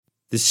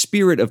The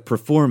spirit of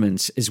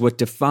performance is what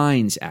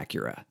defines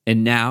Acura.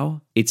 And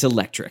now, it's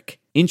electric.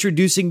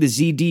 Introducing the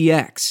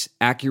ZDX,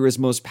 Acura's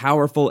most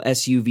powerful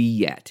SUV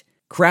yet.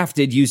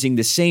 Crafted using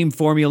the same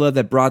formula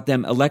that brought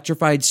them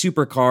electrified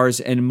supercars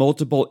and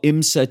multiple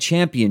IMSA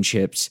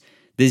championships,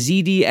 the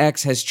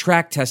ZDX has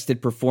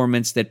track-tested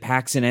performance that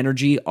packs an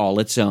energy all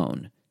its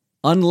own.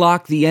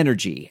 Unlock the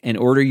energy and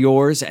order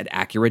yours at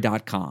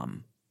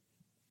Acura.com.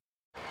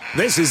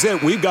 This is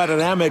it. We've got an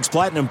Amex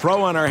Platinum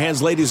Pro on our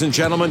hands, ladies and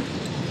gentlemen.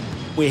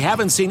 We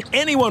haven't seen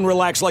anyone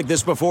relax like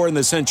this before in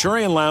the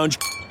Centurion Lounge.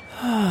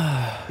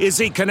 Is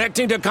he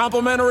connecting to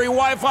complimentary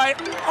Wi-Fi?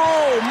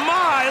 Oh,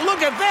 my! Look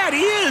at that!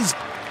 He is!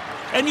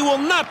 And you will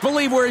not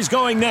believe where he's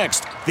going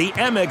next. The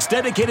Amex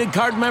dedicated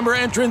card member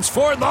entrance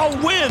for the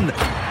win!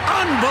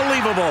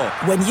 Unbelievable!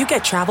 When you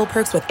get travel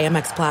perks with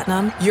Amex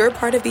Platinum, you're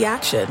part of the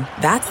action.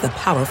 That's the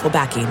powerful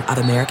backing of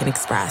American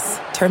Express.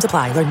 Terms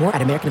apply. Learn more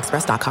at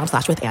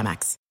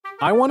americanexpress.com/withAmex.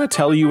 I want to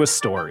tell you a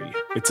story.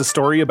 It's a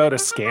story about a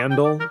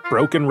scandal,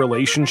 broken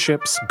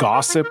relationships,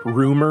 gossip,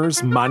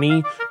 rumors,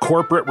 money,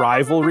 corporate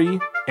rivalry,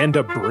 and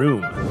a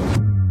broom.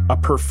 A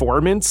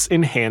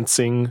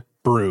performance-enhancing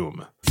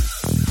broom.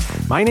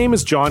 My name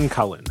is John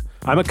Cullen.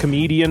 I'm a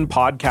comedian,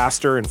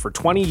 podcaster, and for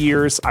 20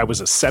 years, I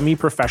was a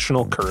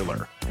semi-professional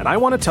curler. And I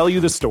want to tell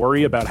you the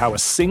story about how a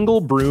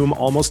single broom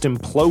almost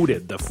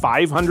imploded the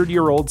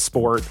 500-year-old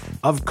sport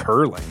of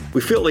curling.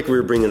 We felt like we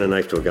were bringing a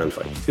knife to a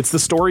gunfight. It's the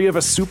story of a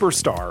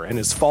superstar and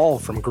his fall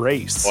from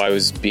grace. Well, I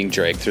was being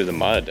dragged through the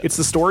mud. It's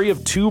the story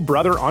of two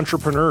brother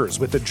entrepreneurs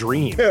with a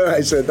dream.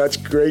 I said, that's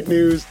great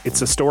news.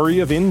 It's a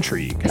story of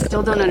intrigue. I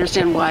still don't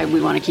understand why we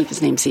want to keep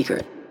his name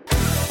secret.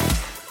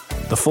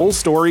 The full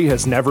story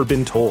has never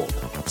been told,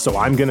 so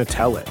I'm going to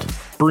tell it.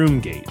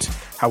 Broomgate,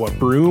 how a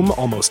broom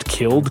almost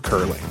killed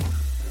curling.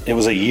 It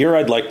was a year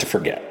I'd like to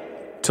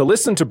forget. To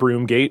listen to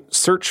Broomgate,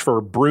 search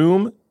for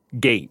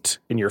Broomgate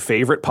in your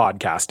favorite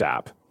podcast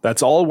app.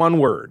 That's all one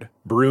word,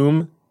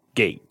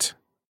 Broomgate.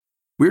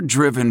 We're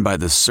driven by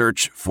the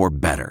search for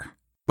better.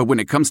 But when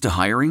it comes to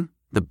hiring,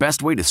 the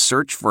best way to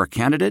search for a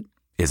candidate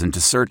isn't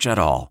to search at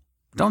all.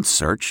 Don't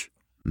search,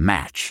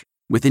 match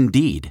with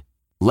Indeed.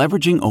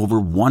 Leveraging over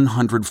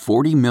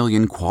 140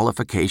 million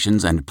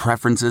qualifications and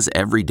preferences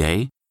every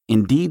day,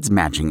 Indeed's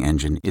matching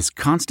engine is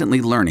constantly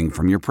learning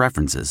from your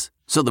preferences.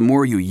 So the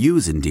more you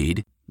use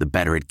Indeed, the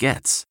better it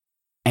gets.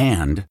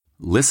 And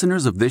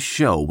listeners of this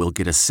show will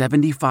get a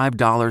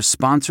 $75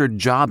 sponsored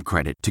job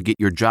credit to get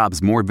your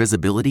jobs more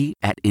visibility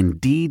at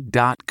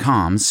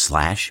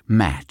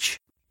Indeed.com/match.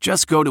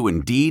 Just go to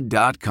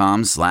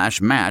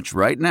Indeed.com/match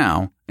right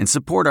now and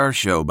support our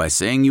show by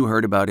saying you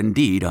heard about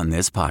Indeed on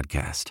this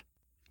podcast.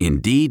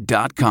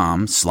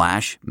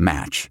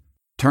 Indeed.com/match.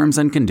 Terms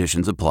and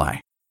conditions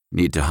apply.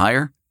 Need to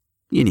hire?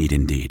 You need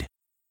Indeed.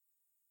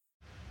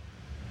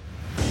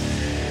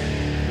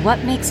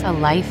 What makes a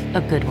life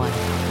a good one?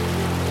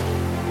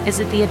 Is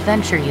it the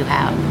adventure you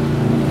have?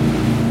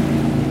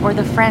 Or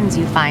the friends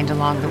you find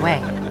along the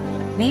way?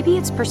 Maybe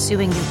it's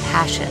pursuing your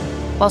passion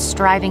while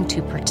striving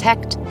to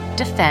protect,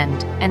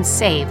 defend, and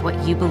save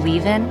what you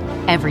believe in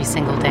every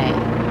single day.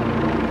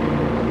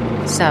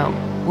 So,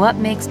 what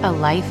makes a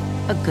life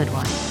a good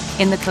one?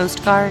 In the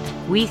Coast Guard,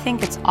 we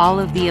think it's all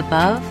of the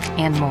above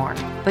and more,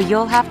 but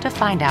you'll have to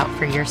find out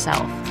for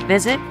yourself.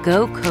 Visit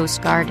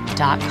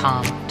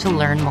gocoastguard.com to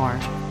learn more.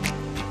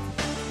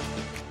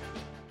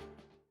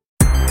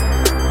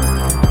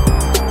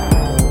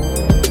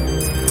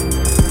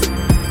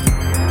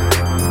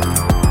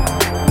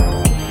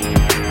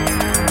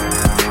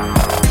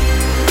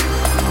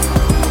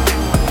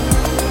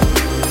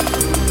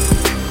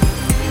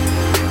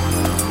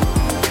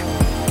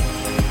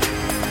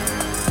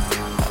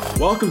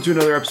 Welcome to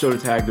another episode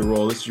of Tag the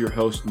Roll. This is your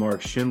host,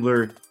 Mark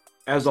Schindler.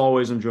 As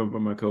always, I'm joined by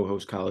my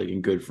co-host, colleague,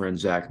 and good friend,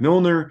 Zach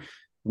Milner.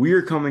 We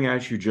are coming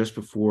at you just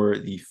before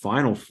the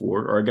Final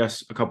Four, or I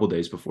guess a couple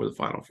days before the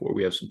Final Four.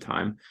 We have some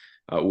time.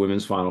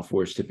 Women's Final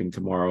Four is tipping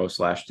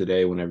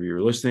tomorrow/today, whenever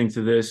you're listening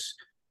to this.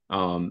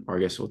 Or I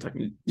guess we'll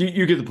technically,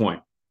 you get the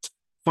point.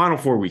 Final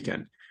Four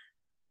weekend.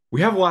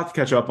 We have a lot to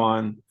catch up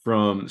on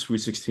from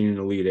Sweet 16 and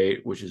Elite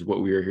 8, which is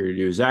what we are here to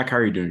do. Zach, how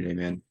are you doing today,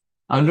 man?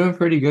 I'm doing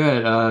pretty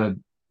good.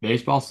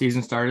 Baseball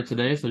season started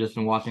today, so just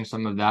been watching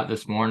some of that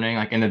this morning,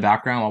 like in the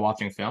background while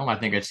watching film. I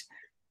think it's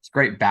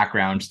great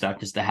background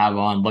stuff just to have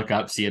on, look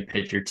up, see a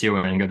pitch or two,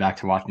 and then go back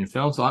to watching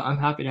film. So I'm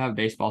happy to have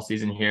baseball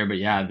season here. But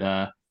yeah,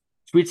 the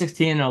Sweet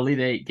 16 and Elite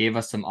 8 gave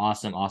us some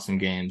awesome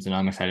games, and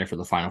I'm excited for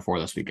the Final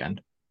Four this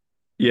weekend.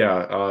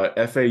 Yeah,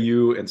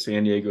 FAU and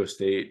San Diego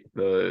State,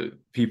 the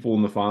people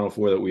in the Final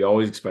Four that we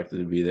always expected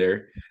to be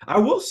there. I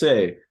will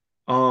say,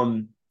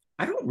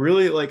 I don't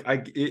really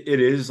it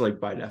is like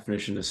by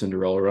definition a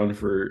Cinderella run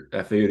for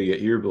FAU to get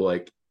here,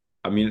 but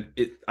I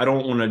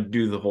don't want to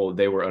do the whole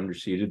they were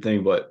underseeded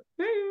thing, but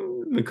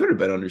they could have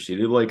been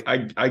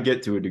underseeded. I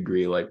get to a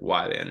degree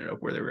why they ended up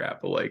where they were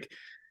at, but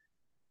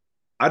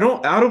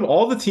out of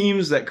all the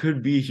teams that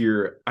could be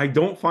here, I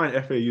don't find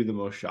FAU the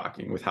most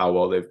shocking with how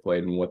well they've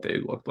played and what they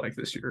looked like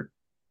this year.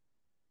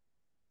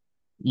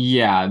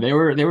 Yeah, they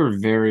were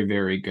very,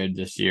 very good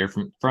this year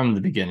from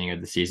the beginning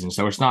of the season.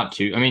 So it's not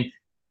too. I mean,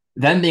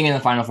 them being in the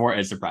Final Four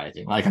is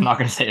surprising. Like I'm not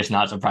going to say it's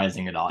not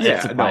surprising at all. It's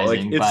Yeah, no, like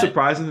surprising, it's but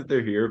surprising that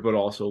they're here, but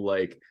also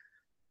like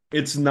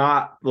it's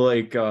not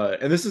like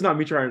and this is not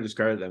me trying to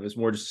discredit them. It's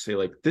more just to say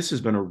like this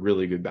has been a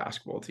really good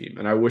basketball team.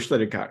 And I wish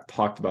that it got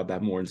talked about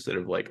that more instead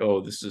of like,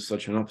 oh, this is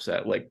such an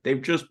upset. Like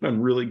they've just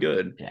been really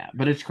good. yeah,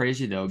 but it's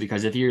crazy though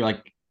because if you're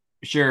like,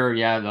 sure,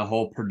 yeah, the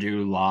whole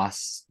Purdue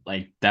loss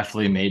like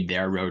definitely made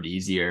their road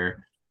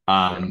easier.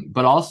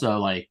 But also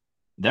like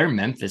their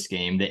Memphis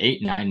game, the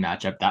 8-9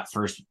 matchup, that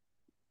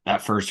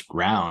first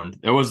round.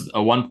 It was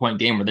a 1 point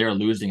game where they were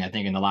losing, I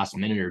think, in the last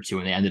minute or two,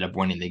 and they ended up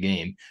winning the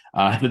game.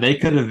 They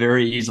could have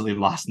very easily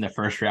lost in the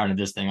first round of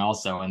this thing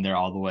also, and they're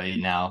all the way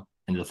now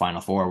into the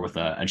Final Four with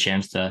a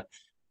chance to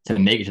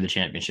make it to the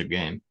championship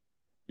game.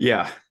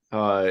 Yeah.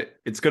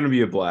 It's gonna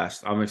be a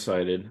blast. I'm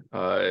excited.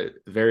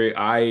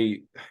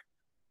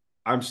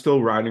 I'm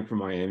still riding for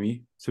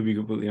Miami, to be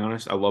completely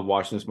honest. I love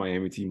watching this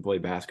Miami team play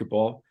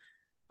basketball.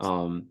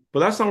 But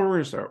that's not where we're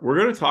gonna start. We're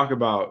gonna talk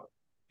about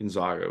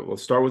Gonzaga.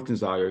 Let's start with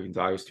Gonzaga.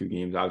 Gonzaga's 2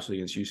 games, obviously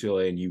against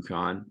UCLA and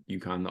UConn.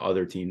 UConn, the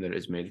other team that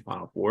has made the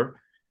Final Four.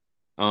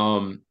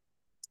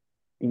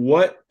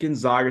 What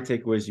Gonzaga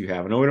takeaways do you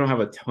have? I know we don't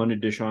have a ton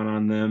of dish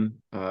on them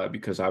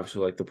because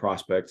obviously like the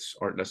prospects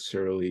aren't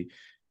necessarily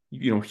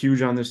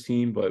huge on this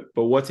team, but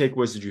what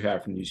takeaways did you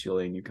have from the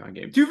UCLA and UConn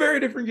game? 2 very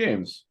different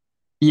games.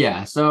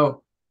 Yeah,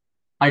 so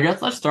I guess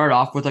let's start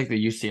off with like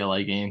the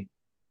UCLA game.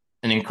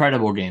 An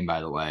incredible game, by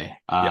the way.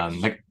 Yes.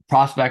 Like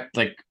prospect,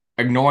 like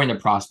ignoring the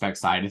prospect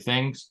side of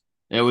things,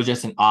 it was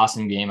just an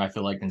awesome game. I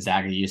feel like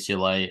Gonzaga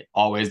UCLA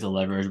always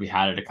delivers. We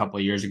had it a couple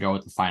of years ago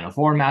with the Final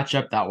Four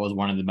matchup. That was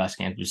one of the best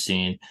games we've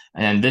seen.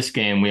 And then this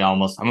game, we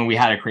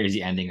had a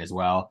crazy ending as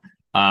well.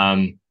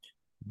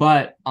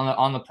 But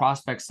on the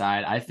prospect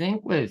side, I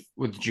think with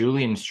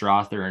Julian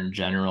Strother in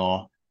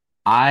general,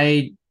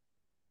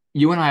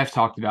 you and I have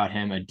talked about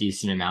him a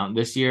decent amount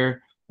this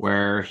year,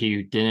 where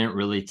he didn't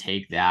really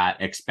take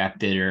that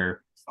expected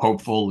or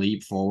hopeful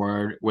leap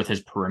forward with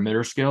his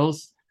perimeter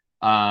skills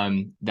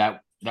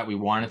that we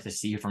wanted to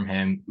see from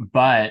him.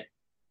 But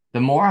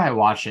the more I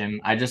watch him,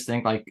 I just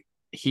think like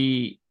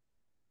it's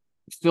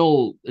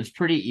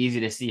pretty easy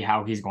to see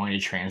how he's going to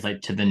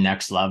translate to the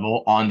next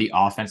level on the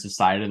offensive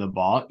side of the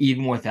ball,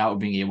 even without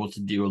being able to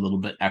do a little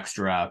bit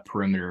extra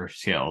perimeter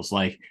skills.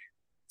 Like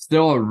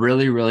still a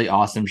really, really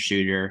awesome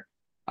shooter.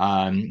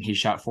 He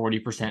shot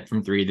 40%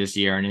 from 3 this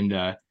year,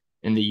 and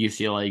in the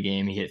UCLA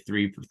game, he hit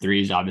 3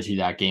 threes. Obviously,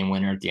 that game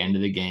winner at the end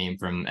of the game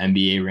from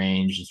NBA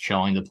range, just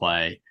showing the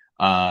play.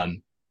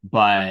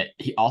 But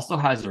he also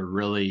has a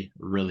really,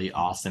 really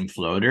awesome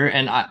floater,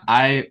 and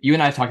you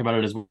and I talked about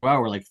it as well.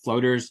 Where like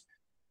floaters,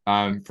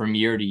 from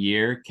year to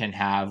year can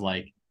have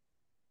like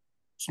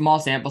small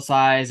sample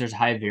size. There's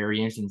high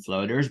variance in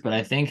floaters, but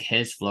I think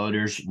his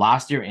floaters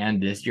last year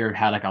and this year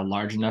had like a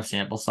large enough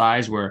sample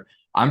size where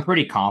I'm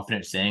pretty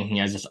confident saying he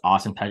has this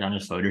awesome touch on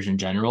his floaters in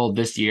general.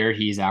 This year,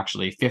 he's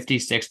actually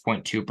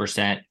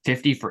 56.2%,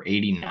 50 for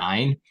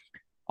 89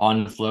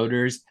 on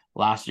floaters.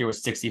 Last year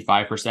was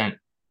 65%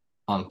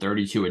 on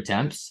 32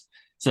 attempts.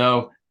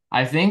 So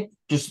I think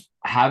just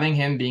having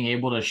him being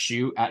able to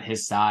shoot at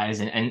his size,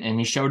 and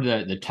he showed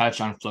the touch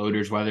on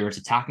floaters, whether it's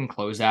attacking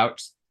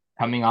closeouts,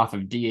 coming off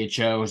of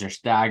DHOs or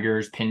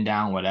staggers, pin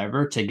down,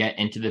 whatever, to get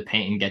into the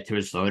paint and get to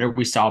his floater.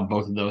 We saw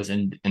both of those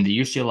in the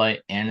UCLA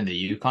and in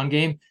the UConn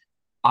game.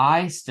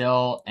 I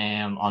still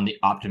am on the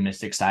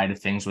optimistic side of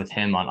things with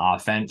him on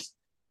offense.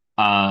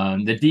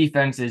 The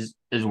defense is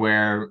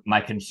where my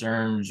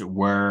concerns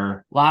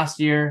were last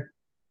year,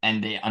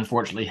 and they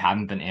unfortunately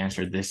haven't been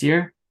answered this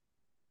year.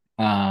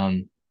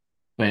 But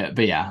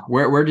yeah,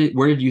 where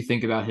did you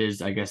think about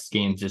his, I guess,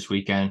 games this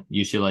weekend,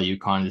 UCLA,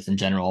 UConn, just in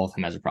general of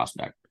him as a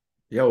prospect?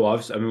 Yeah, well,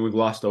 obviously, I mean, we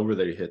glossed over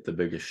that he hit the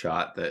biggest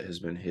shot that has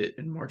been hit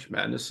in March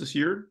Madness this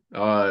year.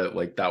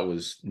 Like that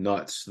was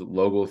nuts. The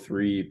logo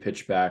 3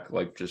 pitch back,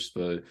 like just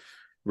the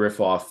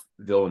riff off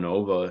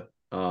Villanova.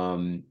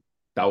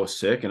 That was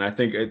sick. And I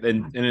think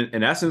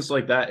in essence,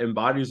 like that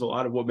embodies a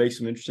lot of what makes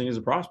him interesting as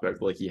a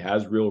prospect. Like he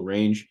has real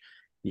range,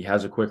 he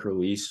has a quick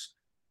release.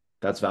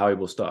 That's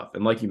valuable stuff.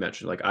 And like you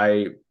mentioned, like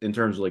in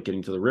terms of like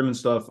getting to the rim and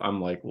stuff, I'm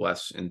like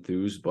less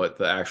enthused, but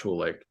the actual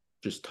like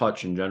just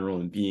touch in general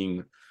and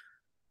being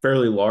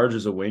fairly large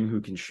as a wing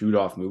who can shoot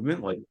off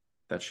movement, like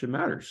that shit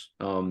matters.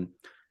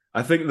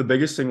 I think the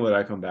biggest thing that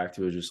I come back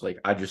to is just like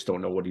I just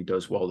don't know what he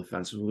does well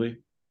defensively.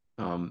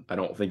 I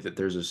don't think that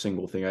there's a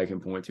single thing I can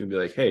point to and be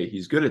like, hey,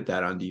 he's good at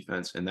that on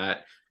defense, and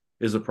that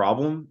is a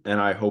problem.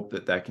 And I hope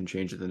that can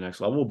change at the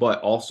next level.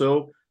 But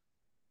also,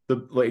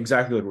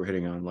 exactly like we're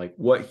hitting on, like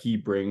what he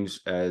brings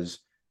as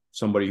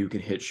somebody who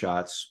can hit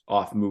shots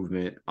off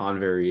movement on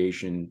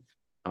variation.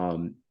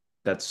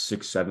 That's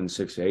 6'7",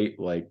 6'8".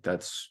 Like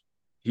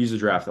he's a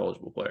draft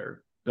eligible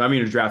player. I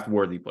mean, a draft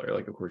worthy player.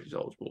 Like, of course he's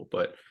eligible,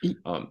 but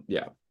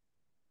yeah.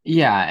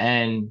 Yeah.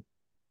 And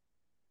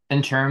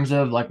in terms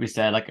of, like we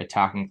said, like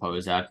attacking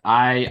closeouts,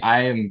 I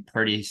am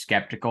pretty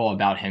skeptical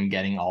about him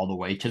getting all the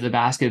way to the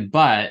basket.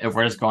 But if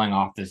we're just going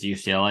off this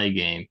UCLA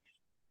game,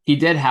 he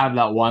did have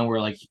that one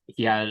where like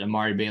he had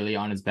Amari Bailey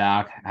on his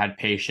back, had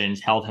patience,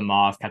 held him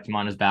off, kept him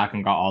on his back,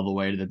 and got all the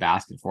way to the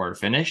basket for a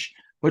finish,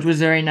 which was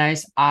very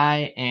nice.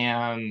 I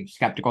am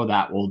skeptical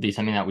that will be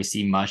something that we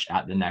see much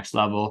at the next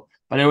level,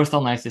 but it was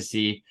still nice to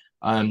see.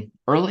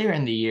 Earlier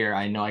in the year,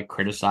 I know I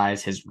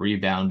criticized his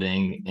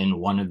rebounding in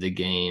one of the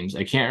games.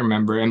 I can't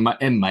remember. It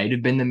might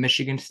have been the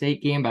Michigan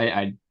State game, but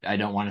I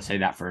don't want to say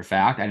that for a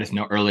fact. I just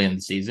know early in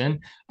the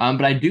season.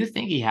 But I do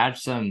think he had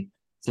some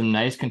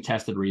nice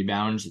contested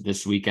rebounds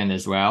this weekend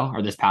as well,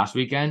 or this past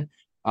weekend,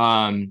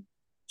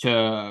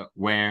 to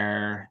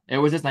where it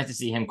was just nice to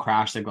see him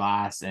crash the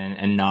glass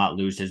and not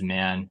lose his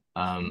man,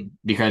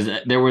 because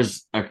there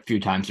was a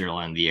few times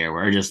early in the year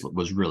where it just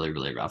was really,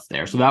 really rough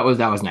there. So that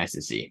was nice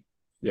to see.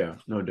 Yeah,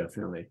 no,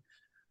 definitely.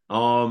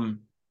 Do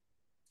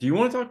you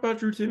want to talk about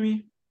Drew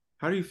Timme?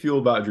 How do you feel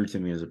about Drew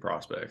Timme as a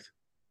prospect?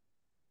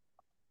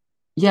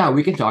 Yeah,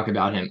 we can talk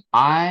about him.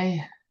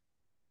 I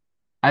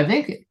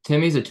think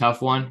Timmy's a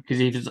tough one because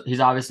he's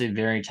obviously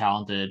very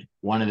talented,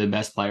 one of the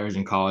best players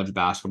in college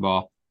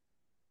basketball.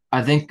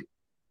 I think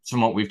from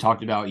what we've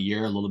talked about,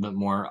 you're a little bit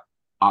more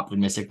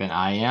optimistic than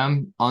I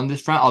am on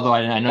this front. Although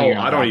I know you're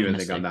not. I don't even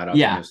think I'm that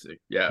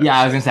optimistic. Yeah.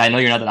 I was gonna say I know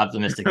you're not that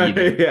optimistic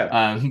either.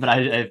 Yeah. But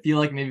I feel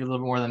like maybe a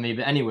little more than me.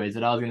 But anyways,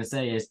 what I was gonna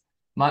say is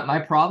my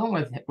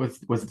problem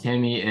with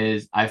Timmy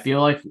is I feel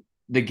like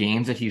the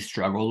games that he's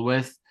struggled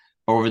with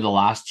over the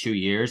last 2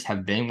 years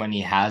have been when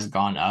he has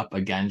gone up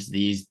against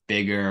these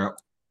bigger,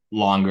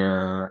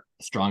 longer,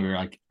 stronger,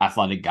 like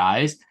athletic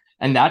guys.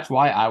 And that's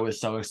why I was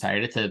so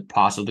excited to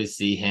possibly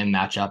see him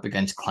match up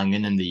against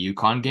Klingon in the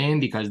UConn game,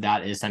 because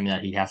that is something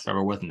that he has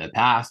struggled with in the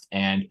past.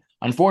 And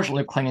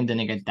unfortunately, Klingon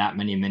didn't get that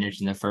many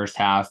minutes in the first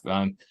half.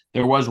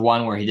 There was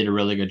one where he did a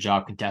really good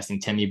job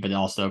contesting Timmy, but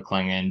also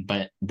Klingon,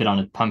 but bit on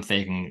a pump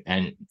fake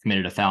and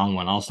committed a foul in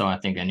one also, I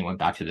think, and he went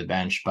back to the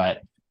bench.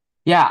 But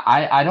yeah,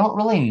 I don't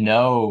really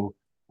know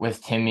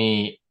with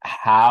Timmy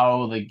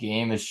how the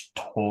game is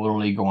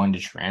totally going to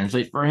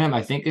translate for him.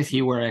 I think if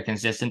he were a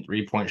consistent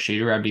 3-point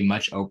shooter, I'd be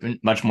much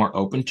more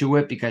open to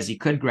it, because he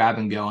could grab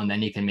and go, and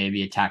then he can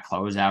maybe attack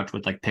closeouts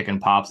with like pick and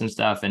pops and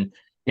stuff and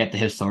get the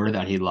his sorter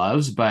that he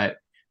loves. But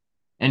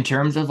in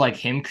terms of like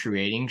him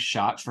creating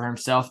shots for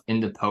himself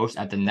in the post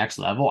at the next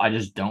level, I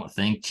just don't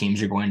think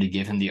teams are going to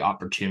give him the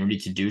opportunity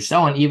to do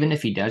so. And even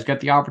if he does get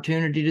the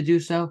opportunity to do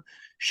so,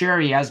 sure,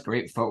 he has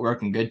great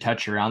footwork and good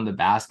touch around the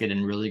basket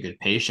and really good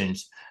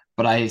patience.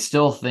 But I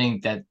still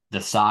think that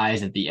the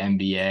size at the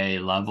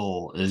NBA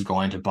level is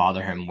going to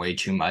bother him way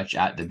too much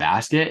at the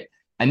basket.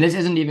 And this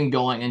isn't even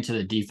going into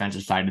the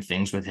defensive side of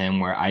things with him,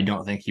 where I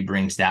don't think he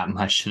brings that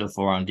much to the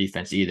floor on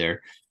defense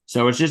either.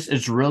 So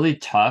it's really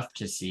tough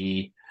to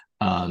see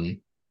a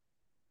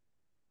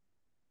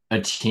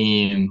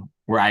team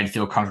where I'd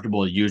feel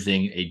comfortable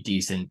using a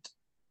decent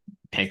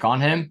pick on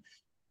him.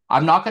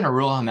 I'm not going to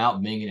rule him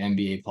out being an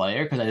NBA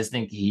player, because I just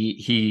think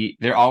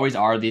there always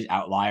are these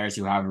outliers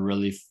who have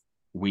really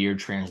weird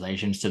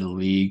translations to the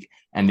league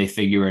and they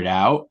figure it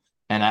out.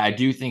 And I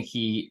do think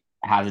he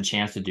has a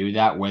chance to do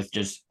that with,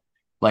 just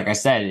like I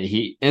said,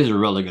 he is a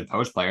really good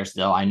post player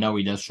still. I know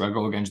he does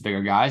struggle against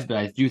bigger guys, but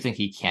I do think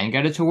he can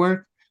get it to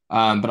work.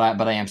 But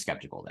I am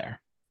skeptical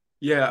there.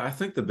 Yeah, I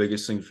think the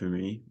biggest thing for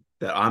me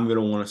that I'm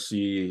gonna want to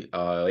see,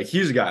 like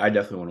he's a guy I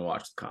definitely want to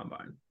watch the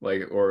combine,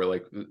 or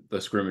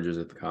the scrimmages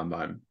at the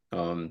combine,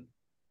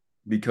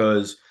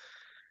 because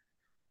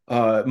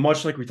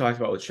much like we talked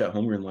about with Chet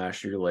Holmgren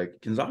last year, like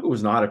Gonzaga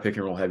was not a pick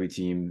and roll heavy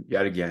team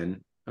yet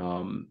again.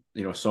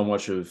 So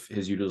much of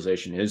his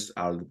utilization is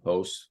out of the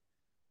post.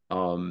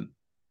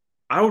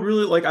 I would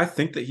really I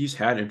think that he's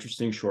had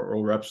interesting short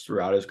roll reps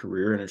throughout his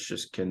career, and it's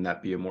just, can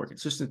that be a more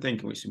consistent thing?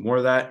 Can we see more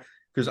of that?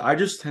 Because I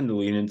just tend to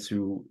lean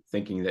into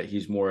thinking that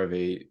he's more of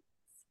a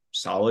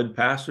solid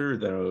passer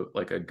than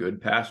a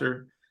good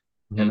passer.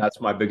 Mm-hmm. And that's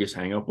my biggest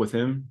hang up with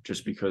him,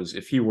 just because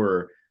if he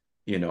were,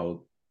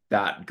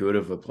 that good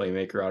of a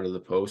playmaker out of the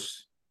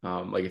post,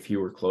 if he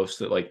were close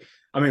to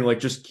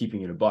just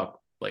keeping it a buck,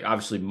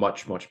 obviously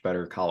much, much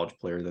better college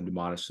player than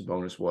Domantas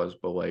Sabonis was.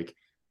 But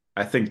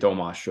I think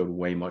Domas showed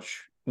way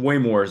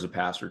more as a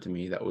passer to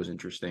me that was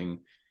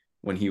interesting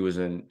when he was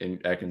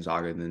at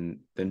Gonzaga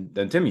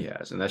than Timmy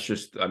has. And that's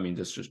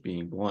just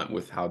being blunt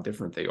with how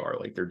different they are.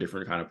 They're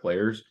different kind of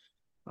players,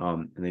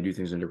 and they do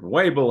things in a different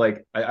way.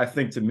 But I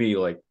think to me,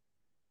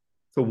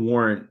 to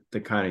warrant the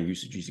kind of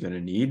usage he's going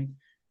to need,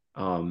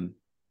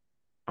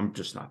 I'm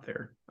just not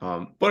there.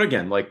 But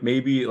again,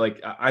 maybe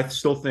I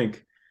still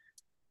think,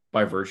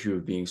 by virtue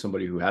of being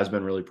somebody who has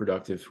been really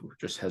productive, who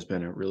just has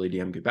been a really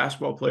damn good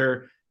basketball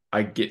player,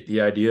 I get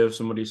the idea of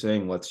somebody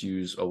saying, let's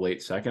use a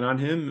late second on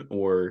him,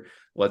 or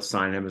let's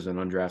sign him as an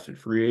undrafted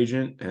free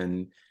agent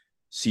and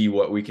see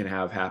what we can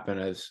have happen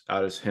as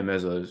him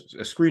as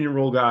a screen and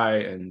roll guy.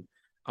 And,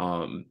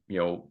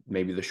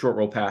 maybe the short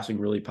roll passing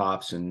really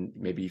pops, and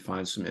maybe he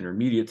finds some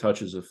intermediate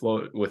touches of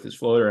float with his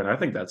floater. And I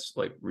think that's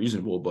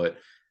reasonable. But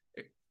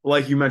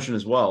like you mentioned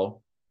as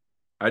well,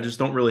 I just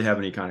don't really have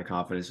any kind of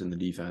confidence in the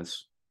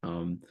defense.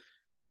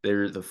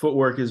 The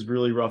footwork is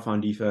really rough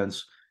on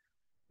defense.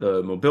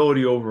 The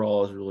mobility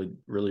overall is really,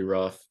 really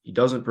rough. He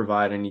doesn't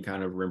provide any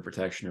kind of rim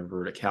protection or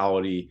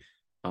verticality.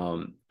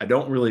 I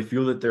don't really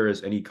feel that there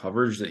is any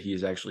coverage that he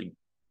is actually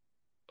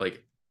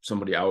like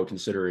somebody I would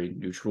consider a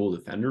neutral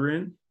defender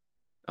in.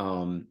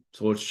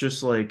 So it's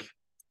just like,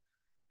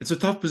 it's a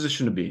tough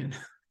position to be in.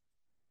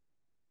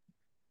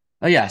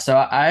 Oh yeah, so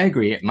I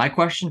agree. My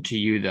question to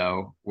you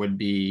though would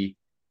be,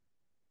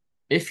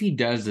 if he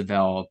does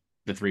develop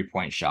the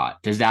 3-point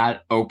shot, does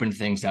that open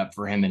things up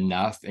for him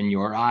enough in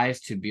your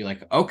eyes to be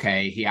like,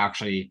 okay, he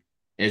actually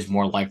is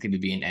more likely to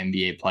be an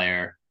NBA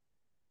player?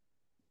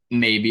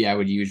 Maybe I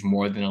would use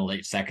more than a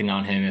late second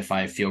on him if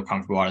I feel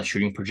comfortable out of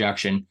shooting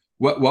projection.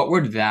 What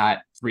would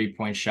that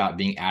 3-point shot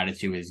being added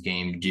to his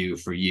game do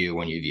for you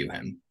when you view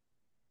him?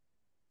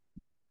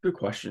 Good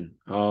question.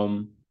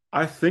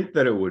 I think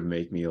that it would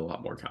make me a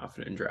lot more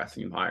confident in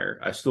drafting him higher.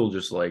 I still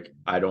just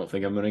I don't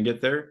think I'm going to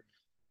get there.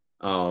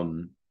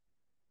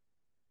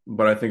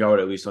 But I think I would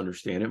at least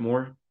understand it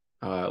more.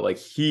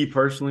 He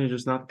personally is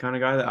just not the kind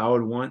of guy that I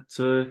would want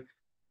to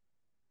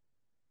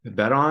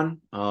bet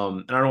on.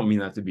 And I don't mean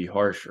that to be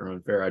harsh or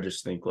unfair. I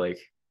just think I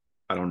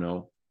don't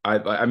know.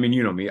 I mean,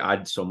 you know me,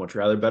 I'd so much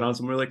rather bet on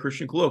somebody like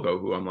Christian Koloko,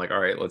 who I'm like, all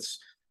right,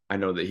 I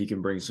know that he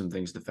can bring some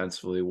things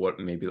defensively. What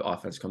maybe the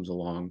offense comes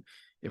along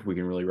if we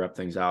can really rep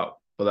things out.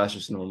 But that's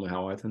just normally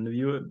how I tend to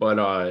view it.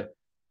 But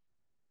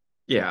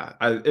yeah,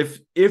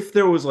 if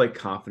there was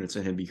confidence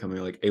in him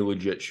becoming a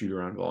legit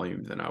shooter on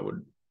volume, then I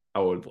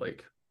would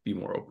be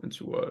more open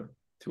to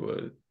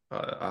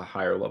a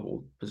higher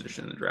level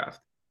position in the draft.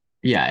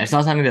 Yeah, it's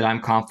not something that I'm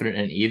confident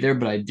in either,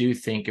 but I do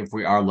think if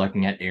we are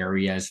looking at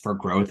areas for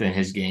growth in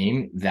his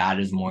game, that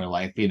is more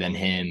likely than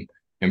him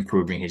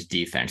improving his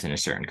defense in a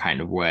certain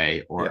kind of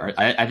way. Or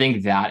yeah. I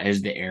think that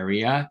is the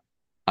area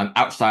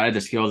outside of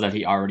the skills that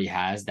he already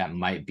has that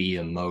might be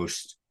the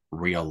most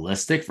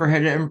realistic for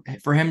him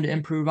to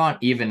improve on,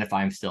 even if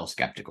I'm still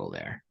skeptical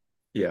there.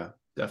 Yeah,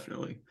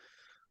 definitely.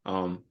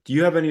 Do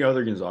you have any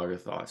other Gonzaga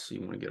thoughts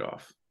you want to get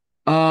off?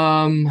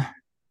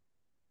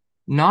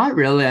 Not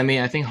really. I mean,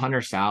 I think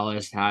Hunter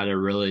Salas had a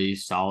really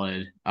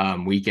solid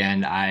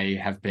weekend. I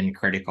have been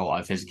critical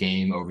of his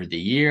game over the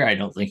year. I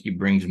don't think he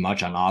brings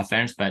much on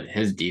offense, but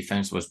his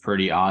defense was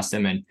pretty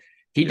awesome. And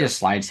he just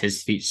slides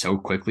his feet so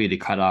quickly to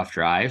cut off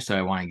drives. So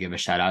I want to give a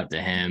shout out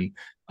to him.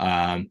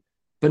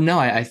 But no,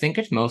 I think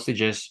it's mostly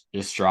just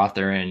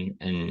Strother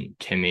and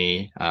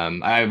Timmy.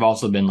 I've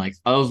also been I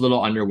was a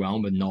little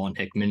underwhelmed with Nolan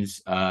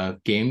Hickman's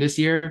game this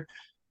year.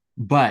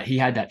 But he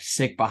had that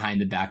sick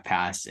behind the back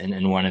pass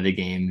in one of the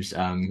games.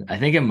 I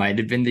think it might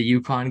have been the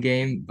UConn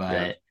game,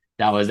 but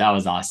that was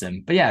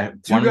awesome. But yeah,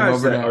 two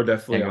guys that are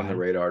definitely on the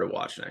radar to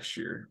watch next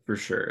year for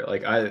sure.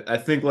 I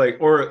think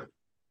or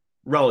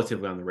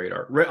relatively on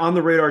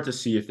the radar to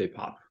see if they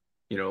pop.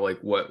 You know,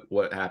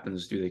 what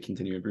happens? Do they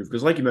continue to improve?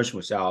 Because like you mentioned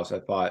with Salas, I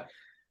thought,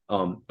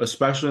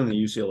 especially in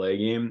the UCLA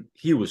game,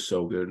 he was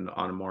so good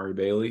on Amari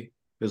Bailey.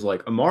 Because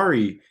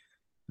Amari.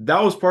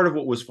 That was part of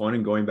what was fun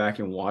in going back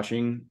and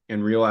watching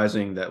and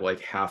realizing that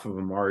half of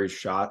Amari's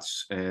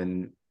shots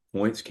and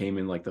points came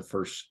in the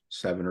first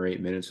 7 or 8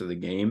 minutes of the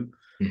game.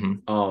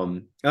 Mm-hmm.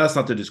 That's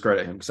not to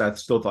discredit him because I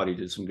still thought he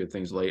did some good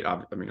things late.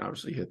 I mean,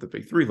 obviously he hit the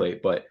big 3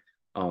 late, but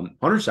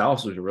Hunter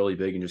Salas was really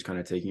big in just kind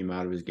of taking him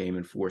out of his game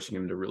and forcing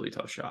him to really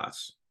tough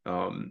shots.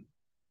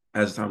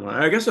 As time went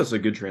on. I guess that's a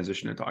good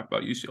transition to talk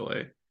about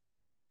UCLA.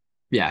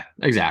 Yeah,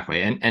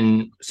 exactly.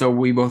 And so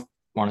we both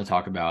want to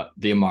talk about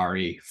the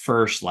Amari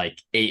first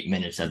 8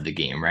 minutes of the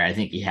game, right? I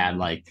think he had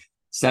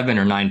 7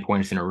 or 9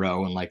 points in a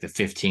row in the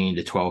 15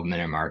 to 12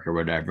 minute mark or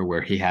whatever,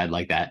 where he had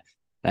that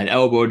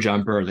elbow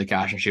jumper, the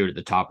catch and shoot at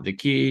the top of the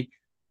key,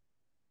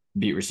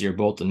 beat receiver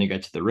Bolton to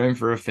get to the rim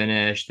for a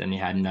finish. Then he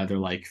had another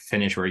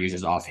finish where he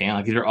uses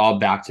offhand. These are all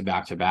back to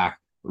back to back.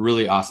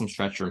 Really awesome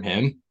stretch from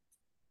him.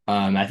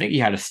 I think he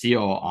had a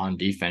steal on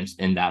defense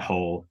in that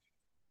whole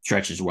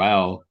stretch as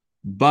well.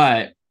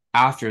 But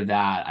after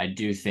that, I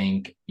do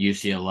think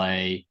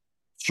UCLA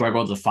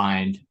struggled to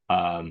find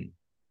a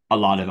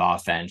lot of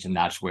offense, and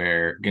that's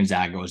where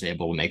Gonzaga was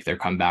able to make their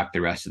comeback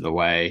the rest of the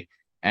way.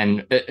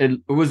 And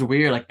it was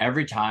weird.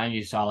 Every time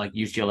you saw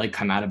UCLA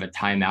come out of a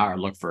timeout or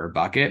look for a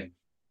bucket,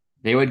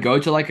 they would go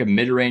to a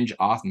mid-range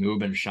off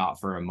movement shot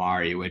for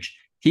Amari, which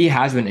he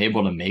has been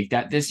able to make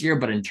that this year.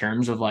 But in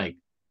terms of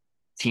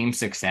team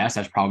success,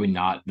 that's probably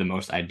not the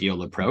most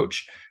ideal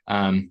approach.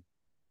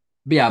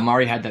 But yeah,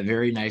 Amari had that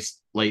very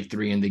nice late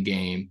 3 in the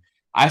game.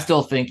 I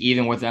still think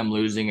even with them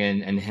losing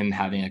and him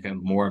having a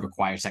more of a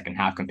quiet second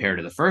half compared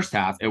to the first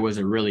half, it was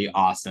a really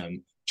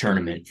awesome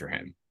tournament for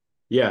him.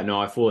 Yeah,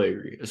 no, I fully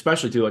agree.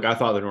 Especially too, I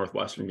thought the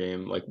Northwestern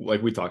game, like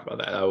we talked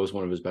about that was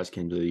one of his best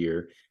games of the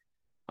year.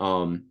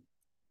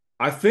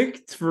 I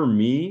think for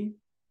me,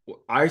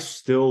 I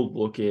still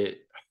look at,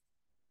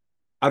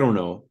 I don't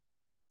know.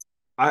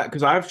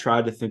 Because I've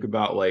tried to think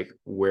about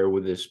where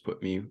would this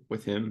put me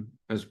with him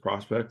as a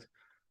prospect.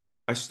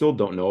 I still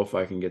don't know if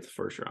I can get the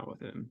first round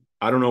with him.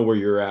 I don't know where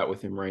you're at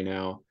with him right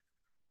now.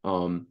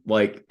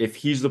 If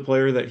he's the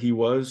player that he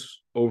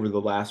was over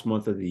the last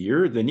month of the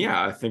year, then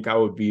yeah, I think I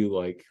would be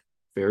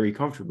very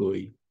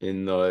comfortably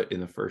in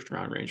the first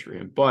round range for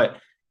him. But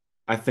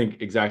I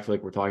think exactly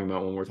like we're talking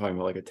about when we're talking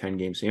about like a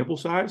 10-game sample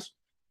size.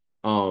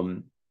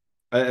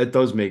 It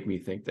does make me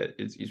think that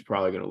he's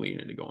probably going to lean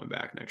into going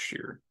back next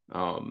year.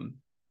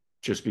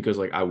 Just because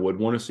like I would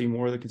want to see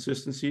more of the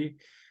consistency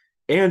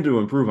and to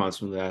improve on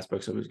some of the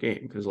aspects of his game.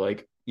 Because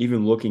like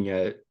even looking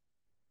at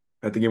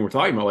the game we're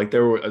talking about, like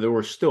there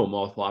were still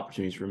multiple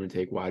opportunities for him to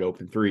take wide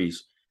open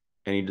threes,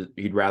 and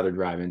he'd rather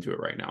drive into it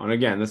right now. And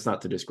again, that's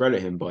not to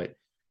discredit him, but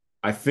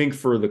I think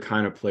for the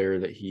kind of player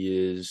that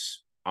he is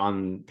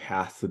on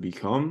path to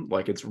become,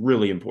 like it's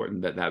really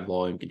important that that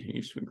volume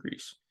continues to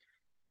increase.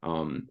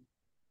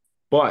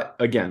 But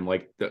again,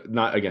 like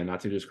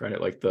not to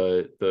discredit, like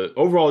the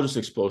overall just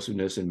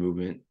explosiveness and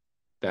movement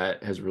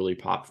that has really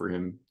popped for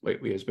him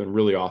lately has been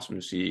really awesome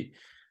to see.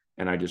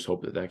 And I just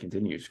hope that that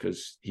continues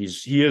because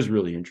he is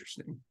really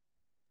interesting.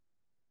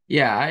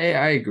 Yeah,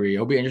 I agree.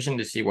 It'll be interesting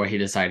to see what he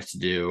decides to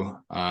do,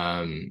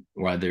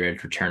 whether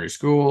it's return to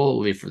school,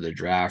 leave for the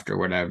draft, or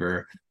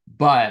whatever.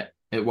 But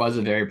it was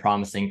a very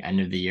promising end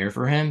of the year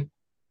for him.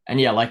 And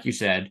yeah, like you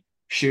said,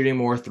 shooting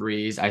more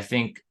threes. I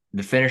think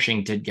the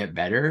finishing did get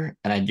better,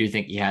 and I do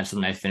think he had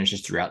some nice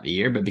finishes throughout the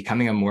year. But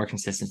becoming a more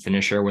consistent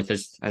finisher with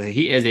his, I think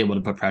he is able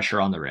to put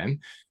pressure on the rim,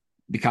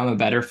 become a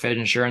better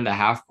finisher in the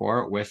half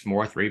court with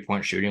more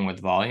 3-point shooting with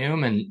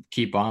volume, and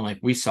keep on. Like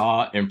we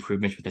saw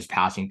improvements with his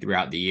passing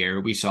throughout the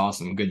year. We saw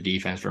some good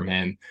defense from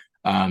him.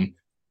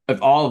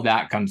 If all of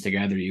that comes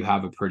together, you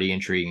have a pretty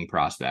intriguing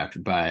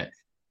prospect. But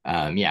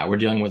yeah, we're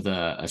dealing with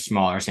a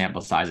smaller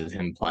sample size of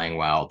him playing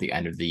well at the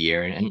end of the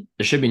year. And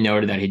it should be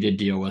noted that he did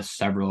deal with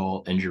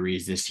several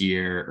injuries this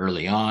year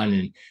early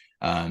on.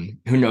 And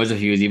who knows if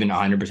he was even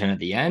 100% at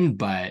the end.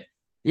 But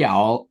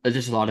yeah,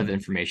 just a lot of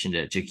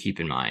information to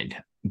keep in mind.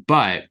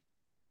 But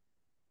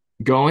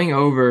going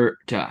over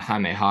to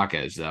Jaime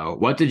Jaquez, though,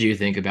 what did you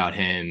think about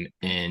him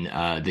in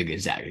the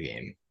Gonzaga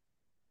game?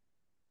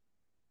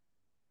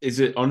 Is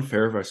it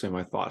unfair if I say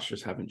my thoughts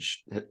just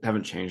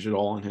haven't changed at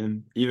all on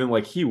him? Even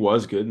like he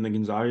was good in the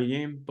Gonzaga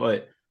game,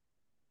 but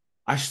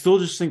I still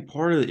just think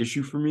part of the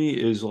issue for me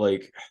is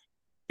like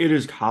it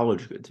is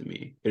college good to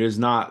me. It is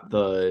not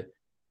the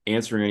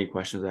answering any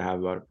questions I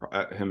have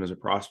about him as a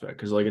prospect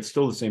because like it's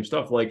still the same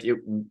stuff. Like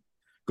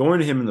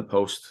going to him in the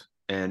post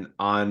and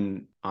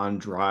on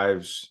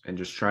drives and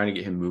just trying to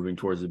get him moving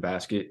towards the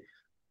basket,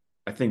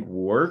 I think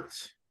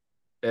worked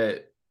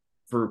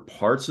for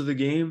parts of the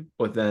game,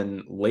 but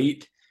then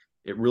late,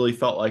 it really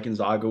felt like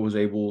Gonzaga was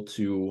able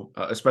to,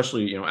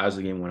 especially as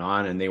the game went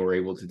on, and they were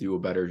able to do a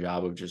better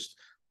job of just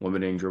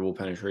limiting dribble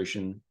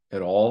penetration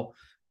at all.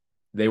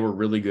 They were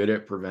really good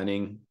at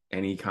preventing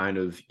any kind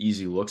of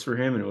easy looks for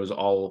him, and it was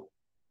all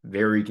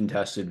very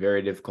contested,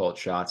 very difficult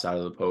shots out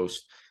of the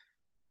post.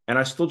 And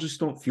I still just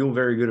don't feel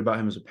very good about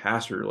him as a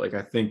passer. Like,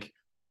 I think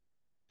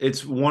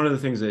it's one of the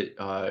things that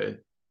I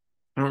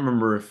don't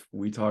remember if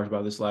we talked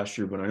about this last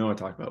year, but I know I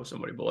talked about it with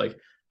somebody. But like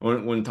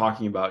when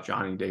talking about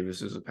Johnny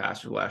Davis as a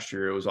passer last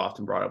year, it was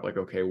often brought up like,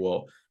 okay,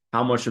 well,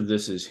 how much of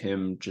this is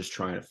him just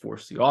trying to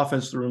force the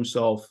offense through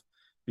himself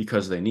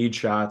because they need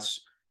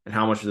shots? And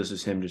how much of this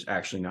is him just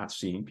actually not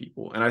seeing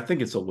people? And I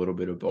think it's a little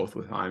bit of both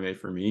with Jaime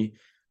for me.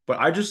 But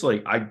I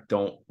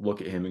don't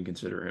look at him and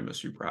consider him a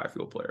super high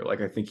field player.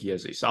 Like, I think he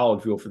has a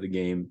solid feel for the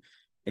game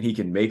and he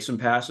can make some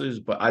passes,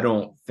 but I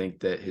don't think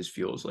that his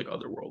feel is like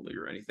otherworldly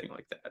or anything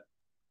like that.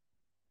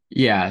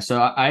 Yeah, so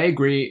I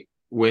agree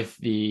with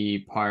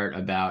the part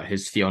about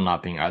his feel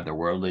not being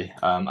otherworldly.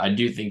 I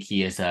do think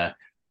he is a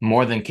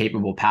more than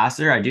capable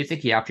passer. I do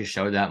think he actually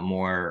showed that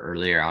more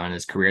earlier on in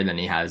his career than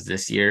he has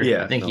this year.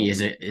 Yeah, I think he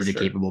is a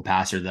capable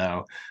passer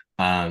though.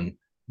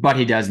 But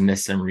he does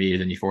miss some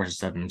reads and he forces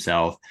stuff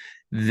himself.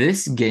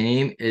 This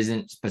game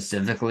isn't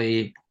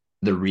specifically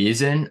the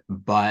reason,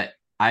 but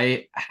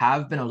I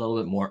have been a little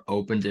bit more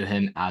open to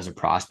him as a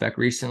prospect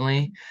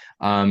recently.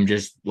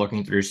 Just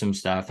looking through some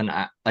stuff and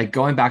like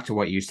going back to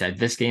what you said,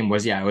 this game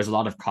was, it was a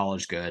lot of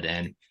college good.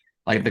 And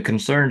like the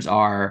concerns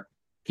are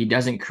he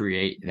doesn't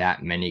create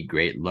that many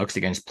great looks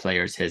against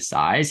players his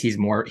size.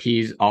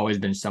 He's always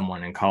been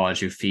someone in college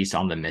who feasts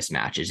on the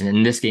mismatches. And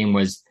in this game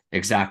was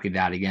exactly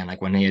that again.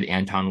 Like when he had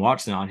Anton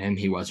Watson on him,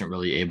 he wasn't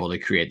really able to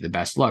create the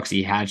best looks.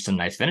 He had some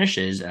nice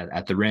finishes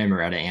at the rim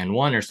or at an and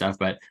one or stuff,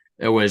 but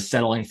it was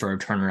settling for a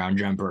turnaround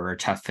jumper or a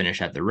tough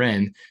finish at the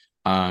rim.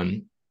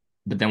 But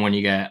then when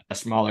you get a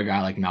smaller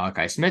guy like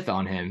Malachi Smith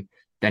on him,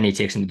 then he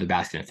takes him to the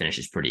basket and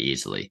finishes pretty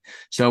easily.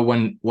 So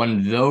when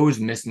those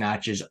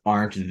mismatches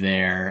aren't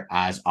there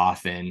as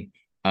often,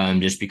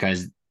 just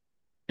because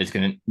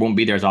won't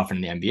be there as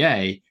often in the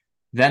NBA,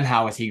 then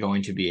how is he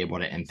going to be able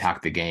to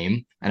impact the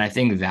game? And I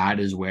think that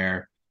is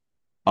where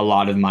a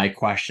lot of my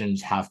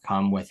questions have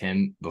come with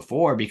him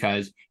before,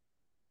 because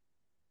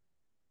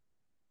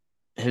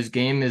his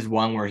game is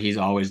one where he's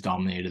always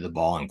dominated the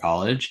ball in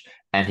college,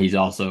 and he's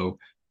also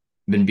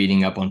been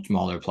beating up on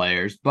smaller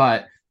players.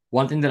 But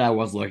one thing that I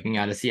was looking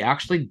at is he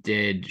actually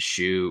did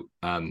shoot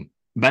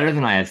better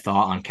than I had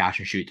thought on catch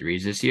and shoot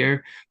threes this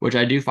year, which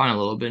I do find a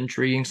little bit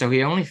intriguing. So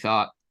he only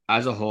shot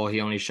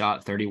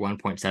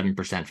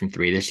 31.7% from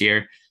three this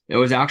year. It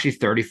was actually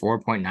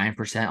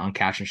 34.9% on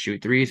catch and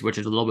shoot threes, which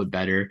is a little bit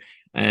better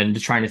And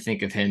just trying to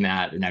think of him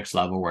at the next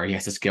level where he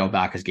has to scale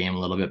back his game a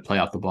little bit, play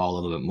off the ball a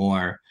little bit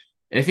more.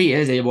 If he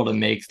is able to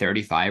make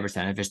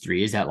 35% of his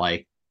threes at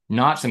like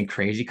not some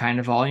crazy kind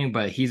of volume,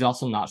 but he's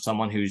also not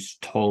someone who's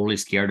totally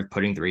scared of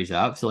putting threes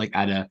up. So like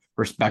at a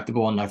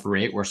respectable enough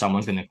rate where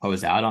someone's going to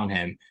close out on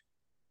him,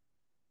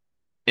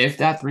 if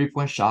that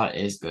 3-point shot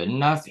is good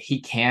enough, he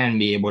can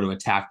be able to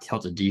attack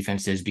tilted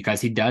defenses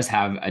because he does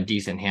have a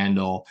decent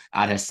handle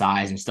at his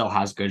size and still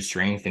has good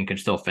strength and can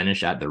still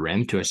finish at the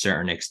rim to a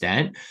certain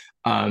extent.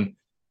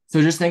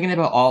 So just thinking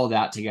about all of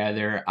that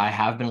together, I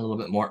have been a little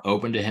bit more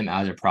open to him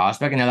as a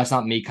prospect. And now that's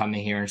not me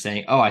coming here and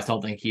saying, oh, I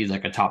still think he's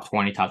like a top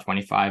 20, top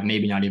 25,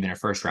 maybe not even a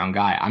first round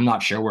guy. I'm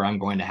not sure where I'm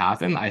going to have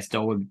him. I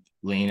still would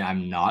lean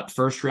I'm not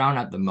first round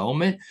at the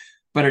moment,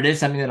 but it is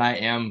something that I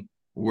am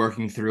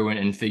working through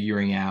and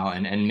figuring out.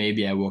 And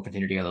maybe I will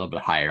continue to get a little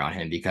bit higher on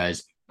him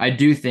because I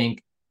do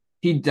think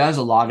he does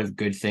a lot of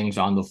good things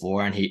on the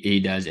floor and he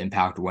does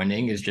impact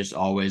winning. Is just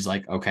always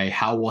like, okay,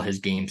 how will his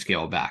game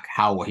scale back?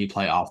 How will he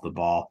play off the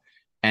ball?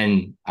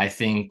 And I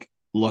think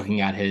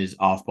looking at his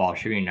off-ball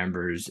shooting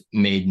numbers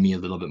made me a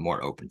little bit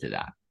more open to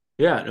that.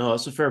 Yeah, no,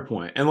 that's a fair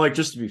point. And like,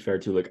 just to be fair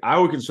too, like I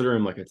would consider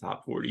him like a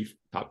top 40,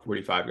 top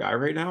 45 guy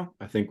right now.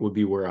 I think would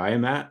be where I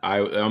am at.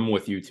 I'm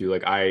with you too.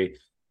 Like I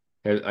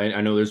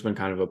know there's been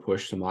kind of a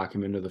push to lock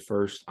him into the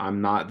first.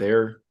 I'm not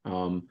there.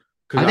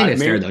 I think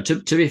it's fair though.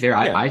 To be fair,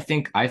 yeah, I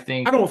think I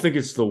don't think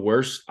it's the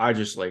worst. I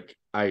just like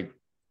I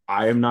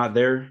am not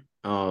there.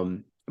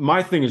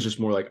 My thing is just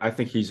more like I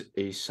think he's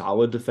a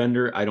solid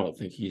defender. I don't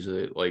think he's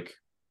a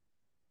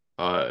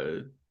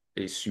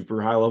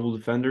super high level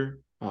defender.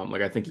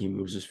 Like I think he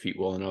moves his feet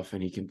well enough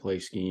and he can play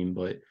scheme,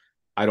 but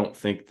I don't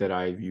think that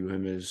I view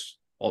him as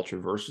ultra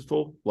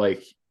versatile.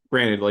 Like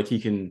granted, like he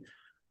can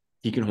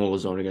hold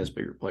his own against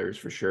bigger players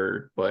for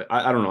sure. But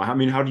I don't know. I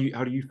mean, how do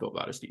you feel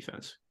about his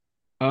defense?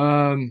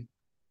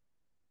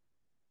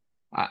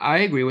 I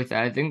agree with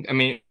that. I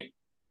mean,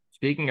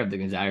 speaking of the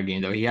Gonzaga game,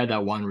 though, he had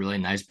that one really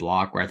nice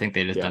block where I think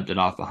they just dumped it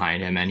off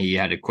behind him, and he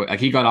had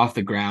he got off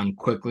the ground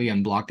quickly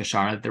and blocked a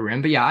shot at the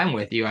rim. But yeah, I'm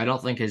with you. I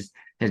don't think his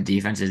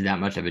defense is that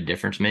much of a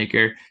difference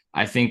maker.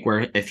 I think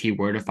if he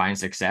were to find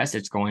success,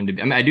 it's going to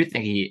be. I mean, I do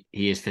think he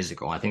is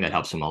physical. I think that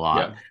helps him a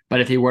lot. Yeah.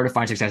 But if he were to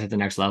find success at the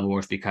next level,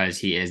 it's because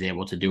he is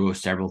able to do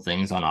several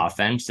things on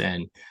offense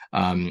and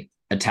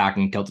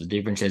attacking tilted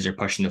defenses or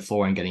pushing the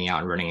floor and getting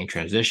out and running in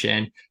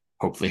transition.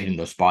 Hopefully hitting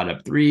those spot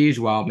up threes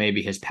while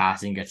maybe his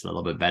passing gets a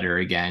little bit better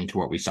again to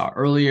what we saw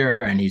earlier.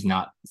 And he's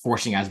not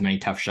forcing as many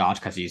tough shots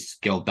because he's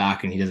skilled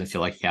back and he doesn't feel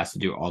like he has to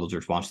do all those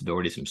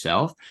responsibilities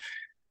himself.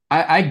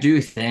 I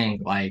do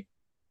think like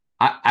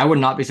I would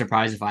not be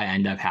surprised if I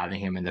end up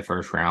having him in the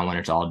first round when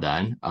it's all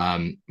done.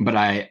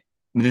 But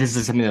this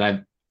is something that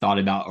I've thought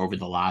about over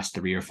the last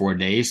 3 or 4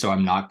 days. So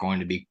I'm not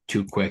going to be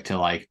too quick to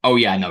like, oh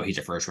yeah, no, he's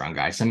a first round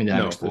guy. Something that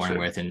I'm exploring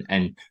with.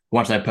 And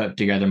once I put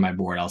together my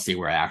board, I'll see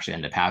where I actually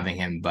end up having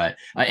him. But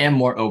I am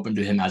more open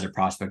to him as a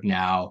prospect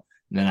now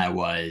than I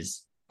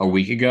was a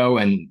week ago.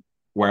 And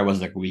where I was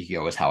like a week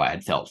ago was how I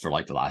had felt for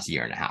like the last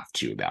year and a half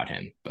too about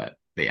him. But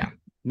yeah.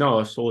 No,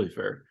 that's totally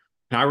fair.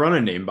 Can I run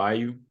a name by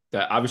you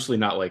that obviously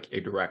not like a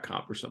direct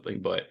comp or something,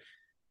 but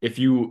if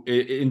you,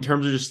 in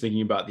terms of just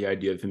thinking about the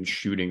idea of him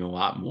shooting a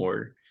lot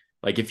more,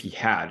 like if he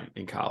had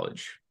in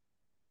college,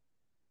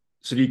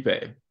 Saddiq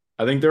Bey,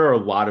 I think there are a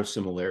lot of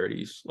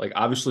similarities. Like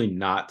obviously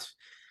not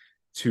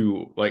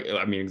to like,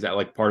 I mean, exactly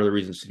like part of the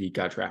reason Saddiq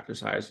got drafted as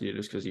high as he did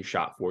is because he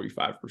shot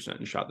 45%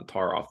 and shot the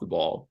tar off the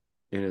ball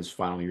in his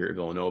final year at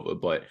Villanova.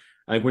 But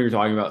I think when you're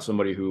talking about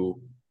somebody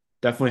who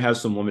definitely has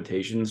some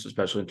limitations,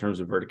 especially in terms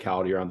of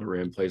verticality around the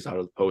rim, plays out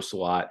of the post a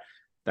lot,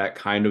 that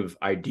kind of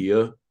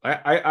idea,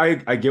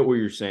 I get what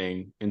you're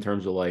saying in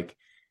terms of like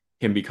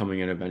him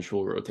becoming an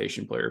eventual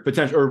rotation player,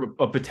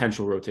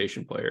 potential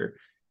rotation player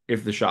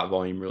if the shot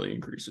volume really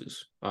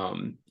increases.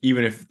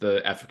 Even if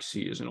the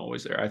efficacy isn't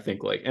always there. I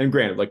think like, and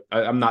granted, like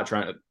I'm not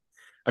trying to,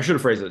 I should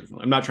have phrased it.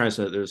 I'm not trying to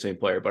say that they're the same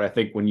player, but I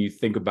think when you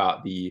think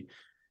about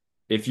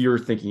if you're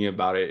thinking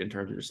about it in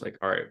terms of just like,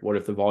 all right, what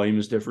if the volume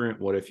is different?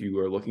 What if you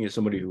are looking at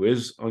somebody who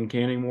is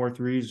uncanning more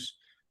threes?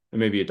 And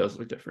maybe it does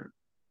look different.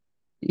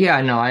 Yeah,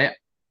 no,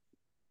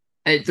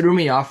 it threw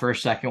me off for a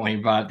second when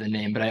you brought up the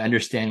name, but I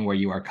understand where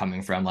you are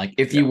coming from. Like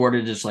if you were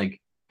to just like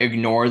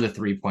ignore the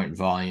 3-point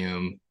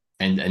volume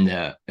and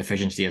the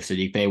efficiency of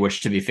Saddiq Bey,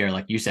 which to be fair,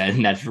 like you said,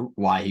 and that's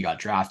why he got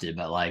drafted.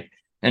 But like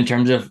in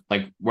terms of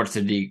like what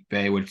Saddiq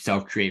Bey would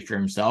self-create for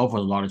himself with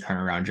a lot of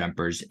turnaround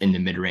jumpers in the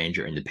mid-range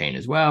or in the paint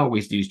as well. We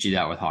used to do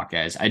that with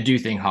Hawkes. I do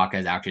think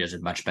Hawkes actually does a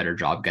much better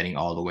job getting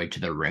all the way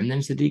to the rim than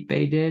Saddiq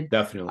Bey did.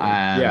 Definitely.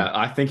 Yeah,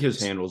 I think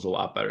his handle's a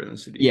lot better than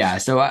Saddiq's. Yeah,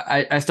 so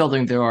I still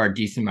think there are a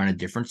decent amount of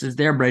differences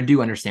there, but I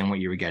do understand what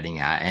you were getting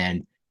at.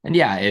 And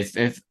yeah,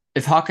 if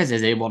Hawkes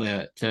is able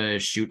to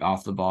shoot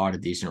off the ball at a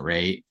decent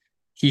rate,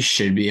 he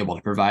should be able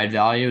to provide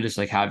value, just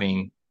like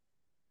having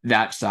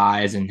that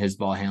size and his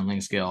ball handling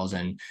skills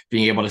and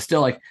being able to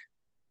still like,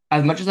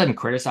 as much as I'm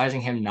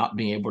criticizing him not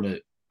being able to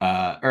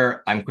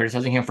or I'm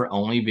criticizing him for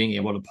only being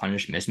able to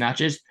punish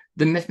mismatches.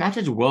 The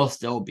mismatches will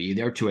still be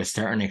there to a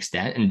certain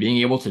extent, and being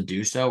able to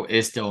do so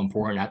is still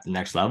important at the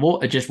next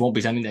level. It just won't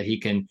be something that he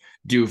can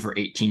do for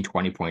 18,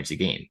 20 points a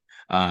game.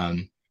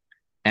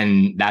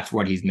 And that's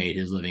what he's made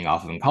his living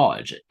off of in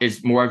college.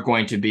 It's more of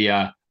going to be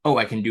I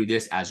can do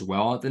this as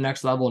well at the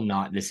next level,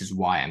 not this is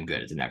why I'm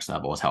good at the next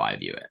level is how I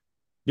view it.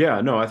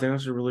 Yeah, no, I think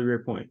that's a really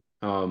great point.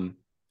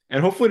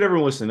 And hopefully to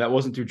everyone listening, that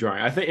wasn't too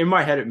jarring. I think in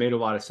my head, it made a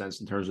lot of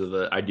sense in terms of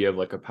the idea of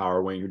like a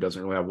power wing who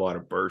doesn't really have a lot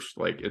of burst.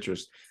 Like it's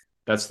just,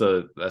 that's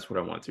what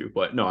I want to,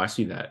 but no, I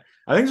see that.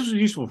 I think this was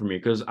useful for me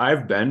because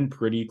I've been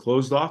pretty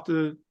closed off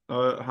to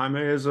Jaime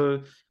as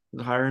a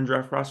higher end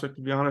draft prospect,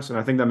 to be honest. And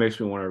I think that makes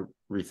me want to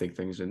rethink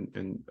things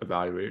and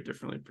evaluate it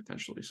differently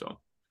potentially. So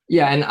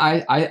yeah, and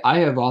I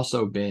have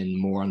also been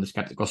more on the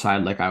skeptical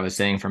side, like I was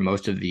saying, for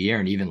most of the year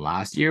and even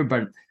last year.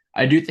 But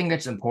I do think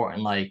it's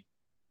important, like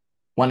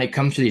when it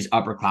comes to these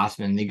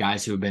upperclassmen, the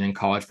guys who have been in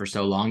college for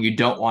so long, you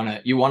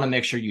want to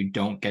make sure you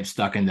don't get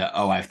stuck in the,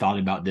 I've thought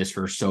about this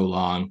for so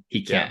long,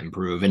 he can't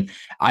improve. And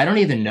I don't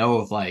even know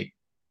if like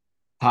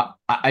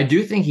I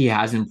do think he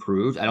has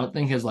improved. I don't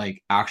think his I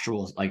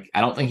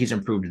don't think he's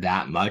improved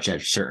that much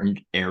at certain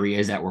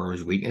areas that were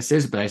his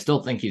weaknesses, but I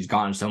still think he's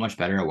gotten so much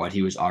better at what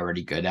he was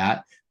already good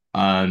at.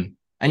 And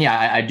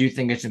yeah, I do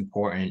think it's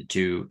important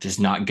to just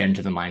not get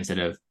into the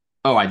mindset of,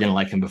 I didn't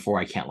like him before,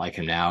 I can't like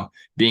him now.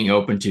 Being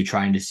open to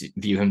trying to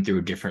view him through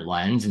a different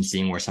lens and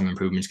seeing where some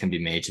improvements can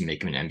be made to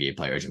make him an NBA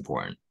player is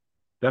important.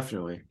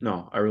 Definitely.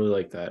 No, I really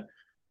like that.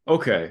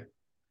 Okay.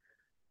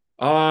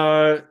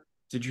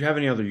 Did you have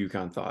any other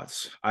UConn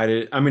thoughts? I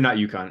did. I mean, not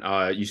UConn,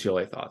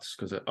 UCLA thoughts,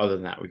 because other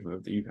than that, we can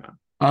move to UConn.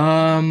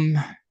 I'm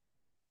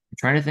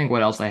trying to think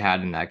what else I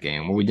had in that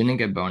game. Well, we didn't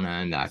get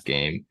Bona in that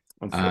game.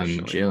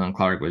 Jalen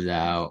Clark was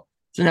out.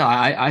 So no,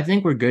 I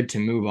think we're good to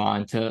move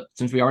on to,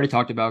 since we already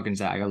talked about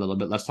Gonzaga a little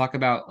bit. Let's talk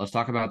about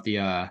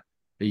the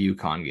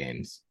UConn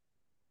games.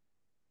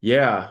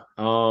 Yeah.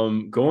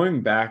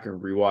 Going back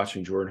and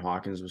rewatching Jordan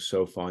Hawkins was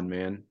so fun,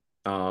 man.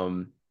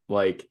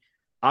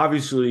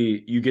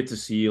 Obviously you get to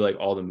see like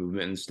all the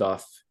movement and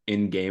stuff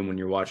in game when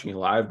you're watching it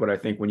live, but I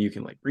think when you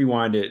can like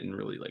rewind it and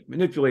really like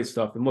manipulate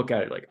stuff and look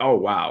at it like, oh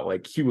wow,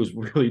 like he was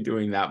really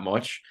doing that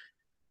much.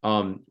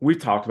 We've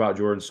talked about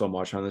Jordan so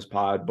much on this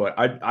pod, but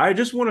I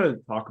just want to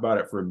talk about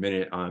it for a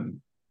minute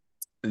on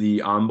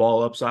the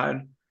on-ball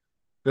upside,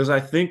 because I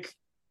think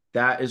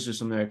that is just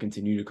something I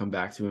continue to come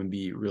back to and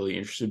be really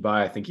interested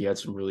by. I think he had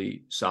some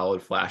really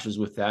solid flashes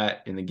with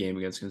that in the game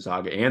against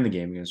Gonzaga and the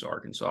game against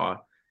Arkansas,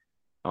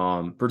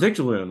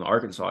 particularly in the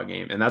Arkansas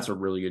game, and that's a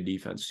really good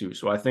defense too.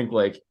 So I think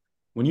like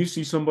when you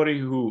see somebody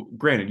who,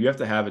 granted, you have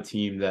to have a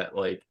team that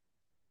like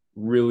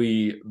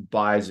really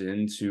buys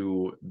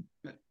into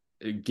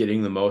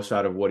getting the most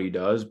out of what he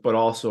does, but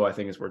also I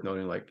think it's worth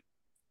noting, like,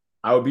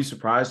 I would be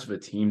surprised if a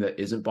team that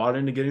isn't bought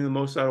into getting the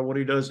most out of what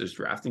he does is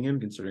drafting him,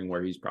 considering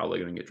where he's probably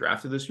going to get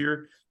drafted this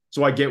year.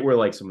 So I get where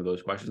like some of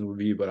those questions would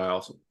be, but I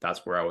also,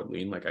 that's where I would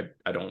lean. Like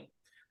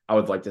I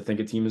would like to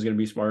think a team is going to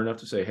be smart enough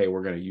to say, hey,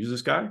 we're going to use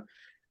this guy.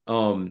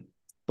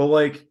 But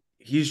like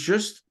he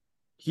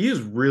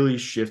is really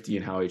shifty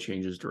in how he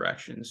changes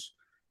directions.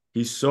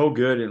 He's so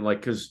good, and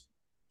like, because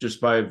just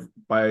by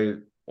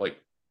like,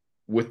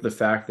 with the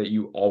fact that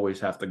you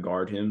always have to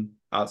guard him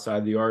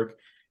outside the arc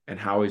and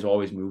how he's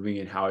always moving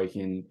and how he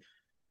can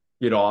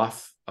get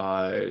off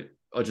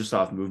just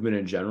off movement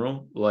in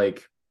general.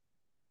 Like,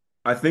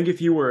 I think if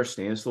he were a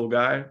standstill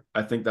guy,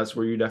 I think that's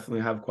where you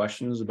definitely have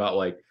questions about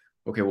like,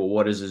 okay, well,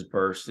 what is his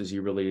burst? Is he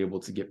really able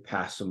to get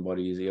past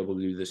somebody? Is he able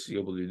to do this? Is he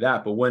able to do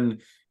that? But when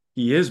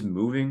he is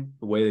moving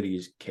the way that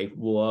he's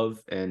capable of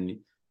and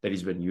that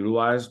he's been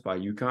utilized by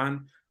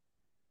UConn,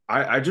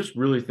 I just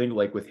really think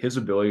like with his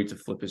ability to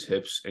flip his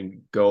hips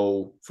and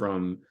go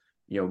from,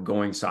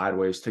 going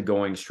sideways to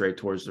going straight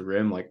towards the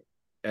rim, like,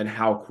 and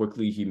how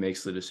quickly he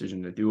makes the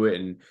decision to do it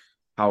and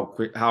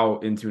how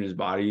in tune his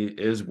body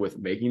is with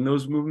making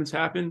those movements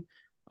happen.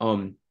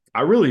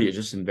 I really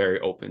just am very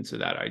open to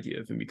that idea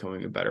of him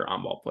becoming a better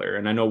on-ball player.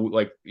 And I know,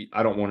 like,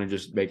 I don't want to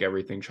just make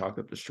everything chalk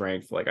up to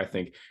strength. Like, I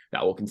think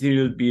that will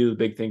continue to be the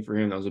big thing for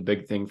him. That was a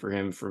big thing for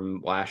him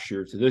from last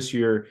year to this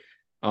year.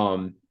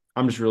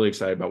 I'm just really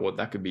excited about what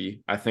that could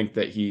be. I think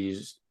that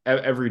he's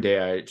every day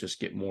I just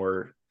get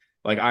more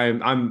like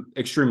I'm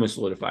extremely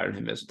solidified in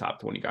him as a top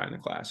 20 guy in the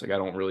class. Like, I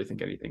don't really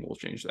think anything will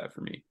change that for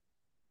me.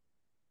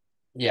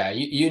 Yeah,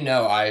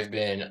 I've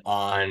been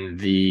on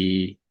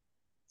the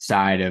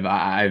side of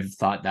I've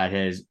thought that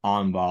his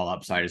on-ball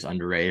upside is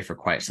underrated for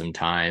quite some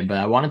time, but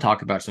I want to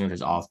talk about some of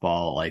his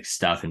off-ball like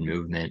stuff and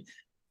movement.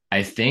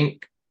 I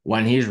think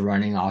when he's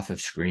running off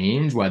of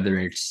screens, whether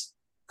it's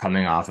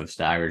coming off of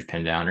staggers,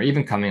 pin down, or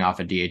even coming off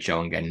a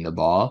DHO and getting the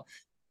ball,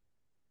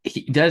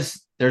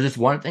 there's this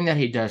one thing that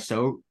he does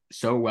so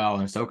well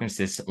and so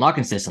consistent, not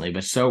consistently,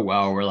 but so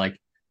well, where like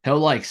he'll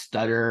like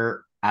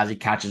stutter as he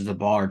catches the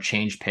ball or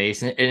change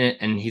pace,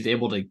 and he's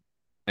able to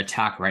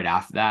attack right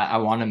after that. I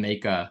want to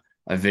make a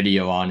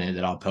video on it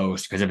that I'll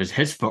post because of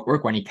his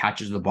footwork when he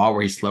catches the ball,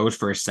 where he slows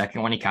for a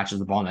second when he catches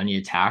the ball and then he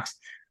attacks.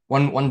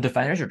 when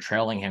defenders are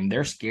trailing him,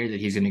 they're scared that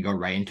he's going to go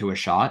right into a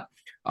shot.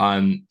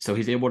 So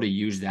he's able to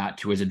use that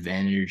to his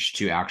advantage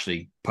to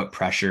actually put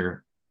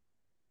pressure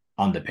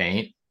on the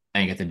paint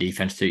and get the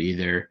defense to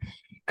either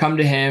come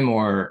to him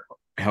or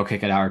he'll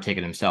kick it out or take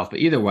it himself. But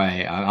either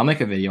way, I'll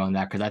make a video on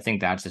that because I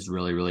think that's just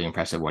really, really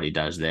impressive what he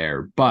does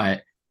there.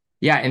 But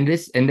yeah, in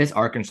this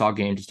Arkansas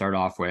game to start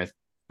off with,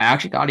 I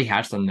actually thought he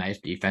had some nice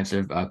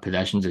defensive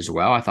possessions as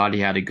well. I thought he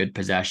had a good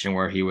possession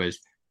where he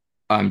was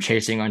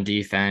chasing on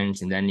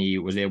defense, and then he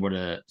was able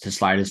to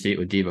slide his feet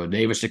with Devo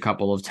Davis a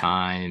couple of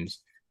times.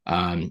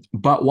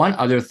 But one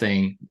other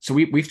thing, so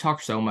we've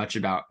talked so much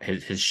about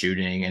his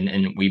shooting,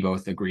 and we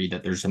both agree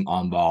that there's some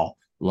on-ball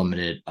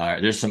limited,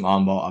 there's some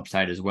on-ball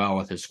upside as well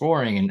with his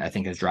scoring, and I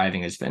think his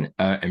driving has been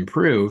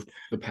improved.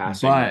 The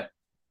passing. But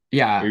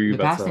yeah, the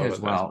passing as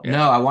well. Yeah.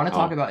 No, I want to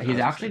talk about,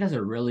 he actually does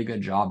a really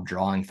good job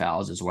drawing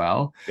fouls as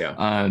well.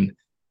 Yeah.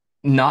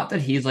 Not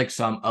that he's like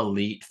some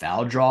elite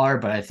foul drawer,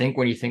 but I think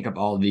when you think of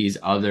all these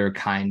other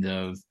kind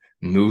of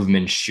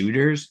movement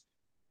shooters,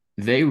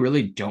 they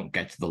really don't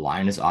get to the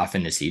line as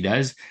often as he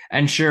does.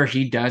 And sure,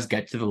 he does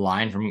get to the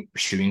line from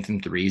shooting some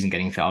threes and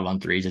getting fouled on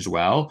threes as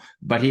well.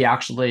 But he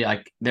actually,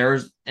 like,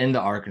 there's in the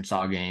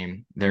Arkansas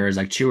game, there is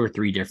like 2 or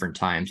 3 different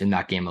times in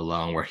that game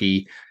alone where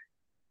he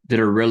did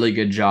a really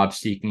good job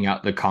seeking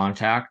out the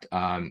contact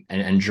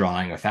and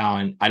drawing a foul.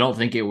 And I don't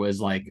think it was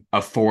like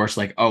a force,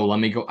 like, oh, let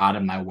me go out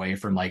of my way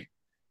from like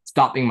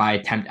stopping my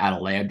attempt at a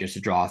layup just to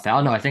draw a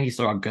foul. No, I think he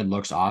still got good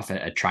looks off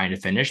at trying to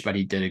finish, but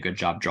he did a good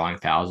job drawing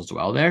fouls as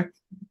well there.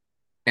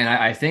 And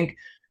I think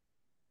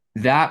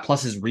that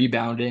plus his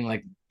rebounding,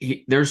 like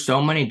there's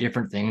so many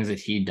different things that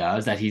he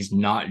does that he's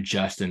not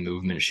just a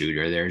movement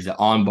shooter. There's the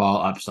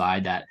on-ball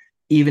upside that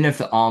even if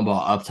the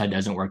on-ball upside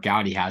doesn't work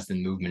out, he has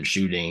the movement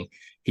shooting.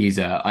 He's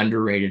an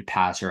underrated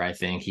passer, I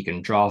think. He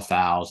can draw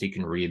fouls. He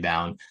can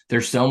rebound.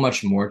 There's so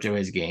much more to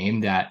his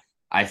game that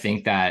I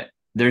think that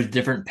there's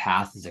different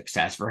paths to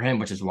success for him,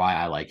 which is why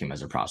I like him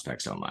as a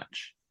prospect so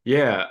much.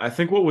 Yeah, I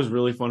think what was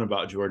really fun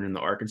about Jordan in the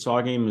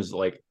Arkansas game is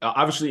like,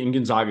 obviously in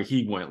Gonzaga,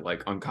 he went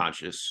like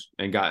unconscious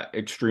and got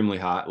extremely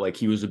hot. Like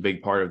he was a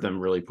big part of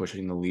them really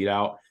pushing the lead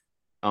out.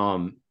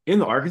 In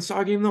the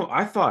Arkansas game, though,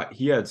 I thought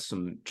he had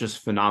some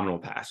just phenomenal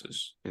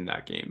passes in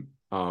that game.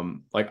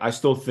 Like I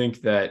still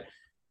think that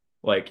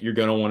like you're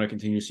going to want to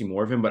continue to see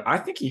more of him, but I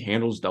think he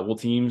handles double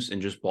teams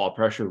and just ball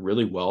pressure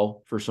really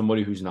well for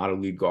somebody who's not a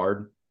lead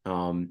guard.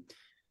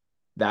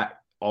 That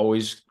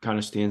always kind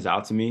of stands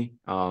out to me.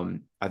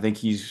 I think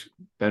he's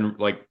been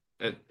like,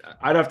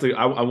 I'd have to,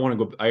 I want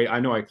to go, I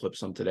know I clipped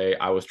some today.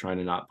 I was trying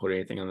to not put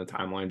anything on the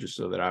timeline just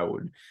so that I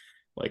would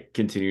like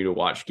continue to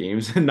watch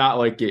games and not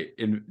like get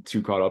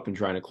too caught up in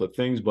trying to clip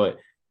things. But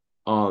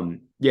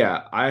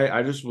yeah,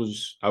 I just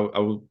was, I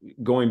was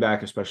going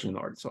back, especially in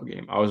the Arkansas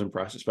game. I was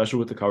impressed, especially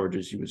with the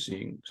coverages he was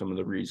seeing, some of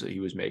the reads that he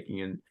was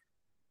making and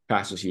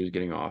passes he was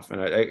getting off.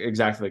 And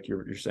exactly like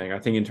you're saying, I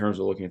think in terms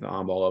of looking at the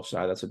on-ball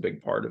upside, that's a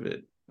big part of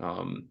it.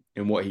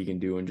 And what he can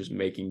do and just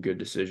making good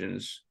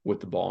decisions with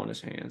the ball in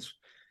his hands.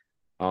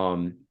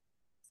 I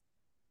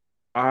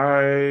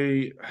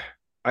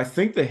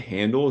think the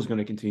handle is going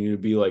to continue to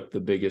be like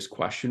the biggest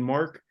question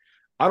mark.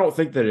 I don't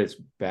think that it's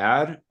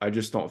bad. I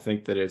just don't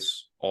think that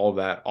it's all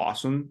that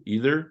awesome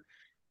either.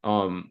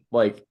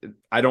 Like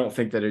I don't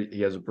think that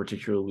he has a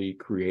particularly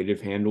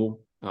creative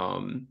handle.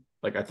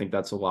 Like I think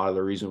that's a lot of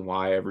the reason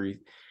why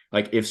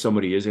if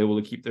somebody is able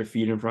to keep their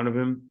feet in front of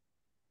him,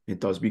 it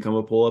does become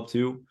a pull up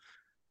too.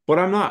 But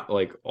I'm not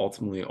like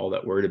ultimately all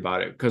that worried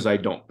about it because I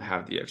don't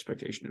have the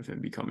expectation of him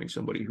becoming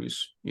somebody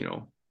who's,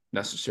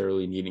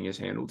 necessarily needing his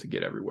handle to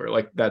get everywhere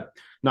like that.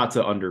 Not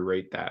to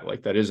underrate that,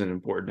 like that is an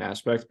important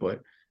aspect, but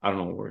I don't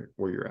know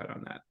where you're at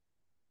on that.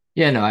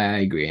 Yeah, no, I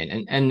agree.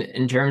 And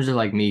in terms of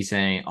like me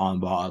saying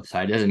on ball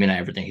upside, doesn't mean I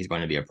ever think he's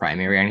going to be a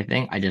primary or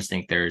anything. I just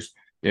think there's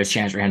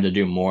chance for him to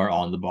do more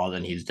on the ball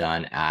than he's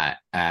done at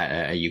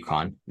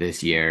UConn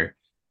this year.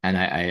 And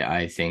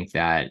I think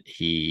that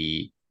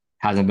he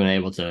hasn't been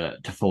able to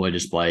fully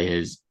display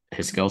his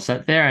skill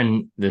set there.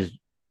 And the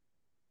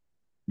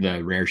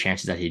rare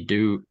chances that he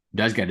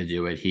does get to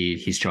do it,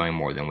 he's showing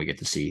more than we get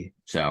to see.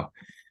 So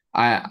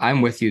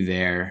I'm with you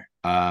there.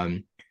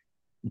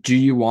 Do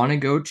you want to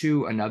go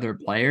to another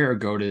player or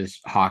go to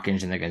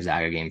Hawkins in the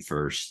Gonzaga game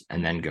first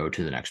and then go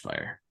to the next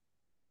player?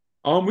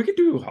 We could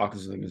do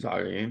Hawkins in the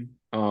Gonzaga game.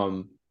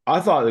 I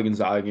thought the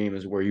Gonzaga game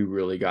is where you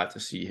really got to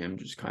see him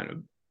just kind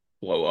of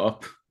blow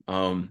up.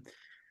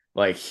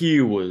 Like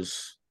he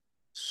was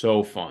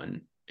so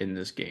fun in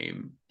this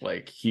game.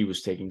 Like he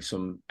was taking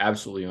some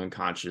absolutely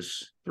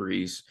unconscious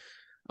threes.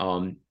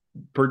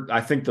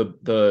 I think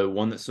the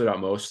one that stood out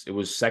most, it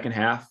was second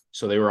half.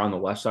 So they were on the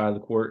left side of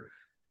the court.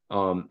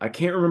 I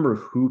can't remember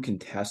who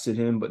contested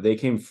him, but they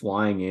came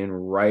flying in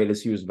right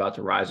as he was about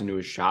to rise into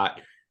his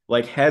shot.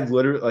 Like hand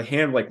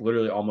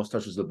literally almost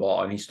touches the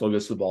ball and he still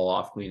gets the ball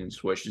off clean and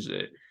swishes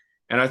it.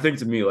 And I think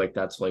to me, like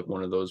that's like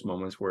one of those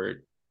moments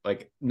where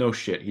like, no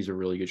shit, he's a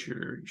really good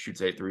shooter. He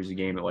shoots 8 threes a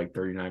game at like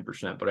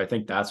 39%. But I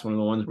think that's one of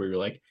the ones where you're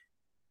like,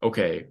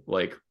 okay,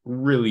 like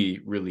really,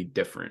 really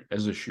different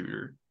as a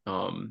shooter.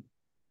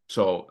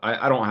 So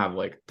I don't have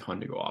like a ton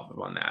to go off of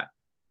on that.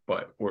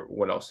 But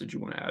what else did you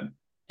want to add?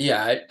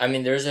 Yeah, I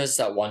mean, there's just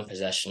that one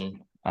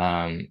possession,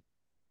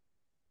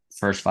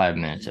 first 5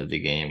 minutes of the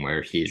game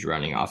where he's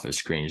running off of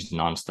screens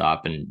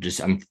nonstop, and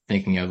just I'm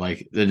thinking of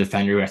like the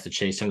defender who has to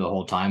chase him the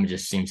whole time. It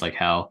just seems like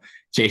hell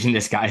chasing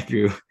this guy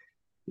through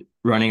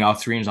running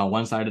off screens on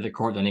one side of the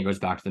court, then he goes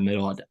back to the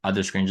middle,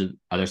 other screens,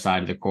 other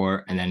side of the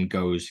court, and then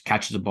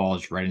catches the ball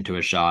right into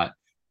a shot.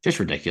 Just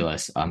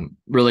ridiculous.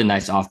 Really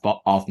nice off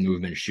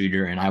movement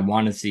shooter, and I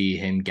want to see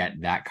him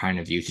get that kind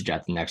of usage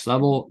at the next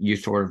level. You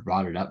sort of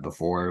brought it up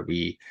before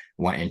we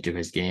went into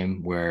his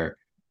game, where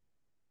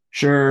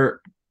sure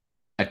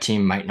a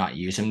team might not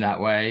use him that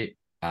way,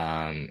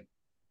 and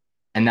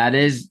that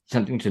is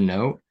something to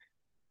note.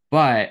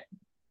 But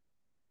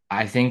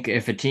I think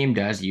if a team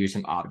does use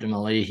him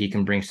optimally, he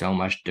can bring so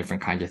much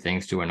different kinds of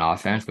things to an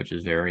offense, which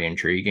is very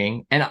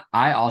intriguing. And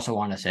I also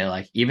want to say,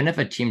 like, even if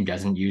a team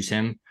doesn't use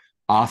him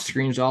off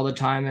screens all the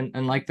time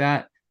and like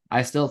that,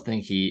 I still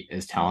think he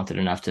is talented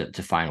enough to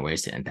find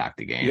ways to impact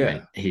the game. Yeah.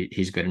 And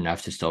he's good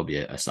enough to still be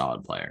a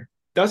solid player.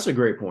 That's a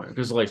great point,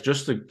 because like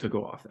just to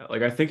go off that,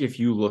 like I think if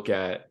you look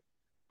at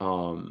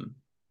like,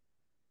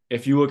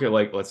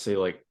 let's say,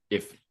 like,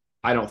 if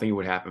I don't think it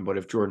would happen, but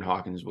if Jordan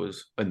Hawkins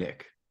was a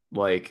Knick,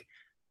 like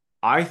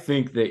I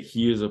think that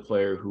he is a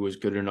player who is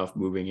good enough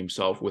moving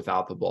himself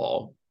without the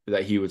ball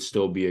that he would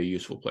still be a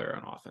useful player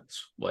on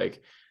offense.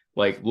 Like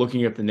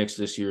looking at the Knicks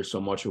this year,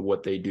 so much of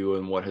what they do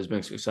and what has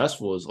been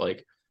successful is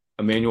like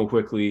Emmanuel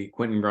Quickley,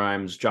 Quentin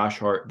Grimes, Josh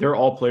Hart. They're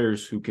all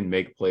players who can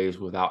make plays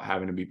without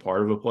having to be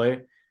part of a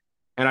play.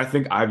 And I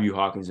think I view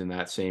Hawkins in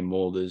that same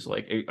mold as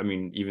like, I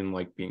mean, even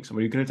like being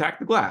somebody who can attack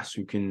the glass,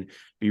 who can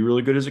be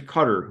really good as a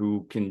cutter,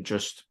 who can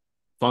just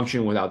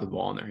function without the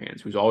ball in their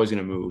hands, who's always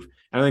going to move.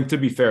 And I think, to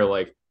be fair,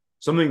 like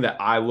something that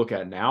I look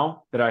at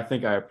now that I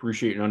think I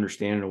appreciate and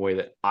understand in a way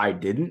that I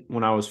didn't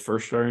when I was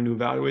first starting to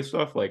evaluate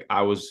stuff. Like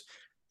I was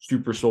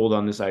super sold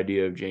on this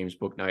idea of James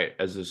Bouknight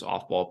as this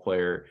off-ball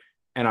player.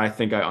 And I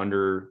think I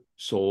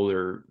undersold,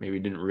 or maybe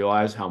didn't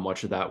realize how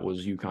much of that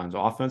was UConn's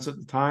offense at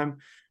the time.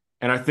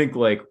 And I think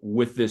like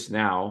with this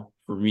now,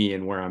 for me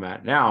and where I'm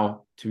at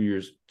now, 2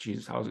 years,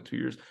 Jesus, how is it 2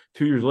 years?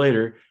 2 years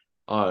later,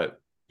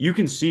 you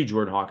can see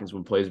Jordan Hawkins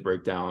when plays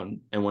break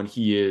down and when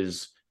he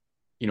is,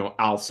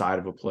 outside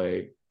of a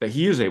play, that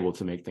he is able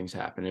to make things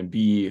happen and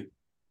be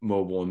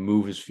mobile and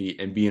move his feet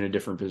and be in a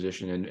different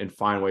position and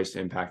find ways to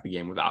impact the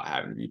game without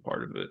having to be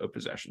part of a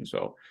possession.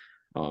 So,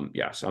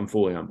 yes, I'm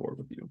fully on board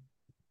with you.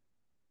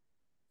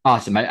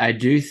 Awesome. I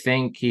do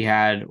think he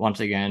had,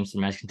 once again,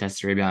 some nice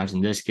contested rebounds in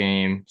this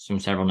game,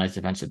 several nice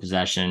defensive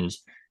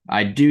possessions.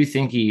 I do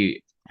think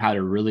he had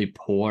a really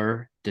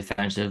poor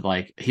defensive,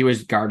 like he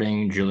was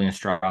guarding Julian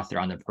Strawther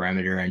on the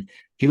perimeter, and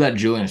he let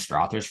Julian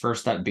Strawther's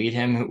first step beat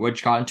him,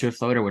 which got into a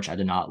floater, which I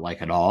did not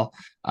like at all.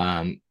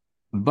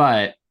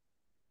 But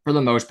for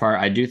the most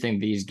part, I do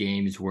think these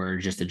games were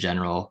just a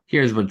general,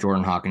 here's what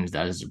Jordan Hawkins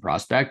does as a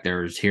prospect.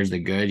 Here's the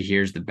good,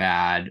 here's the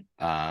bad.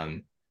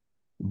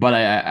 But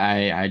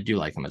I do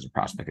like him as a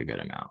prospect a good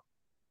amount.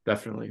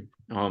 Definitely.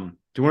 Do you want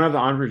to have the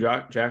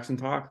Andre Jackson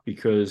talk?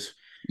 Because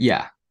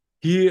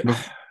he.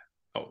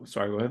 Oh,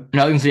 sorry. Go ahead.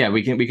 No, so yeah,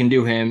 we can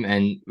do him,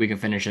 and we can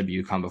finish up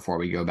UConn before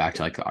we go back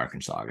to like the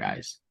Arkansas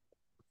guys.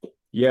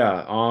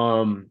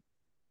 Yeah.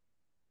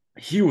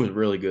 He was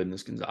really good in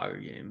this Gonzaga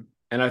game,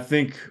 and I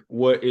think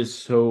what is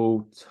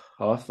so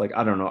tough, like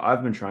I don't know,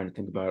 I've been trying to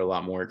think about it a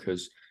lot more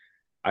because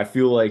I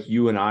feel like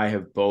you and I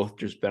have both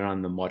just been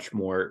on the much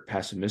more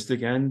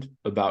pessimistic end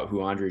about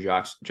who Andre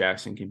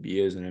Jackson can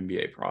be as an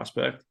NBA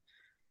prospect.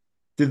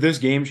 Did this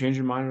game change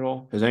your mind at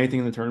all? Has anything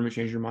in the tournament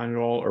changed your mind at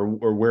all?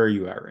 Or where are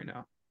you at right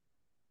now?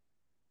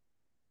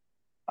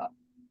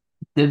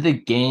 Did the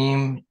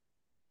game,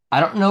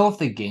 I don't know if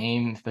the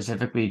game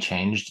specifically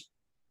changed.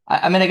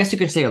 I mean, I guess you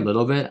could say a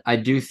little bit. I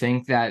do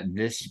think that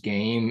this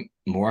game,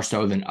 more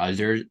so than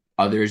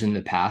others in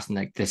the past and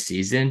like this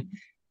season,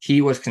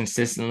 he was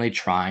consistently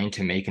trying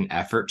to make an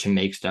effort to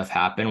make stuff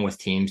happen with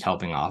teams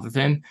helping off of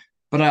him.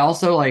 But I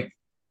also like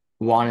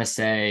want to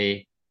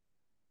say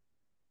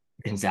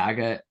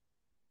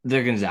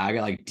the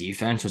Gonzaga like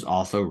defense was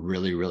also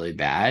really, really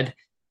bad.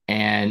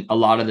 And a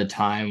lot of the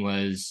time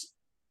was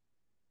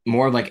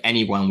more like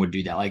anyone would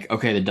do that. Like,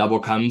 okay, the double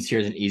comes,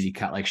 here's an easy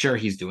cut. Like, sure,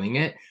 he's doing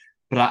it.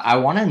 But I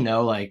want to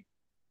know, like,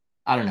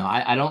 I don't know.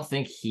 I don't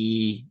think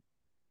he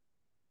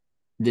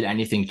did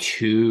anything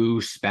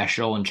too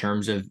special in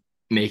terms of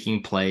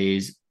making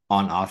plays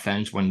on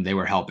offense when they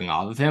were helping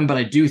off of him. But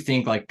I do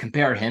think, like,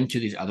 compare him to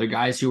these other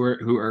guys who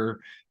are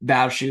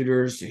bad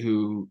shooters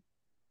who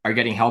are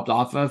getting helped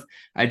off of.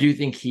 I do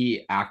think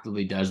he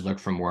actively does look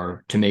for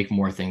more to make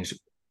more things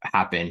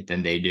happen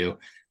than they do.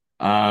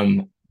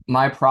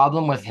 My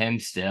problem with him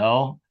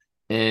still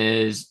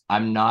is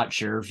I'm not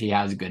sure if he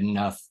has good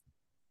enough.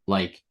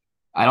 Like,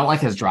 I don't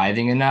like his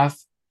driving enough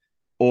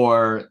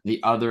or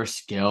the other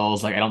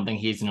skills. Like, I don't think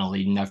he's an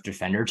elite enough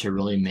defender to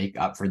really make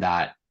up for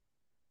that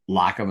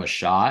lack of a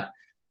shot.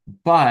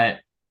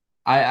 But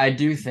I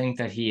do think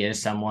that he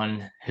is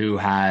someone who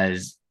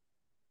has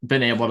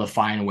been able to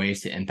find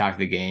ways to impact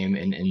the game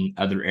in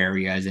other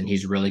areas, and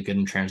he's really good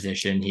in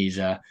transition. He's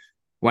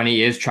when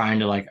he is trying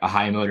to like a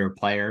high motor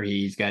player,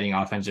 he's getting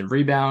offensive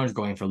rebounds,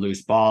 going for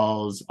loose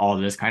balls, all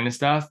of this kind of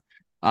stuff.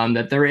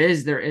 That there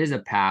is a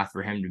path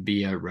for him to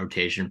be a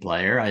rotation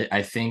player.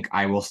 I think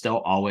I will still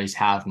always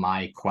have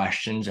my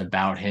questions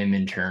about him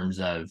in terms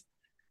of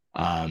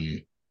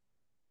a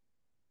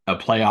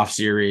playoff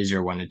series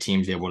or when the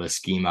team's able to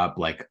scheme up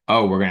like,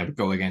 oh, we're going to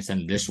go against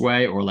them this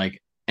way, or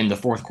like in the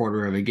fourth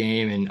quarter of a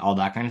game and all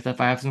that kind of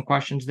stuff. I have some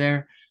questions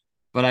there.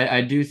 But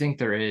I do think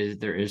there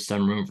is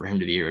some room for him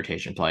to be a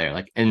rotation player,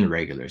 like in the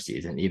regular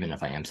season, even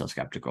if I am so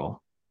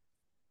skeptical.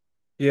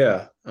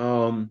 Yeah.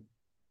 I'm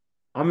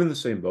in the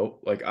same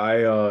boat. Like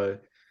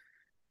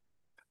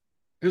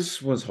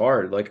this was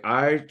hard. Like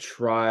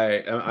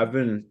I've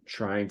been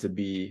trying to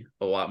be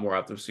a lot more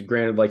optimistic.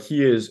 Granted, like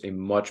he is a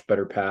much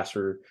better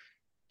passer.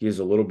 He is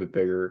a little bit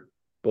bigger,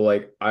 but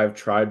like I've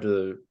tried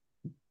to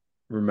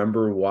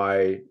remember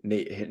why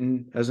Nate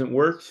Hinton hasn't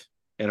worked.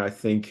 And I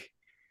think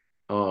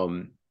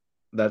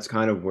that's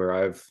kind of where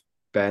I've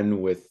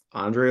been with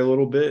Andre a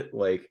little bit.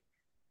 Like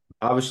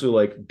obviously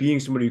like being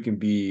somebody who can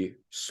be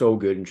so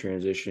good in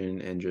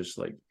transition and just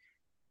like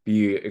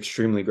be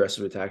extremely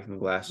aggressive attacking the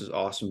glass is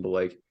awesome. But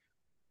like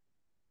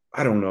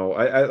I don't know.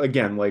 I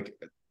again like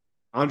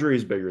Andre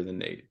is bigger than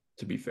Nate,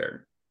 to be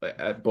fair.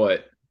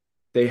 But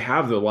they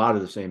have a lot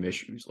of the same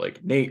issues.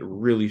 Like Nate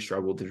really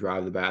struggled to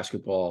drive the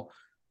basketball.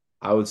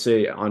 I would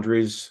say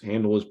Andre's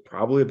handle is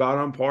probably about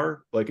on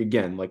par. Like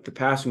again, like the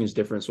passing is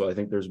different, so I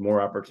think there's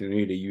more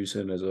opportunity to use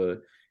him as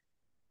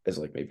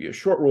like maybe a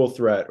short roll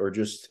threat or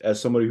just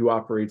as somebody who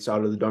operates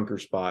out of the dunker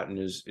spot and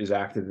is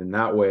active in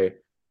that way.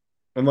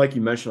 And like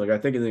you mentioned, like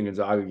I think in the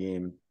Gonzaga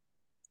game,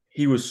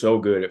 he was so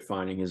good at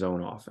finding his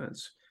own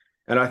offense.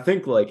 And I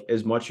think like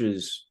as much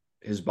as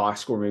his box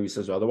score maybe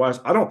says otherwise,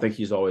 I don't think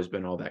he's always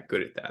been all that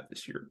good at that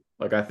this year.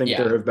 Like I think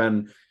there have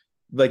been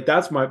like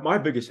that's my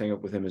biggest hang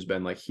up with him has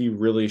been like he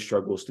really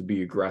struggles to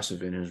be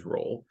aggressive in his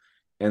role.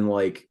 And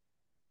like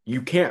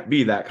you can't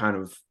be that kind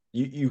of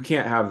you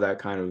can't have that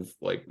kind of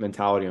like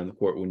mentality on the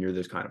court when you're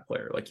this kind of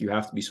player. Like you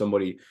have to be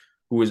somebody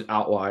who is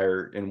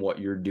outlier in what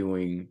you're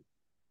doing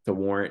to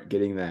warrant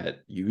getting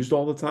that used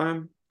all the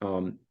time.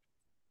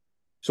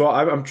 So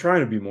I'm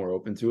trying to be more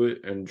open to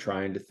it and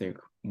trying to think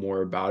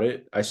more about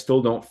it. I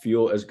still don't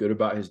feel as good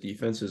about his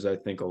defense as I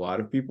think a lot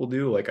of people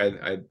do. Like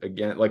I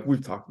again, like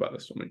we've talked about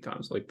this so many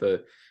times. Like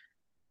the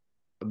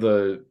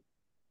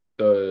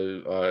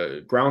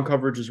ground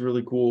coverage is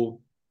really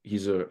cool.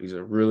 He's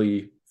a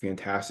really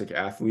fantastic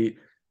athlete.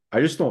 I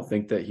just don't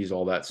think that he's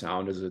all that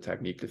sound as a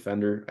technique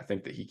defender. I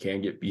think that he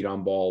can get beat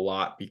on ball a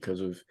lot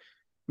because of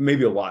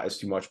maybe a lot is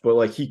too much, but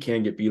like he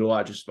can get beat a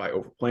lot just by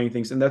overplaying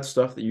things. And that's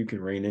stuff that you can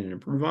rein in and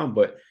improve on,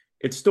 but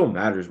it still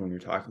matters when you're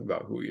talking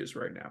about who he is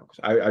right now.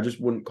 Because I just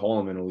wouldn't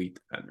call him an elite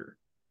defender.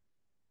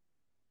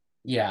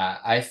 Yeah,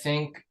 I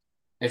think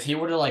if he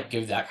were to like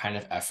give that kind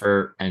of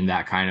effort and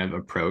that kind of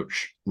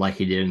approach like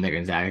he did in the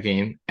Gonzaga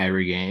game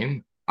every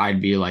game,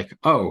 I'd be like,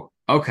 oh,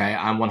 okay,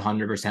 I'm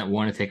 100%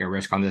 willing to take a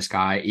risk on this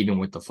guy, even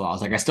with the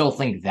flaws. Like I still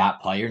think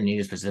that player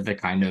needs a specific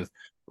kind of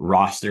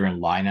roster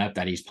and lineup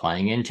that he's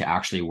playing in to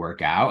actually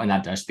work out, and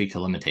that does speak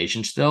to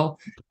limitations still.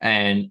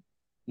 And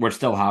we'll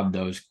still have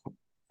those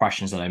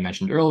questions that I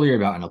mentioned earlier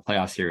about in a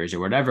playoff series or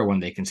whatever when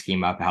they can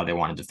scheme up how they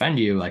want to defend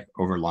you like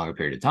over a longer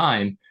period of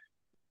time.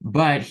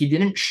 But he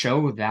didn't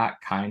show that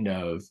kind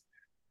of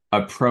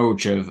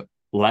approach of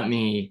let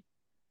me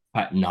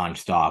cut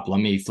nonstop,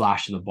 let me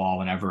flash to the ball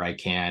whenever I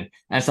can.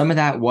 And some of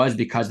that was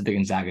because of the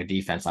Gonzaga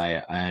defense. I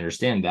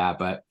understand that,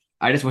 but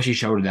I just wish he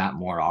showed that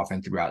more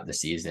often throughout the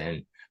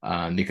season,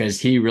 because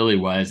he really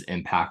was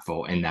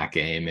impactful in that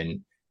game,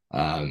 and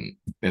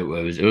it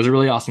was a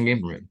really awesome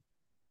game for him.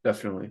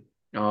 Definitely.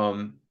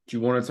 Do you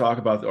want to talk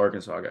about the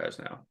Arkansas guys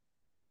now?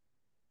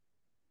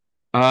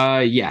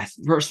 Yes.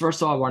 First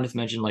of all, I wanted to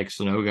mention like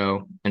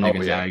Sonogo in the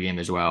Gonzaga game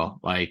as well.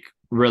 Like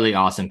really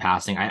awesome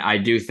passing. I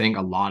do think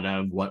a lot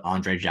of what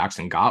Andre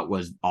Jackson got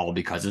was all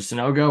because of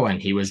Sonogo, and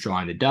he was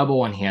drawing the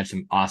double and he had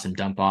some awesome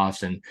dump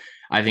offs, and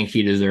I think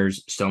he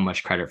deserves so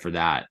much credit for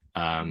that.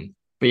 But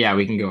yeah,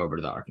 we can go over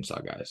to the Arkansas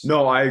guys.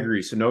 No, I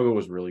agree. Sonogo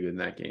was really good in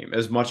that game.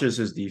 As much as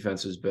his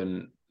defense has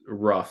been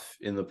rough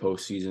in the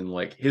postseason,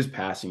 like his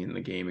passing in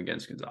the game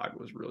against Gonzaga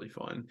was really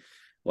fun.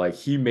 Like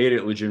he made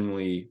it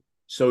legitimately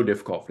so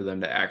difficult for them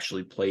to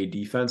actually play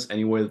defense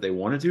any way that they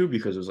wanted to,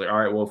 because it was like,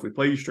 all right, well, if we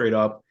play you straight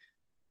up,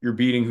 you're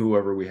beating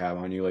whoever we have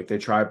on you. Like they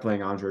tried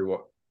playing Andre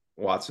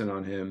Watson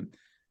on him.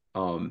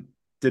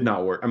 Did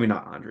not work. I mean,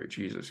 not Andre,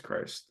 Jesus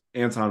Christ.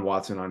 Anton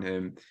Watson on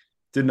him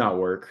did not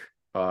work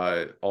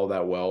all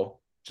that well.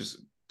 Just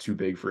too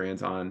big for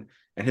Anton.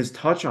 And his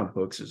touch on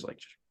hooks is like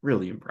just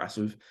really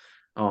impressive.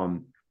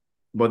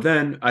 But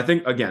then I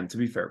think, again, to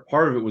be fair,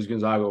 part of it was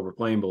Gonzaga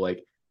overplaying, but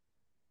like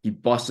he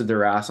busted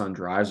their ass on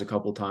drives a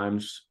couple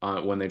times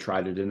when they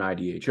tried to deny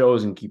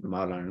DHOs and keep him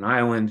out on an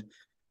island.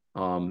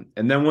 And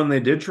then when they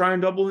did try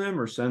and double him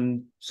or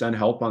send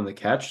help on the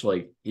catch,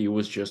 like he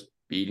was just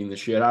beating the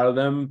shit out of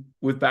them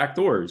with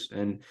backdoors.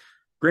 And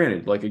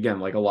Granted, like again,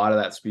 like a lot of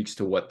that speaks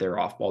to what their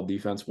off-ball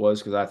defense was,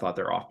 because I thought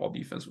their off-ball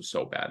defense was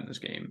so bad in this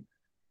game.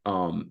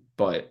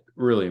 But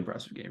really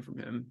impressive game from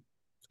him.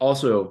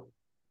 Also,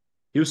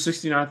 he was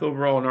 69th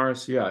overall in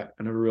RSCI.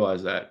 I never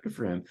realized that. Good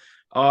for him.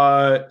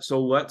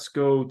 So let's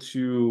go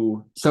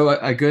to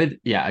a good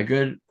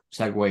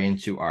segue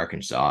into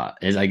Arkansas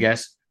is, I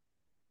guess,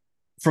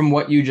 from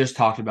what you just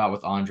talked about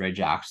with Andre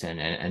Jackson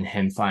and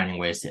him finding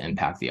ways to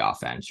impact the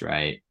offense,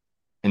 right?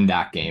 In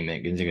that game,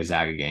 in the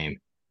Gonzaga game.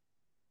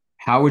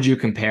 How would you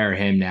compare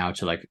him now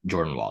to like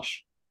Jordan Walsh?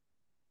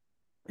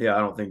 Yeah, I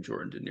don't think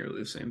Jordan did nearly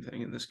the same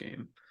thing in this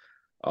game.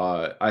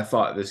 I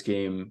thought this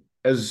game,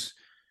 as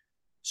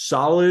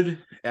solid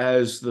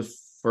as the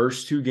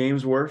first two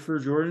games were for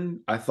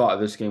Jordan, I thought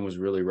this game was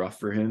really rough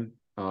for him.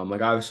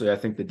 Like obviously I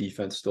think the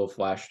defense still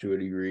flashed to a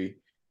degree.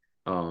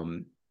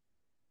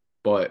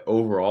 But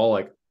overall,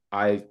 like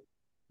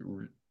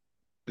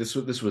this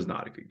was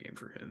not a good game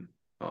for him.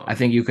 I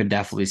think you could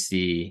definitely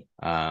see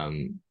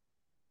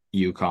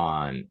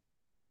UConn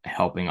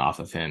helping off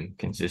of him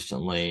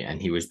consistently, and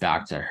he was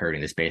back to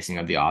hurting the spacing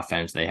of the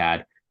offense. They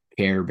had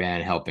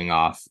Caravan helping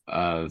off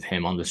of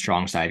him on the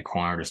strong side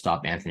corner to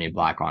stop Anthony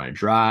Black on a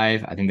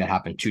drive. I think that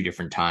happened 2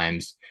 different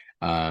times,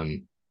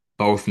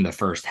 both in the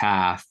first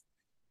half.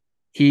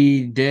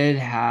 He did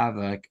have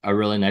a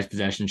really nice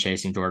possession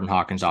chasing Jordan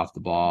Hawkins off the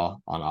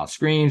ball on off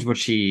screens,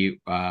 which he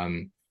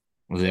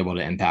was able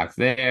to impact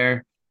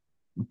there.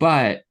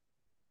 But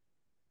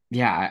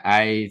yeah,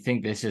 I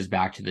think this is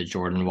back to the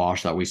Jordan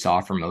Walsh that we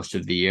saw for most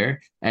of the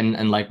year.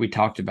 And like we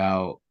talked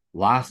about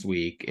last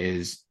week,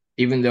 is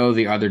even though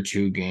the other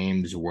 2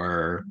 games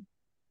were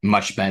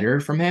much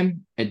better from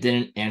him, it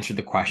didn't answer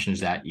the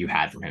questions that you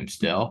had from him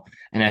still.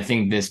 And I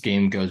think this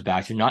game goes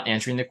back to not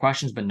answering the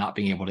questions, but not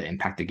being able to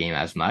impact the game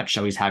as much.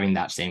 So he's having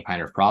that same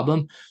kind of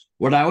problem.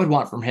 What I would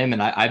want from him,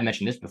 and I've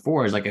mentioned this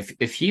before, is like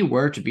if he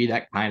were to be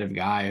that kind of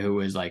guy who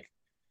is like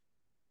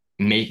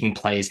making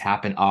plays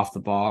happen off the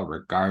ball,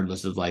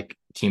 regardless of like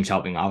teams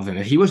helping off of him.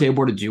 If he was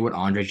able to do what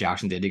Andre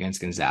Jackson did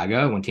against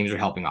Gonzaga when teams are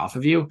helping off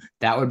of you,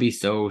 that would be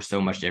so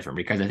much different,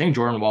 because I think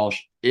Jordan Walsh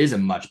is a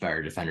much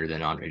better defender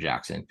than Andre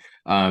Jackson.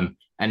 And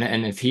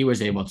if he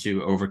was able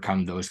to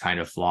overcome those kind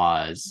of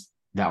flaws,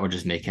 that would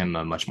just make him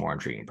a much more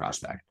intriguing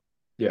prospect.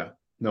 Yeah,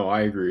 no,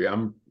 I agree.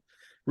 I'm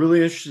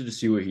really interested to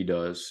see what he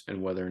does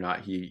and whether or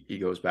not he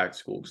goes back to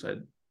school,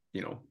 because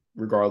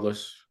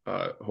regardless,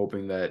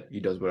 hoping that he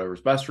does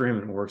whatever's best for him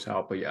and it works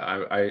out. But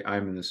yeah,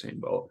 I'm in the same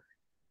boat.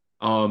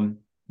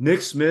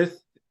 Nick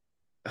Smith,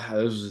 this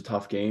was a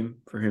tough game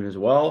for him as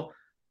well.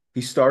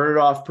 He started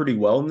off pretty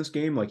well in this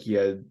game. Like he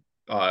had,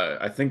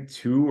 I think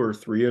 2 or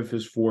 3 of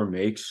his 4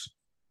 makes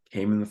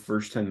came in the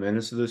first 10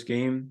 minutes of this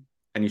game.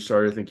 And he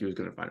started to think he was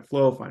going to find a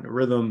flow, find a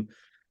rhythm.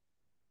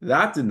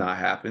 That did not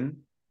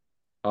happen.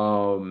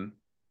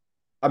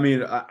 I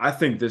mean, I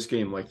think this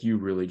game, like, you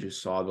really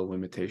just saw the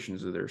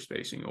limitations of their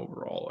spacing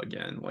overall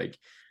again. Like,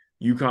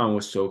 UConn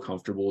was so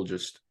comfortable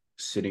just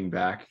sitting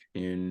back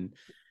in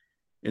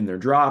their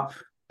drop,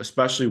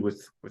 especially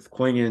with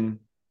Klingon,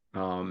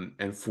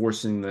 and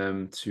forcing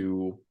them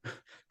to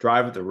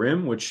drive at the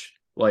rim, which,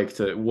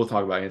 we'll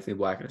talk about Anthony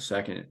Black in a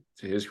second,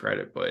 to his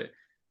credit, but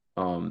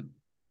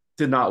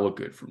did not look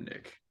good from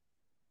Nick.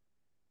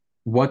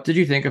 What did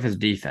you think of his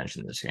defense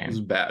in this game? It was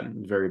bad. It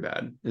was very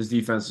bad. His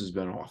defense has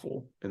been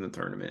awful in the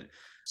tournament.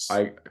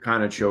 I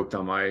kind of choked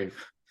on my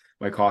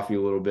coffee a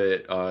little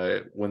bit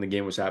when the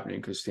game was happening,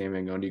 because Stan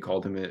Van Gundy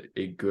called him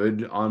a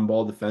good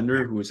on-ball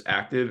defender who was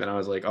active. And I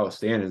was like, oh,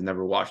 Stan has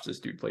never watched this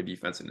dude play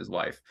defense in his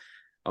life.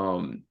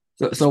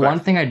 So one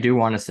thing I do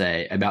want to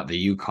say about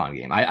the UConn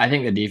game, I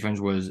think the defense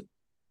was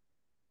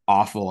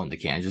awful in the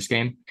Kansas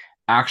game.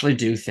 I actually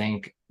do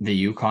think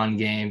the UConn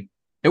game,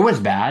 it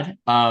was bad,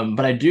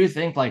 but I do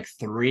think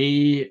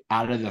 3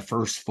 out of the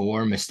first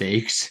 4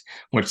 mistakes,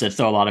 which that's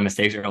still a lot of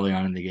mistakes early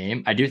on in the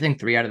game, I do think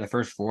 3 out of the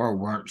first 4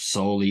 weren't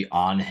solely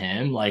on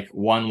him.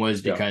 One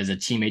was because a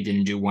teammate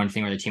didn't do one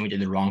thing, or the teammate did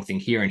the wrong thing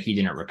here and he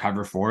didn't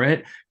recover for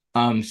it.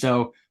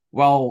 So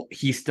while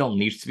he still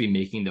needs to be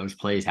making those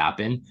plays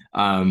happen,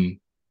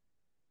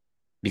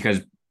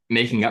 because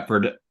making up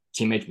for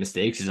teammates'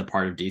 mistakes is a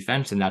part of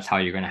defense, and that's how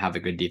you're going to have a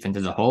good defense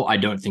as a whole. I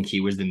don't think he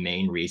was the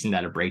main reason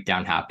that a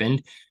breakdown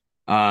happened.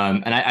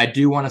 And I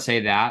do want to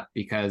say that,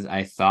 because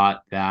I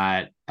thought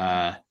that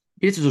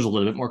he deserves a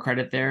little bit more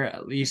credit there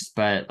at least.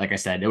 But like I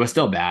said, it was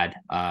still bad.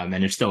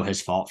 And it's still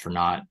his fault for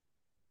not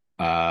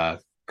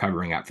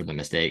covering up for the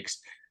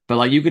mistakes.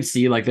 But you could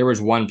see there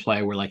was one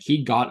play where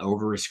he got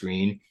over a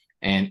screen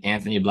and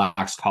Anthony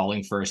Black's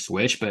calling for a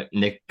switch, but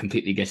Nick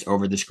completely gets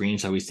over the screen,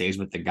 so he stays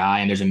with the guy,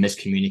 and there's a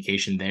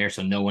miscommunication there.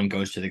 So no one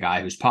goes to the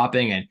guy who's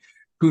popping, and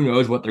who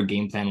knows what their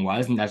game plan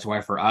was. And that's why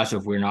for us,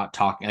 if we're not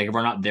talking, if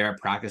we're not there at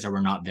practice or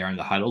we're not there in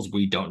the huddles,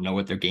 we don't know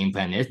what their game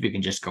plan is. We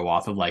can just go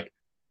off of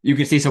you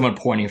can see someone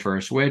pointing for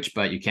a switch,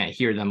 but you can't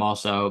hear them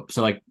also.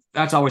 So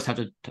that's always tough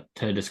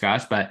to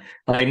discuss. But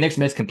like Nick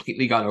Smith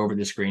completely got over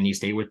the screen. He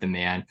stayed with the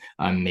man.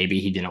 Maybe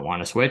he didn't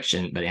want to switch,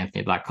 but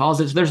Anthony Black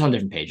calls it. So there's on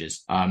different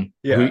pages. Who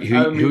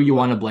you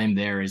want to blame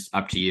there is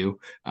up to you.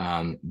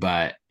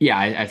 But yeah,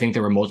 I think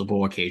there were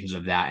multiple occasions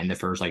of that in the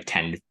first like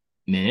 10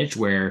 minutes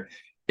where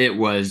it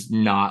was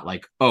not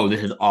like, oh,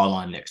 this is all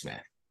on Nick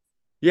Smith.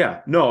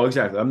 Yeah, no,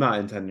 exactly. I'm not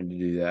intending to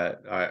do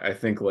that. I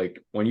think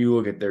like when you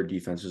look at their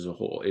defense as a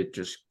whole, it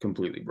just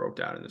completely broke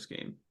down in this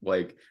game.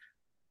 Like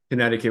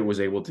Connecticut was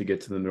able to get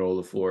to the middle of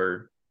the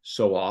floor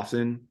so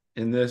often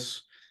in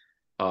this.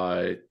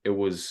 It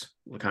was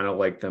kind of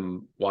like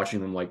them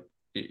watching them like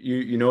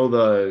you know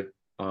the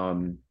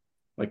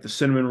like the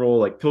cinnamon roll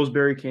like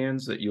Pillsbury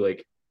cans that you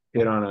like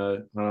hit on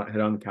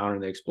the counter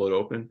and they explode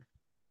open.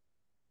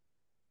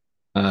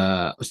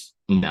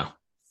 No.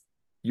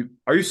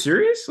 Are you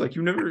serious? Like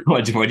you never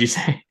what'd you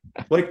say?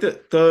 Like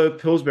the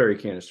Pillsbury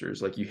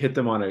canisters, like you hit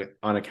them on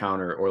a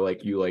counter or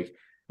like you and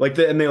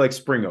they like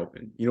spring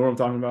open. You know what I'm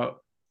talking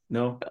about?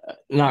 No,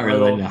 not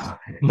really. No,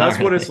 that's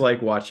what it's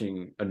like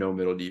watching a no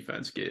middle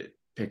defense get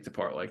picked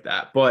apart like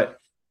that. But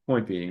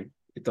point being,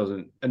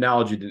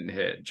 analogy didn't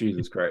hit.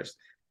 Jesus Christ.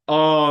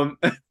 Well,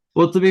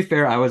 to be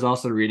fair, I was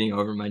also reading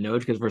over my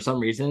notes because for some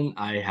reason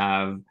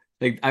I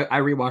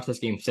rewatched this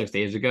game 6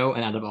 days ago,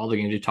 and out of all the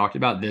games you talked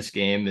about, this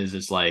game is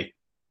just like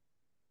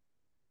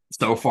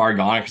so far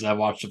gone because I've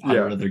watched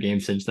 100 other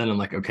games since then. I'm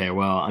like, okay,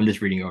 well, I'm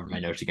just reading over my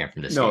notes again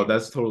from this game. No,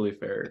 that's totally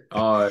fair.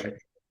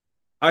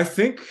 I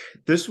think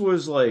this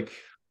was like,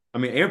 I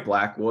mean, Ant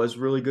Black was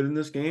really good in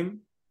this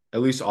game,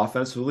 at least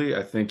offensively.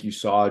 I think you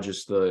saw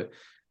just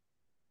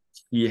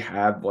he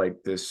had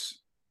like this,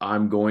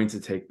 I'm going to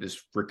take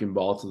this freaking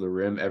ball to the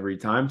rim every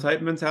time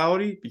type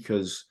mentality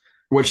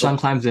which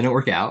sometimes didn't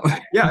work out.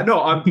 Yeah,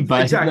 no,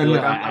 exactly. No,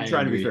 like, I'm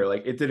trying to be fair.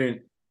 Like it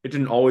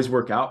didn't always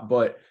work out,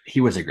 but he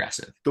was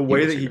aggressive. The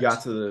way that he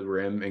got to the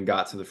rim and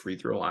got to the free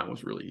throw line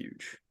was really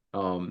huge.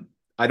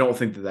 I don't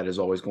think that is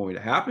always going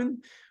to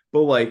happen,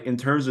 but like in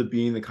terms of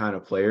being the kind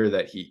of player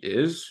that he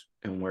is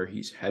and where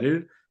he's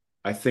headed,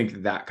 I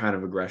think that kind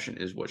of aggression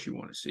is what you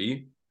want to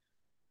see.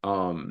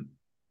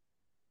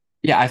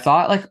 Yeah, I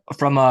thought like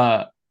from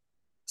a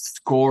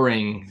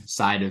scoring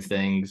side of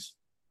things,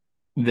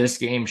 this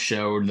game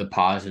showed the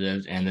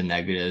positives and the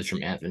negatives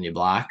from Anthony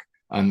Black.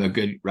 A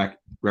good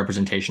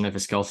representation of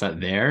his skill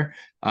set there.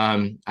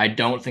 I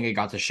don't think it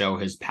got to show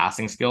his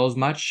passing skills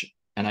much.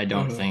 And I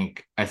don't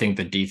think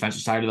the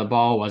defensive side of the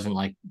ball wasn't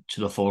like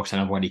to the full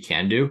extent of what he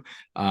can do.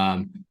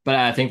 But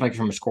I think like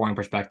from a scoring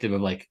perspective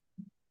of like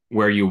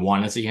where you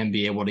want to see him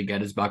be able to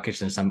get his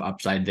buckets and some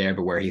upside there,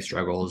 but where he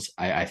struggles,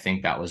 I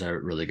think that was a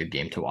really good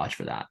game to watch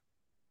for that.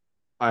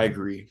 I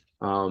agree.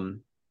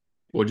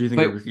 What do you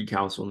think of Ricky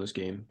Council in this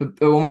game?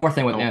 But one more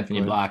thing with Anthony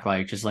Black,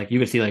 like just like you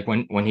could see, like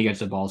when he gets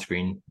the ball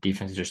screen,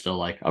 defenses are still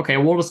like, okay,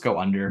 we'll just go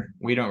under.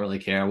 We don't really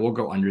care. We'll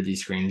go under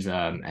these screens.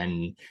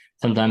 And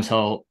sometimes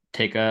he'll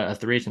take a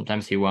three,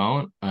 sometimes he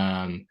won't.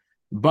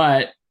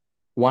 But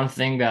one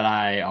thing that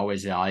I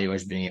always value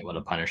is being able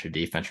to punish a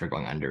defense for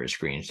going under a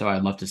screen. So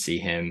I'd love to see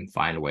him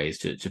find ways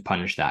to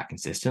punish that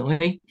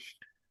consistently.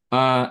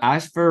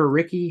 As for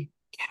Ricky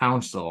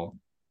Council,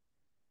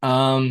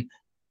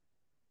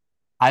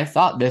 I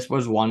thought this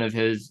was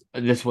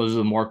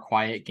a more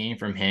quiet game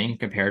from him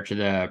compared to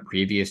the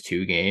previous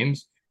two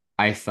games.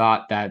 I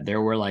thought that there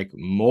were like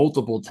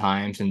multiple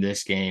times in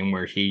this game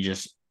where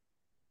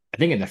I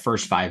think in the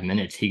first 5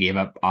 minutes, he gave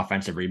up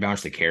offensive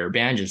rebounds to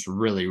Caravan, just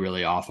really,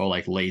 really awful,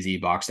 like lazy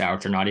box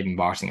outs or not even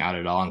boxing out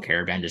at all. And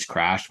Caravan just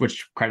crashed,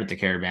 which credit to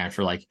Caravan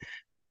for like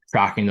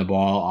tracking the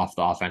ball off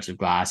the offensive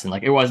glass. And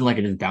like, it wasn't like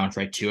it just bounced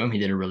right to him. He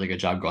did a really good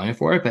job going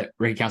for it, but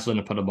Ricky Council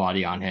didn't put a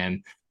body on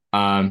him.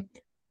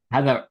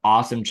 Had that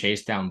awesome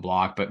chase down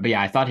block, but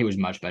yeah, I thought he was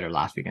much better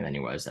last weekend than he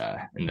was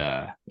in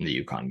the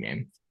UConn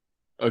game.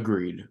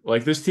 Agreed.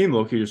 Like this team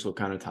low-key just looked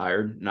kind of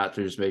tired, not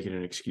to just make it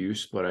an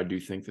excuse, but I do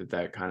think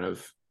that kind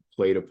of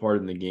played a part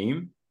in the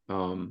game.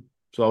 So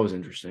that was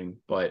interesting,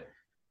 but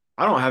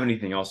I don't have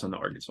anything else on the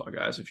Arkansas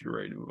guys if you're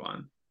ready to move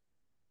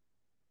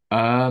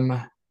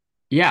on.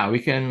 Yeah, we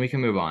can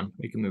move on.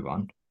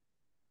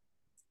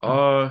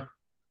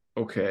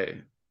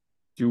 Okay.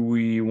 Do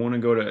we want to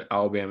go to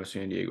Alabama,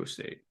 San Diego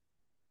State?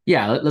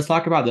 Yeah, let's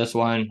talk about this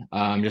one,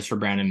 just for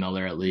Brandon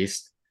Miller at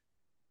least.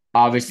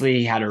 Obviously,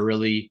 he had a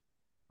really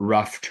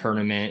rough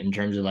tournament in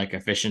terms of like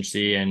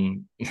efficiency,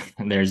 and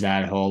there's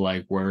that whole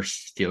like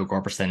worst field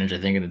goal percentage, I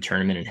think, in the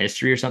tournament in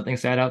history or something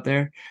said out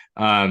there.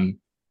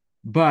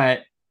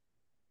 But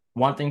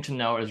one thing to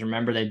note is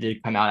remember they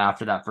did come out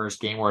after that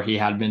first game where he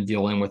had been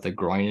dealing with a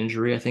groin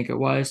injury, I think it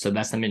was. So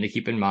that's something to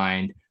keep in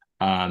mind.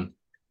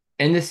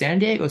 In the San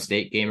Diego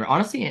State game, or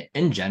honestly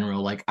in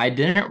general, like I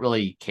didn't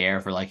really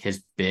care for like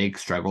his big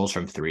struggles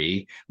from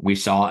three. We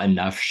saw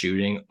enough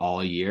shooting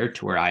all year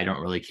to where I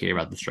don't really care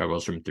about the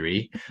struggles from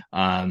three.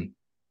 I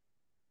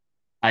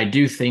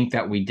do think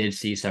that we did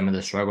see some of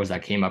the struggles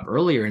that came up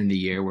earlier in the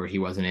year where he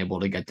wasn't able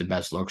to get the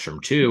best looks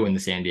from two in the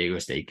San Diego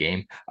State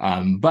game.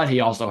 But he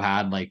also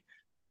had like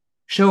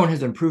shown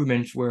his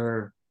improvements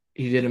where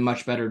he did a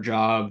much better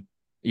job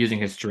using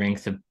his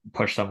strength to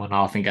push someone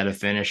off and get a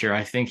finisher.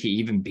 I think he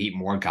even beat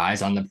more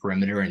guys on the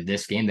perimeter in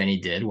this game than he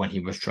did when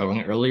he was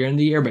struggling earlier in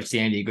the year. But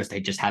San Diego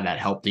State just had that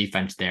help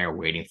defense there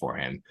waiting for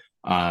him.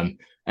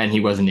 And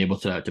he wasn't able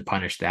to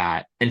punish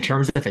that. In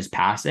terms of his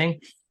passing,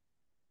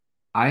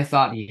 I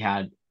thought he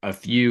had a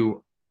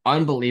few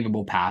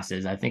unbelievable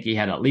passes. I think he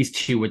had at least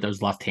two with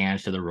those left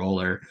hands to the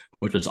roller,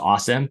 which was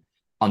awesome.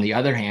 On the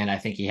other hand, I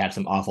think he had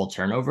some awful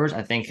turnovers.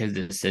 I think his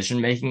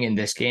decision making in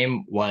this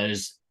game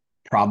was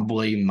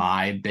probably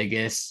my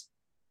biggest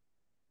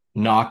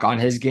knock on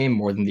his game,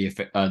 more than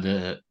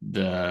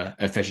the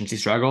efficiency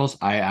struggles.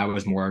 I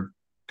was more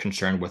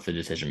concerned with the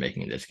decision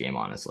making in this game,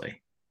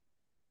 honestly.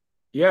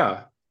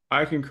 Yeah,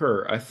 I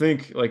concur. I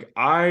think like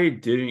I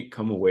didn't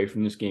come away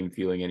from this game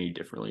feeling any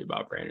differently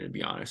about Brandon, to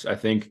be honest. I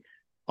think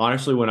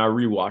honestly, when I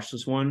rewatched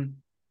this one,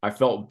 I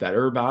felt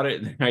better about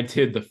it than I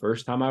did the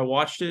first time I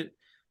watched it,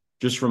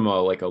 just from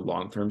a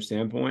long-term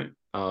standpoint.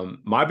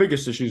 My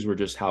biggest issues were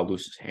just how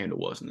loose his handle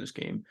was in this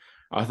game.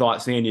 I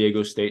thought San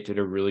Diego State did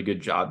a really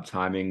good job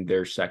timing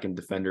their second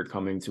defender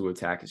coming to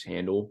attack his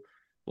handle.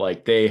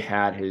 Like they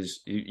had his,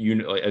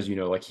 as you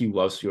know, like he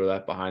loves to go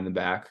that behind the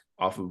back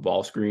off of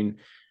ball screen,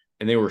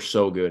 and they were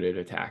so good at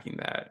attacking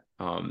that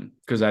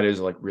because that is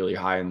like really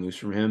high and loose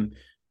from him.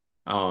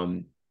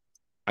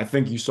 I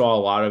think you saw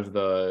a lot of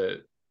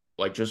the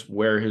just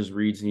where his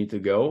reads need to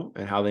go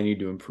and how they need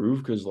to improve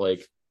because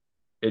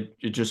it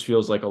just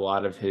feels like a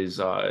lot of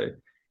his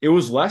it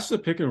was less the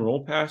pick and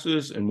roll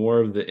passes and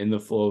more of the in the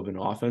flow of an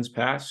offense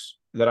pass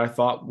that I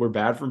thought were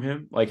bad from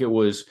him. Like it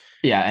was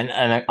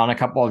and on a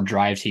couple of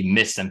drives he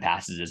missed some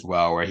passes as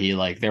well where he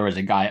there was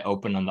a guy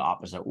open on the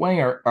opposite wing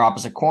or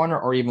opposite corner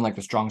or even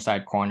the strong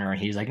side corner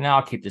and he's like, no,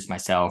 I'll keep this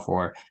myself,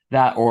 or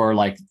that, or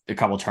a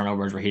couple of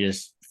turnovers where he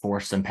just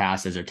forced some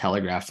passes or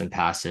telegraphed some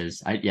passes.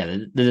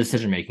 The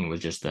decision making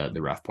was just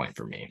the rough point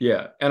for me.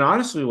 Yeah, and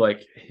honestly,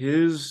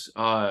 his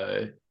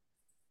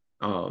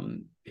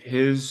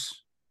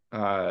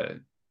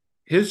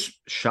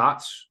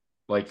shots,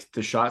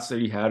 the shots that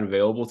he had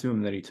available to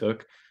him that he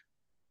took,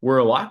 were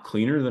a lot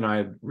cleaner than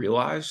I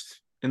realized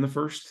in the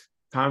first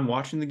time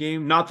watching the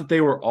game. Not that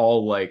they were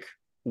all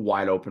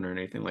wide open or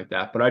anything like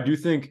that, but I do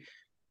think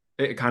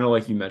it kind of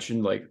like you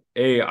mentioned, I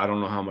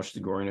don't know how much the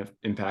Goring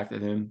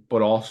impacted him,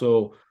 but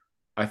also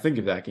I think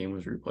if that game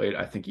was replayed,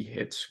 I think he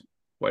hits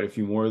quite a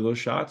few more of those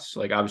shots.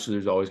 Obviously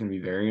there's always going to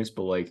be variance,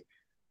 but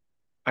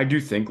I do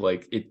think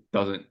it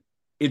doesn't.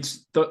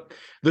 It's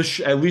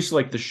at least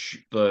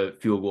the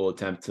field goal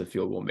attempt to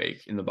field goal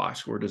make in the box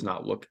score does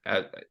not look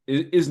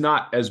is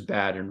not as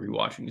bad in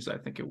rewatching as I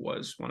think it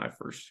was when I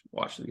first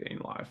watched the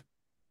game live.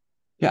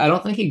 Yeah, I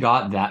don't think he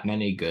got that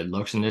many good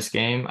looks in this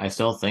game. I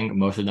still think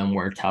most of them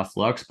were tough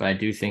looks, but I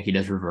do think he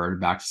does revert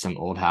back to some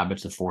old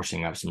habits of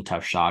forcing up some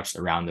tough shots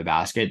around the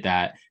basket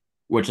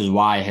which is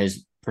why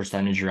his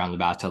percentage around the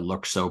basket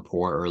looked so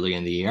poor early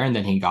in the year. And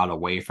then he got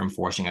away from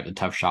forcing up the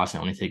tough shots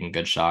and only taking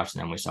good shots.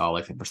 And then we saw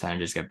the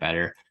percentages get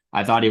better.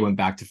 I thought he went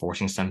back to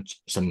forcing some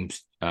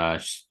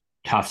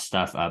tough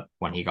stuff up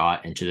when he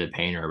got into the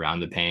paint or around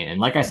the paint. And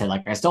like I said,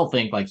 I still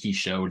think he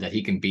showed that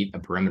he can beat a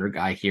perimeter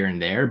guy here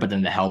and there, but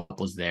then the help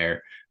was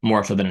there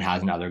more so than it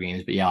has in other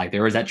games. But yeah,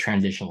 there was that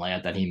transition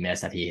layup that he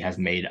missed that he has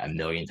made a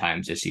million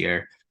times this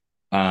year.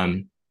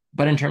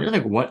 But in terms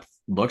of what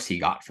looks he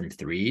got from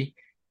three,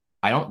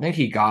 I don't think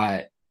he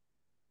got,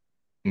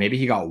 maybe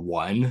he got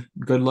one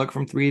good look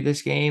from three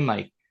this game.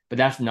 But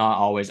that's not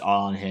always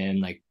all on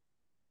him.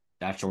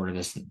 That's sort of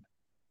this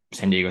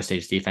San Diego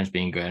State's defense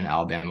being good, and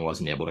Alabama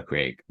wasn't able to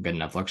create good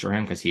enough looks for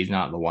him because he's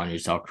not the one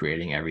who's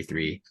self-creating every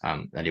three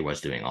that he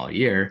was doing all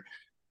year.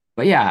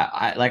 But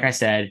yeah, like I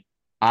said,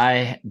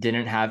 I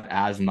didn't have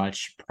as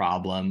much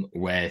problem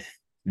with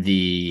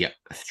the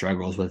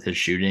struggles with his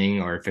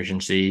shooting or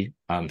efficiency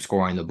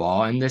scoring the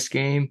ball in this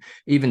game.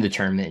 Even the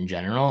tournament in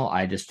general,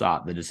 I just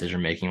thought the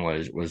decision making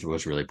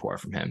was really poor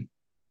from him.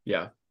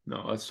 Yeah,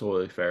 no, that's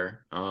totally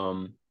fair.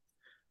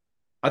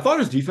 I thought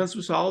his defense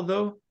was solid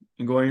though.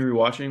 And going and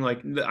rewatching,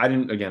 I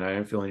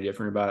didn't feel any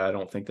different about it. I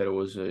don't think that it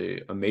was a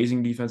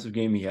amazing defensive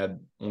game. He had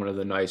one of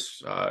the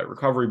nice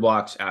recovery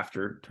blocks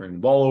after turning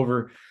the ball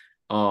over.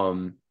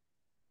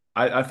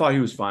 I thought he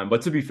was fine,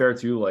 but to be fair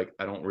too,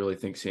 I don't really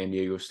think San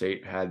Diego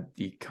State had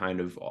the kind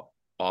of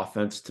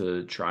offense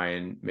to try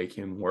and make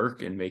him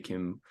work and make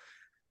him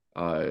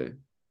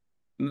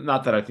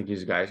not that I think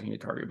he's a guy who's going to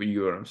target, but you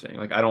know what I'm saying.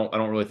 I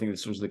don't really think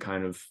this was the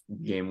kind of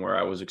game where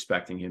I was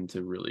expecting him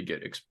to really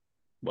get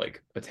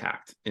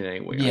attacked in any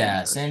way.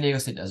 Yeah, San Diego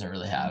State doesn't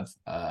really have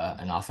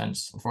an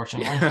offense,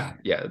 unfortunately.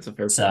 Yeah, that's a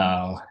fair point.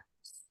 So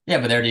yeah,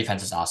 but their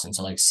defense is awesome.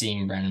 So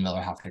seeing Brandon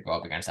Miller have to go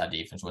up against that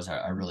defense was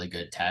a really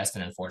good test.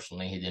 And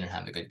unfortunately, he didn't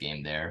have a good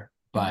game there.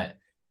 But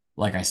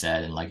like I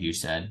said, and like you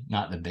said,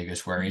 not the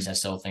biggest worries. I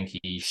still think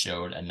he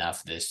showed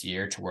enough this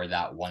year to where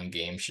that one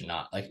game should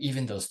not,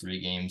 even those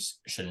three games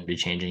shouldn't be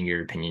changing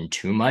your opinion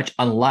too much,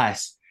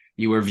 unless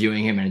you were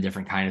viewing him in a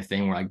different kind of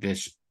thing where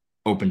this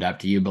opened up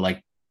to you. But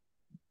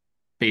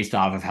based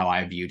off of how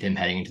I viewed him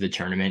heading into the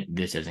tournament,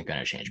 this isn't going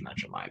to change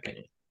much in my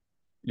opinion.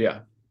 Yeah,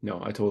 no,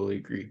 I totally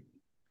agree.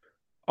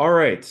 All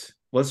right.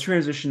 let's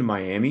transition to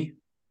Miami,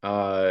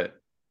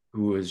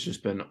 who has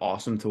just been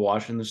awesome to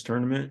watch in this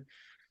tournament.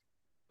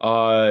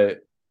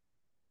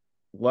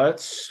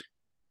 Let's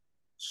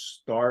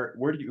start.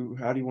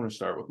 How do you want to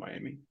start with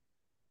Miami?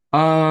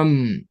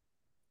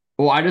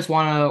 Well, I just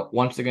want to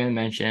once again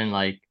mention,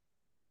 like,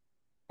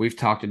 we've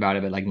talked about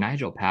it, but like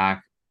Nigel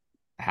Pack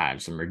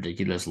had some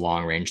ridiculous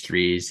long range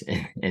threes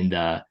in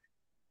the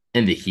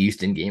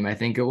Houston game, I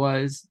think it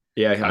was.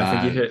 Yeah,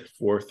 I think he hit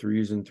 4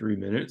 threes in 3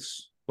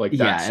 minutes. Like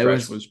that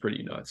stretch was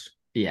pretty nuts.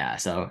 Yeah,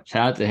 so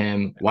shout out to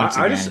him once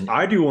again.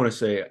 I do want to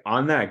say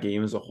on that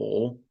game as a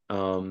whole,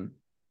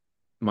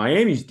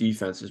 Miami's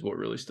defense is what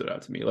really stood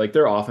out to me. Like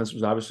their offense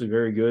was obviously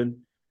very good,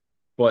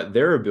 but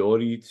their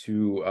ability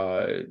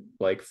to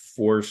like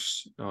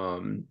force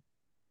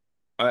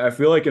I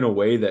feel like in a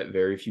way that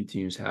very few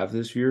teams have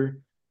this year,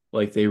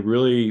 like they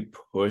really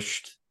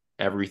pushed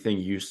everything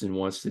Houston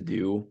wants to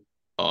do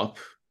up.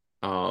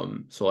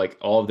 So like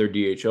all of their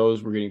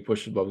DHOs were getting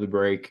pushed above the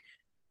break.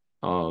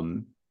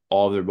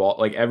 All of their ball,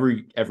 like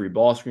every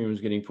ball screen was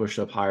getting pushed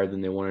up higher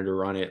than they wanted to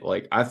run it.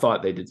 Like I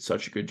thought they did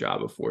such a good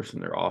job of forcing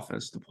their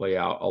offense to play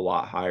out a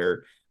lot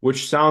higher,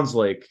 which sounds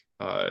like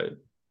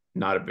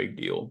not a big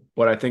deal.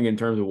 But I think in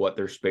terms of what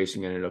their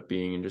spacing ended up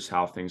being and just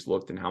how things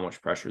looked and how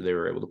much pressure they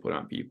were able to put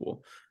on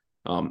people,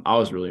 I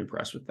was really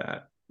impressed with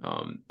that.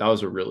 That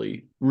was a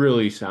really,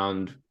 really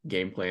sound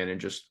game plan and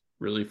just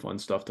really fun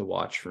stuff to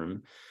watch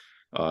from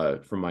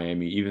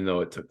Miami, even though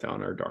it took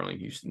down our darling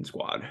Houston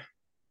squad.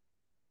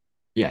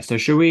 Yeah, so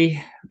should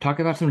we talk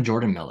about some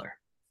Jordan Miller?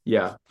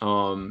 Yeah.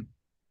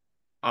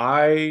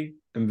 I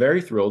am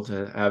very thrilled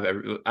to have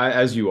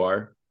as you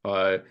are.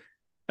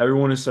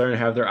 Everyone is starting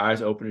to have their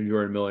eyes open to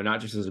Jordan Miller,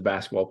 not just as a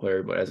basketball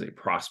player, but as a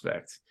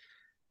prospect.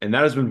 And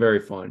that has been very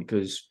fun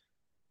because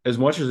as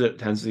much as it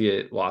tends to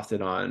get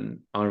lofted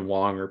on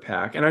Wong or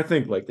Pack, and I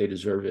think like they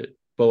deserve it,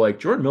 but like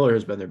Jordan Miller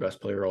has been their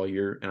best player all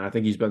year, and I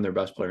think he's been their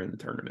best player in the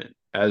tournament.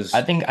 I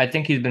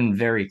think he's been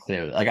very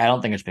clear. Like I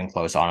don't think it's been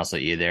close,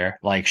 honestly, either.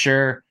 Like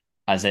sure,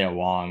 Isaiah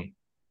Wong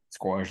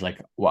scores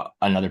like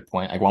another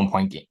point, like 1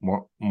 point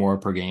more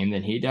per game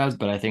than he does,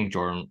 but I think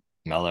Jordan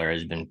Miller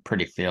has been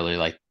pretty clearly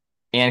like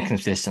and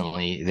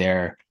consistently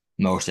their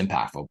most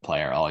impactful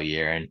player all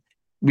year. And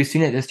we've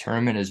seen it this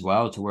tournament as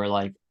well, to where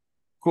like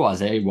cool,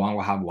 Isaiah Wong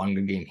will have one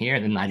good game here,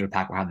 and then Nigel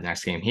Pack will have the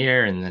next game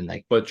here, and then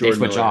like but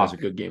Jordan Miller has a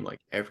good game like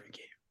every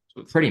game.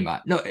 So pretty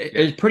much. No,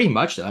 it's pretty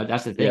much though.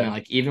 That's the thing. Yeah.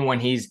 Like even when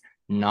he's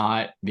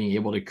not being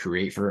able to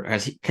create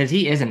because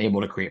he isn't able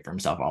to create for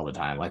himself all the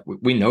time. Like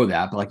we know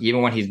that, but like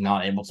even when he's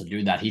not able to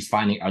do that, he's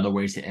finding other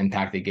ways to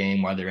impact the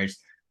game, whether it's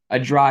a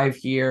drive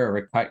here or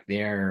a cut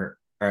there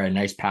or a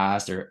nice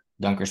pass or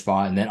dunker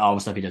spot, and then all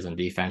the stuff he does on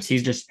defense.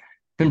 He's just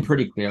been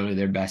pretty clearly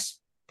their best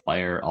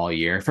player all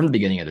year from the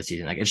beginning of the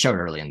season. Like it showed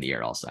early in the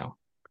year also.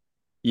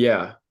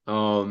 Yeah.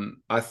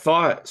 I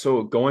thought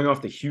so going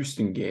off the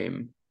Houston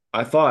game,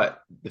 I thought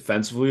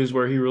defensively is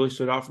where he really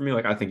stood out for me.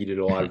 Like I think he did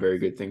a lot of very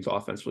good things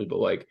offensively, but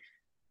like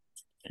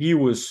he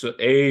was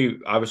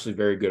obviously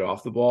very good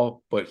off the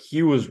ball, but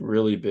he was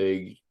really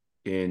big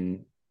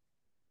in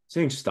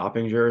saying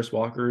stopping Jarris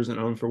Walker isn't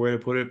an unfair way to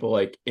put it, but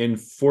like in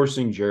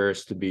forcing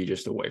Jarris to be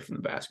just away from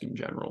the basket in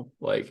general.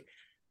 Like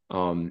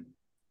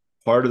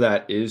part of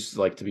that is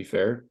like, to be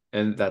fair,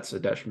 and that's a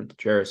detriment to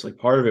Jarris. Like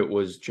part of it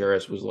was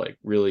Jarris was like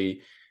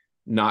really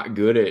not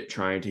good at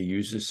trying to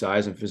use his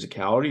size and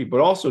physicality, but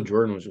also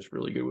Jordan was just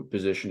really good with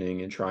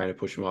positioning and trying to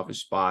push him off his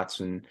spots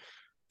and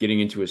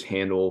getting into his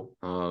handle.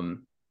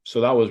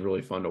 So that was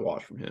really fun to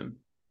watch from him.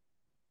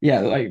 Yeah,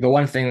 like the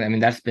one thing, I mean,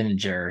 that's been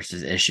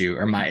Jarris's issue,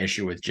 or my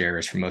issue with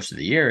Jarris for most of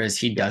the year, is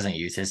he doesn't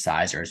use his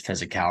size or his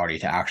physicality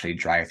to actually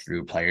drive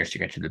through players to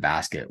get to the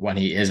basket. When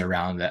he is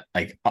around that,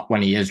 like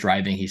when he is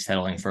driving, he's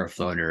settling for a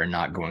floater and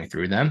not going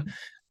through them.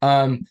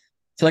 So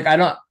like I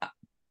don't,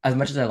 as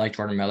much as I like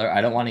Jordan Miller,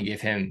 I don't want to give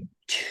him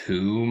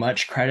too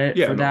much credit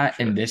for that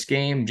in this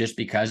game, just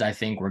because I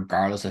think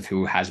regardless of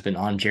who has been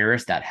on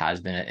Jarris, that has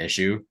been an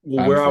issue.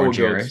 Well, where I would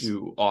go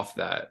to off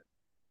that,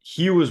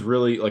 he was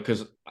really like,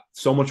 because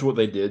so much of what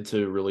they did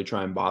to really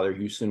try and bother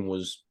Houston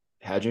was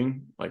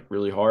hedging like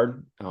really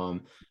hard.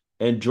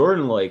 And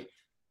Jordan, like,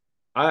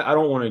 I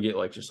don't want to get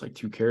like just like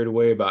too carried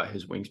away about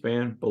his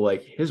wingspan, but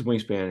like his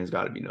wingspan has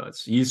got to be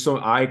nuts.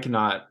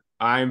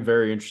 I'm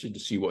very interested to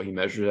see what he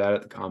measures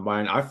at the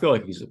combine. I feel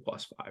like he's a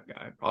 +5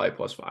 guy, probably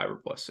 +5 or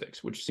 +6,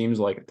 which seems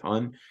like a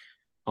ton.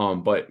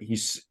 But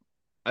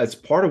it's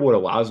part of what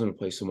allows him to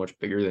play so much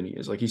bigger than he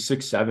is. Like he's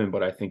 6'7",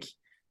 but I think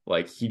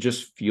like he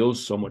just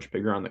feels so much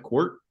bigger on the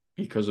court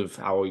because of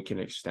how he can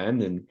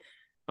extend.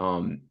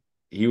 And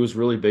he was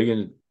really big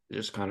in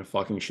just kind of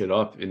fucking shit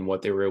up in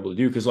what they were able to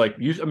do. Because like,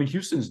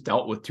 Houston's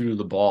dealt with two to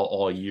the ball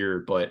all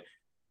year, but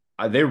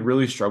they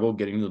really struggled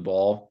getting the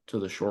ball to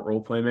the short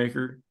roll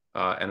playmaker.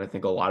 And I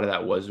think a lot of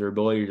that was their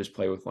ability to just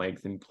play with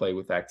length and play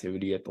with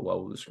activity at the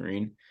level of the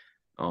screen.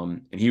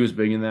 And he was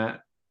big in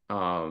that.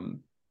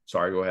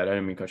 Sorry, go ahead. I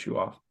didn't mean to cut you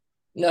off.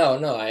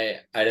 No,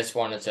 I just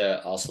wanted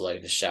to also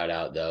like to shout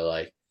out though,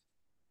 like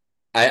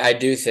I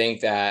do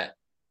think that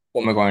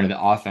when we're going to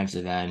the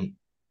offensive end,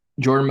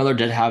 Jordan Miller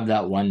did have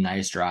that one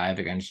nice drive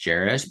against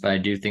Jarris, but I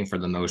do think for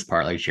the most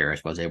part, like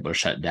Jarris was able to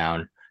shut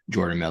down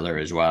Jordan Miller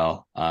as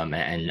well.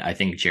 And I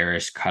think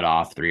Jarris cut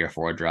off 3 or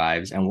 4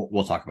 drives, and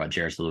we'll talk about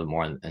Jarris a little bit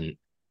more in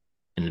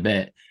a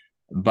bit.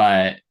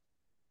 But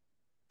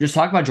just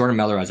talk about Jordan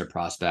Miller as a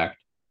prospect.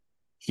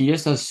 He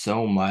just does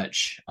so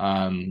much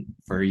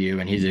for you,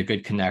 and he's a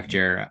good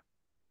connector.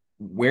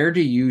 Where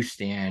do you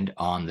stand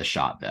on the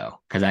shot, though?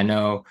 Because I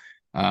know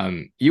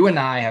you and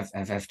I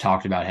have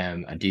talked about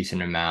him a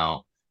decent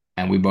amount,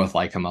 and we both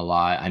like him a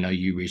lot. I know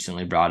you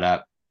recently brought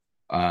up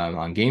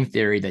on Game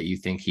Theory that you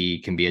think he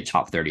can be a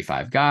top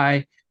 35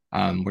 guy,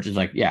 which is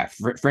like, yeah,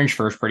 fringe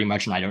first pretty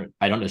much. And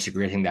I don't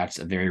disagree. I think that's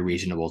a very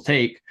reasonable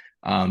take.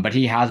 But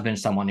he has been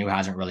someone who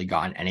hasn't really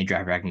gotten any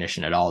draft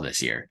recognition at all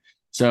this year.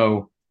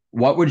 So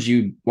what would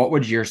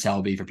your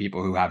sell be for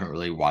people who haven't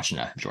really watched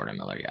enough Jordan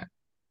Miller yet?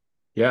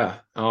 Yeah.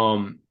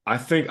 I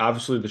think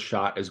obviously the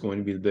shot is going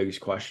to be the biggest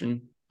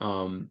question.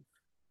 I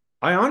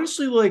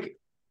honestly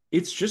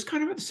it's just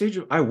kind of at the stage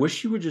of, I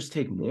wish he would just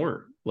take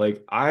more.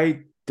 Like, I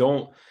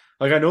don't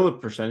I know the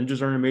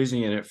percentages aren't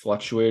amazing and it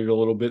fluctuated a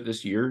little bit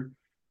this year.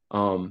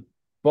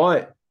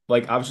 But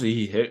like, obviously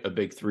he hit a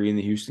big 3 in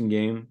the Houston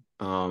game.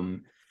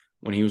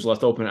 When he was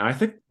left open. And I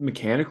think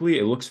mechanically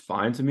it looks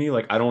fine to me.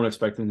 Like, I don't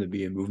expect him to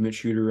be a movement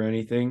shooter or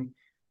anything.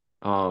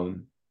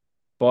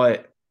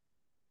 But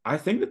I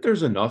think that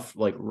there's enough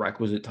like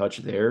requisite touch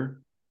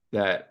there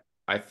that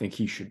I think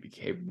he should be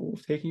capable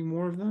of taking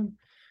more of them.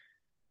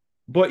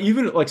 But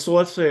even like, so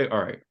let's say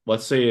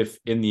if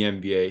in the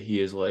NBA he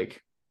is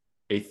like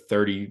a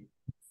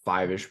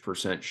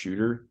 35-ish%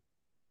 shooter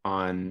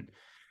on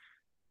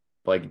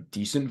like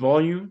decent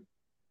volume,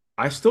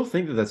 I still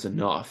think that that's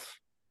enough.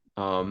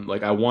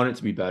 Like, I want it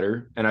to be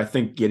better, and I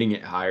think getting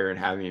it higher and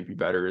having it be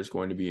better is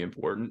going to be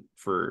important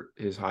for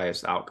his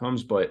highest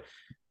outcomes. But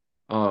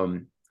I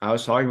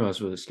was talking about this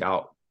with a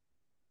scout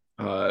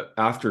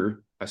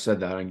after I said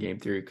that on Game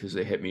Theory, because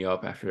they hit me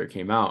up after it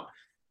came out.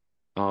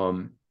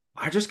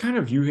 I just kind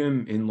of view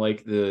him in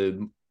like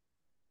again,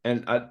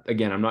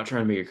 I'm not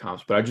trying to make a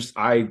comps, but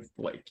I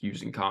like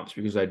using comps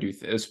because I do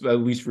it's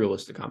at least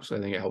realistic comps. So I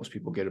think it helps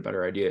people get a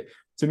better idea.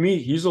 To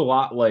me, he's a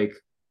lot like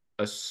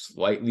a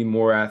slightly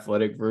more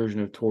athletic version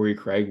of Torrey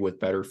Craig with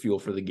better feel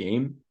for the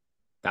game.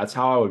 That's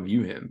how I would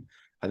view him.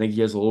 I think he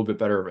has a little bit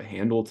better of a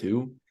handle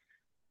too.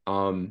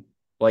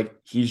 Like,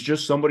 he's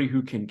just somebody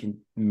who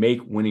can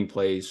make winning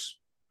plays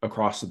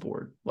across the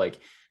board. Like,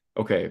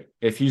 okay,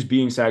 if he's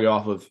being sagged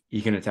off of,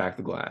 he can attack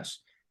the glass.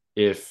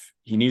 If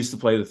he needs to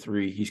play the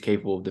 3, he's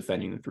capable of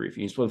defending the 3. If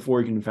he needs to play the 4,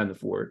 he can defend the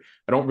 4.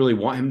 I don't really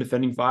want him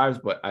defending 5s,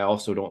 but I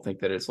also don't think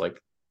that it's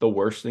like the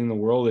worst thing in the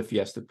world if he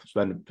has to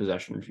spend a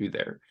possession or 2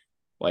 there.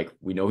 Like,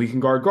 we know he can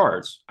guard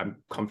guards. I'm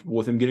comfortable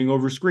with him getting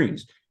over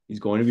screens. He's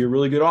going to be a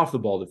really good off the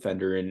ball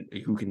defender and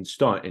who can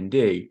stunt and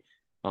dig.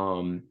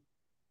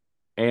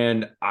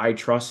 And I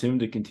trust him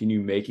to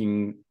continue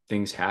making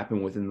things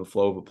happen within the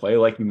flow of a play.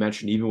 Like you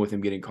mentioned, even with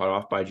him getting cut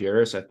off by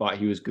Jarris, I thought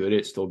he was good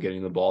at still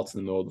getting the ball to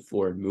the middle of the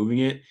floor and moving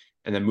it,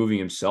 and then moving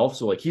himself.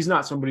 So like, he's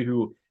not somebody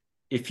who,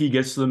 if he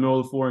gets to the middle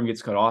of the floor and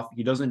gets cut off,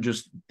 he doesn't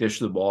just dish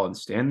the ball and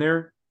stand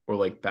there or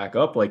like back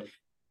up. Like,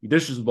 he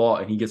dishes the ball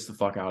and he gets the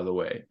fuck out of the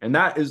way. And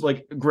that is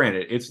like,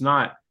 granted, it's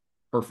not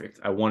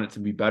perfect. I want it to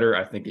be better.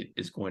 I think it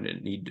is going to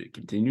need to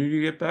continue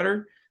to get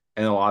better.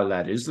 And a lot of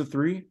that is the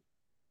 3.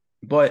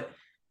 But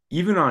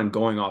even on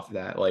going off of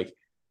that, like,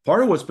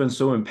 part of what's been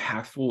so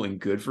impactful and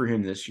good for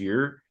him this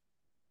year,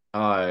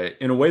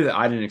 in a way that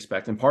I didn't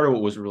expect, and part of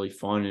what was really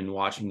fun in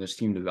watching this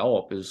team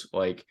develop, is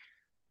like,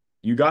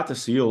 you got to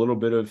see a little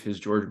bit of his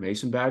George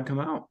Mason bag come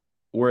out,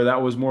 where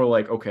that was more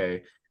like,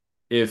 okay,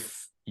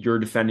 if you're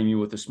defending me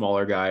with a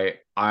smaller guy,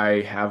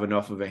 I have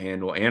enough of a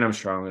handle and I'm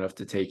strong enough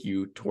to take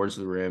you towards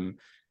the rim,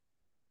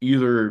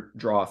 either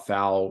draw a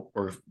foul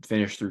or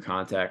finish through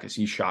contact, because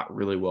he shot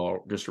really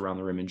well just around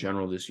the rim in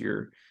general this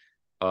year.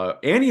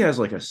 And he has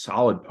like a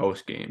solid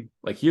post game.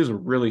 Like, he has a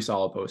really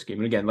solid post game.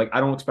 And again, like, I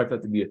don't expect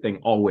that to be a thing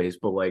always,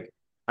 but like,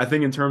 I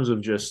think in terms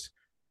of just,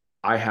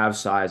 I have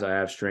size, I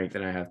have strength,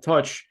 and I have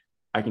touch,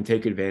 I can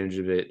take advantage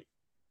of it.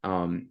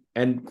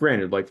 And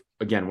granted, like,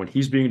 again, when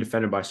he's being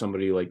defended by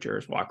somebody like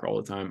Jarris Walker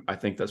all the time, I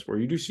think that's where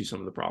you do see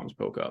some of the problems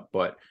poke up.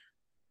 But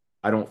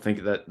I don't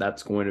think that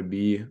that's going to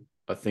be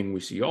a thing we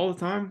see all the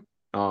time.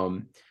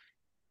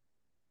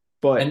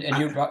 But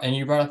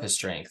you brought up his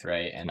strength,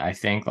 right? And I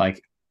think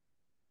like,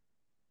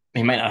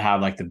 he might not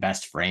have like the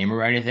best frame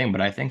or anything,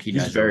 but I think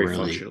he's very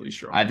functionally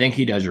strong. I think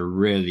he does a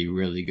really,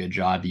 really good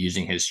job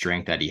using his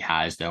strength that he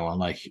has, though. And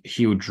like,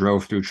 he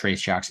drove through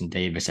Trace Jackson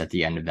Davis at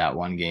the end of that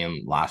one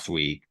game last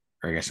week,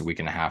 or I guess a week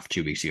and a half,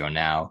 2 weeks ago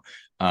now.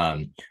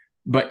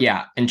 But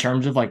yeah, in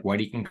terms of like what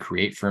he can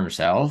create for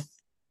himself,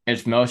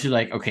 it's mostly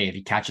like, okay, if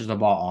he catches the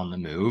ball on the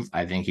move,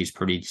 I think he's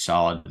pretty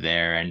solid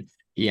there. And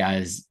he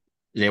is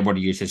able to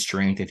use his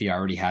strength if he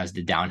already has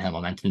the downhill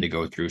momentum to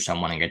go through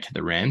someone and get to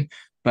the rim.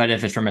 But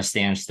if it's from a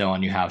standstill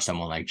and you have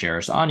someone like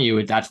Jarris on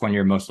you, that's when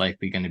you're most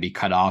likely going to be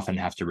cut off and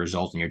have to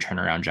result in your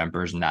turnaround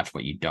jumpers. And that's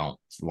what you don't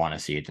want to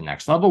see at the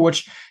next level,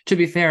 which, to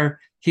be fair,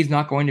 he's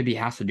not going to be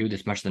asked to do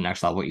this much at the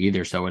next level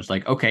either. So it's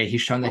like, okay,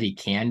 he's shown that he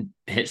can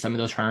hit some of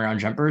those turnaround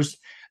jumpers,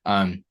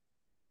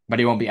 but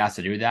he won't be asked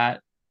to do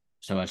that.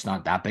 So it's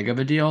not that big of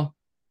a deal.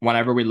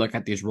 Whenever we look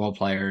at these role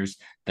players,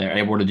 they're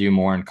able to do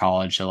more in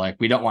college. So like,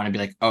 we don't want to be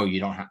like, oh,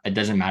 you don't it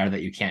doesn't matter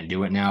that you can't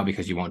do it now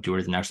because you won't do it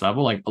at the next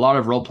level. Like a lot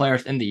of role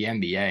players in the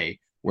NBA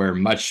were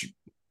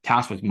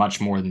tasked with much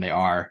more than they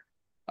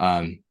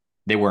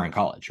were in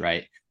college.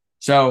 Right.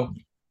 So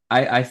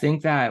I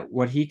think that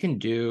what he can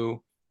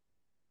do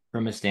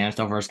from his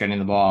standstill versus getting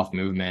the ball off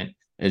movement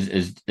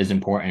is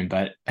important,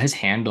 but his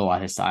handle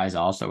at his size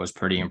also was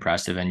pretty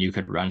impressive. And you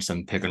could run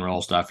some pick and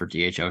roll stuff or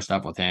DHO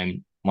stuff with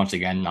him. Once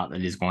again, not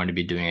that he's going to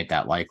be doing it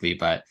that likely,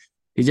 but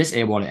he's just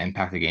able to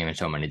impact the game in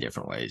so many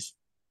different ways.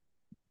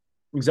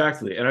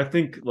 Exactly. And I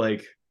think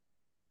like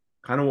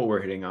kind of what we're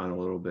hitting on a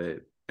little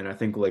bit, and I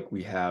think like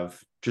we have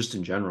just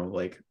in general,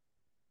 like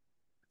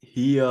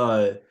he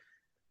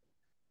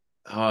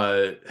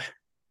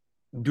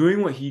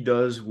doing what he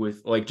does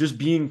with like just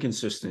being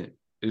consistent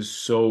is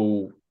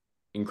so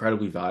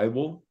incredibly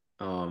valuable,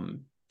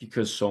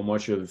 because so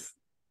much of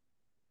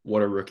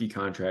what a rookie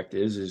contract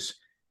is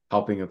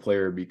helping a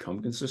player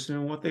become consistent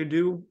in what they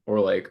do, or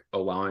like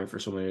allowing for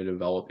somebody to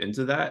develop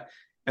into that.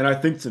 And I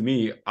think to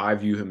me, I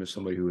view him as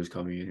somebody who is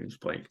coming in who's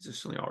playing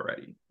consistently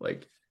already.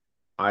 Like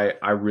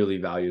I really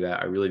value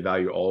that. I really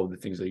value all of the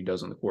things that he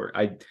does on the court.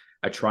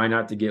 I try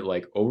not to get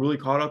like overly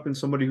caught up in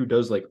somebody who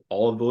does like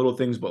all of the little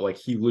things, but like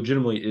he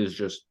legitimately is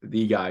just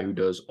the guy who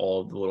does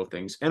all of the little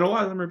things. And a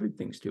lot of them are big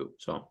things too.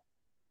 So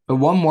but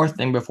one more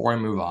thing before I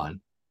move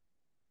on.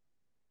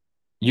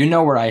 You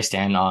know where I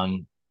stand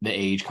on the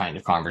age kind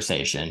of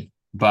conversation,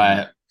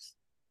 but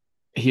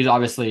he's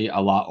obviously a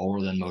lot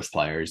older than most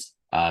players.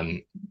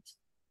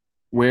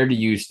 Where do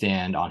you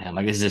stand on him?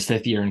 Like, this is his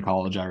 5th year in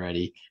college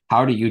already.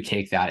 How do you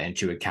take that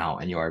into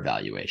account in your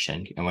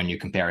evaluation? And when you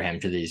compare him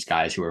to these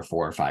guys who are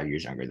 4 or 5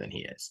 years younger than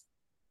he is?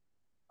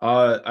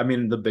 I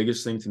mean, the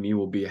biggest thing to me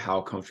will be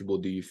how comfortable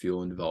do you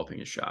feel in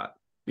developing a shot?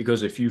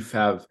 Because if you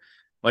have,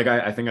 like,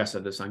 I think I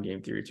said this on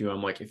Game Theory too.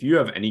 I'm like, if you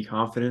have any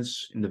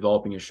confidence in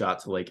developing a shot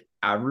to like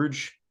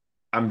average,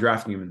 I'm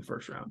drafting him in the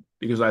first round,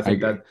 because I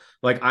think that,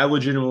 like, I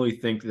legitimately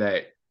think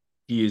that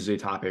he is a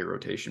top 8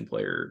 rotation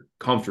player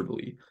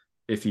comfortably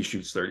if he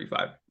shoots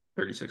 36%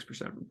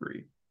 from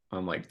three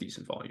on like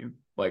decent volume.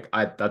 Like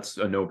that's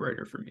a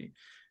no-brainer for me.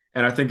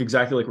 And I think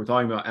exactly like we're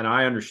talking about, and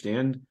I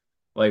understand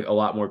like a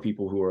lot more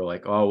people who are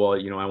like, oh,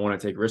 well, I want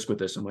to take risk with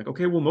this. I'm like,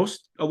 okay, well,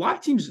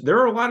 there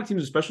are a lot of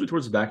teams, especially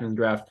towards the back end of the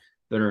draft,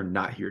 that are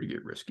not here to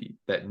get risky,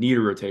 that need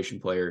a rotation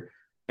player.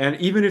 And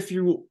even if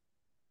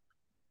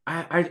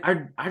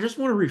I just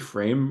want to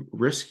reframe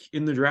risk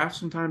in the draft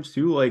sometimes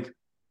too. Like,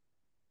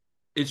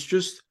 it's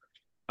just,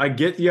 I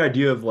get the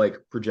idea of like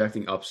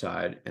projecting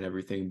upside and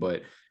everything,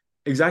 but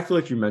exactly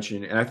like you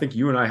mentioned, and I think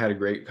you and I had a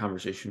great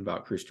conversation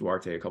about Chris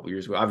Duarte a couple of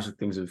years ago. Obviously,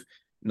 things have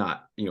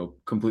not,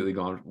 completely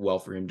gone well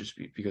for him just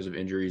because of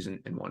injuries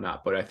and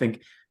whatnot. But I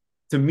think,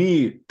 to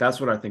me,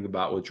 that's what I think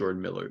about with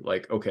Jordan Miller.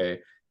 Like, okay,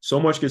 so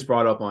much gets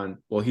brought up on,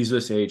 well, he's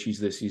this age, he's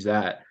this, he's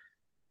that.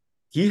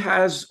 He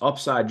has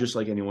upside just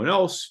like anyone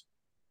else.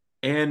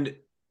 And,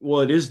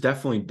 well, it is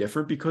definitely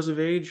different because of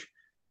age.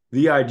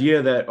 The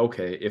idea that,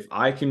 okay, if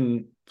I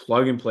can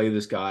plug and play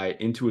this guy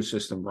into a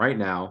system right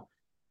now,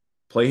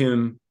 play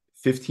him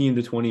 15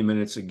 to 20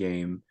 minutes a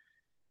game,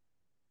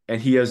 and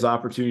he has the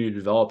opportunity to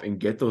develop and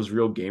get those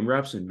real game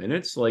reps and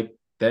minutes, like,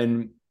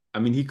 then, I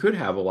mean, he could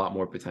have a lot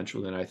more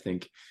potential than I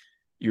think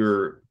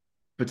you're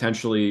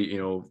potentially,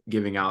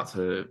 giving out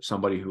to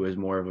somebody who is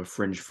more of a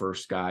fringe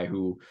first guy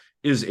who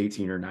is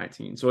 18 or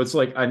 19. So it's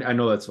like, I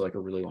know that's like a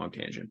really long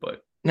tangent,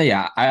 but. No,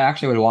 yeah, I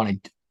actually would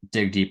want to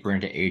dig deeper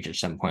into age at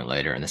some point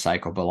later in the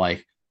cycle. But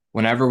like,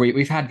 whenever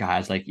we've had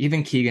guys like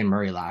even Keegan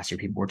Murray last year,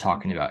 people were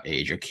talking about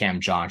age, or Cam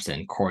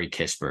Johnson, Corey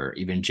Kisper,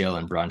 even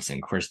Jalen Brunson,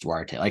 Chris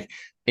Duarte. Like,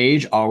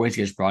 age always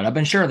gets brought up.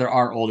 And sure, there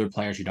are older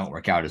players who don't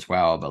work out as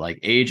well, but like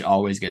age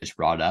always gets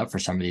brought up for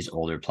some of these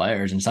older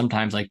players. And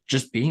sometimes like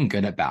just being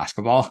good at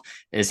basketball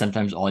is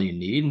sometimes all you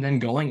need. And then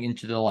going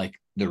into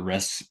the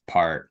risks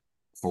part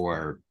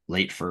for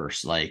late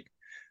first, like,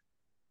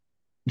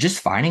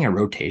 just finding a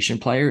rotation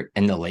player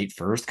in the late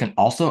first can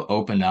also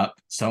open up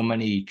so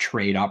many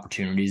trade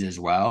opportunities as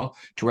well,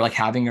 to where like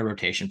having a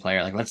rotation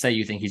player, like let's say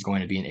you think he's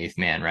going to be an 8th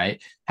man, right?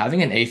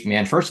 Having an 8th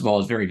man, first of all,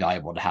 is very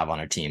valuable to have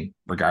on a team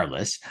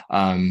regardless,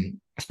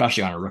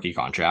 especially on a rookie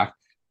contract.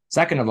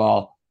 Second of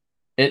all,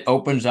 it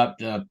opens up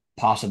the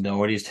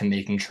possibilities to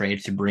making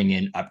trades to bring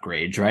in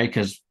upgrades, right?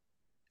 Because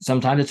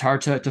sometimes it's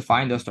hard to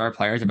find those star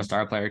players if a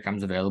star player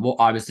comes available.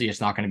 Obviously, it's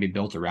not going to be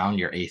built around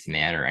your 8th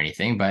man or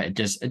anything, but it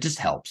just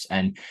helps.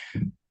 And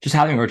just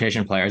having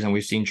rotation players, and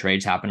we've seen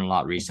trades happen a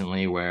lot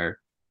recently where,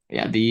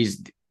 yeah,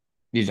 these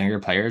younger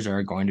players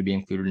are going to be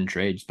included in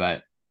trades.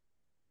 But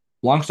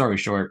long story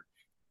short,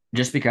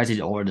 just because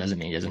he's older doesn't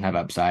mean he doesn't have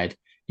upside.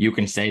 You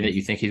can say that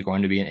you think he's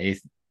going to be an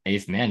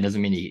eighth man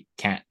doesn't mean he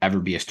can't ever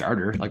be a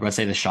starter. Like let's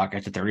say the shot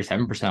gets to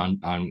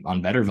 37%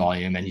 on better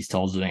volume and he's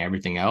still doing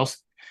everything else,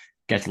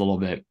 gets a little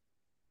bit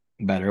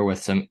better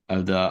with some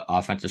of the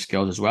offensive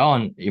skills as well.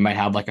 And you might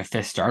have like a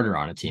fifth starter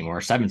on a team or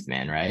a seventh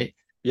man, right?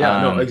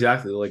 Yeah, no,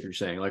 exactly like you're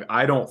saying. Like,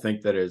 I don't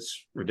think that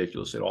it's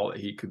ridiculous at all that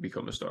he could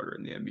become a starter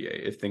in the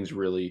NBA if things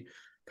really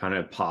kind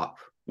of pop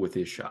with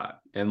his shot.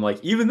 And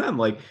like, even then,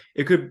 like,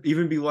 it could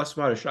even be less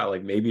about a shot.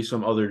 Like, maybe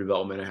some other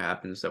development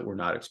happens that we're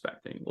not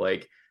expecting.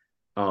 Like,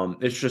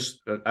 it's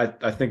just,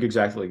 I think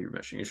exactly like you're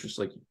mentioning. It's just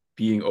like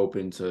being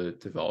open to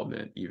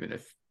development, even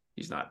if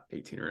he's not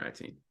 18 or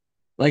 19.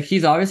 Like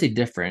he's obviously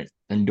different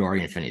than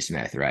Dorian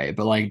Finney-Smith, right?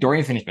 But like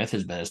Dorian Finney-Smith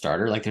has been a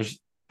starter. Like there's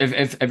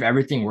if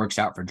everything works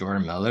out for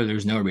Jordan Miller,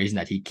 there's no reason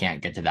that he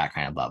can't get to that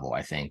kind of level,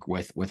 I think,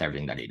 with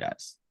everything that he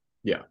does.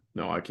 Yeah,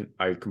 no,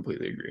 I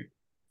completely agree.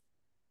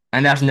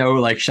 And that's no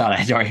like shot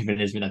at Dorian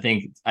Finney-Smith.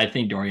 I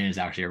think Dorian is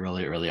actually a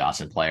really, really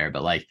awesome player,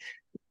 but like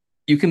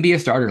you can be a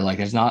starter. Like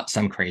there's not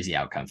some crazy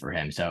outcome for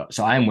him. So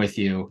I'm with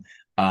you.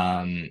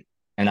 And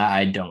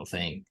I don't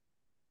think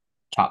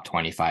top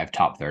 25,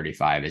 top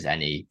 35 is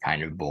any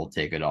kind of bold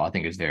take at all. I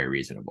think it's very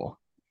reasonable.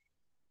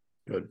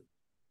 Good.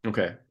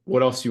 Okay.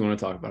 What else do you want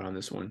to talk about on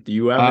this one? Do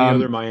you have any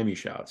other Miami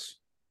shouts?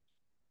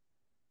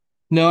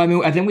 No, I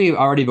mean, I think we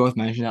already both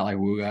mentioned that like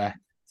Wooga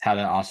had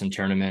an awesome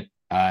tournament.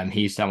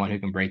 He's someone who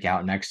can break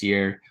out next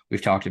year.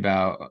 We've talked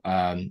about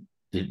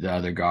the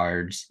other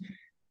guards.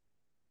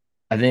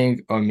 I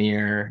think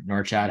Amir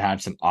Norchad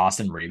had some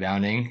awesome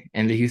rebounding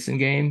in the Houston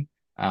game.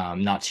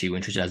 Not too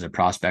interested as a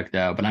prospect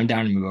though, but I'm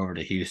down to move over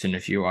to Houston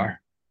if you are.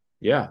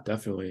 Yeah,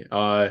 definitely.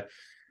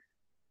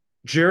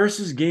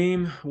 Jarris's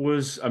game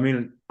was, I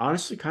mean,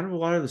 honestly, kind of a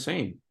lot of the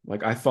same.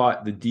 Like I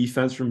thought the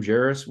defense from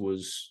Jarris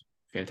was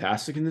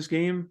fantastic in this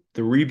game.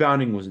 The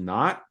rebounding was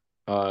not.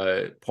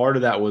 Part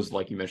of that was,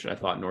 like you mentioned, I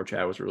thought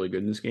Norchad was really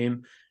good in this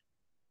game.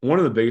 One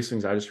of the biggest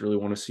things I just really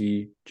want to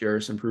see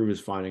Jarris improve is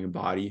finding a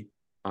body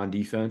on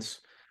defense.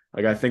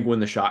 Like I think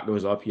when the shot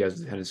goes up, he has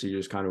the tendency to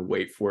just kind of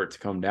wait for it to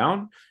come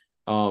down.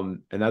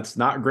 And that's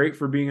not great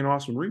for being an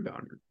awesome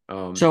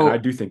rebounder. So I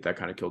do think that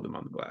kind of killed him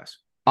on the glass.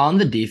 On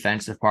the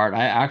defensive part,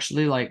 I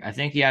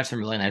think he had some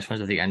really nice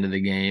ones at the end of the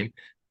game.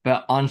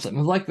 But on some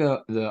of like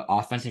the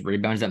offensive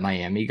rebounds that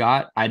Miami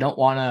got, I don't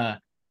want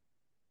to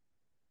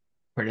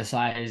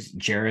criticize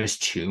Jarris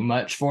too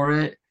much for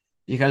it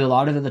because a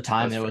lot of the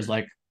time it was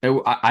like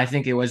I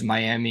think it was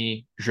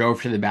Miami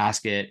drove to the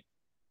basket.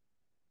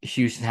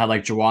 Houston had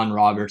like Juwan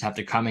Roberts have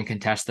to come and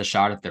contest the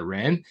shot at the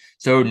rim.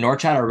 So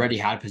Norchad already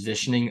had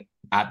positioning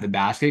at the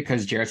basket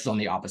because Jarris was on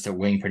the opposite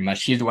wing pretty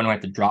much. He's the one who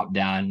had to drop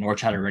down.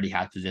 Norchad already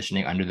had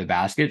positioning under the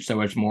basket.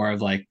 So it's more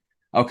of like,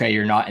 okay,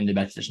 you're not in the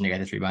best position to get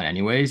this rebound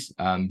anyways,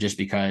 just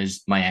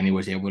because Miami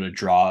was able to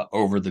draw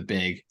over the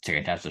big to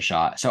contest the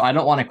shot. So I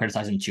don't want to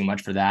criticize him too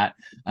much for that.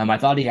 I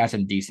thought he had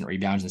some decent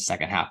rebounds in the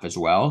second half as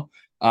well.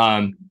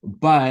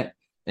 But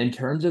in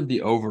terms of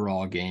the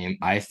overall game,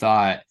 I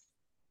thought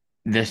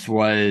this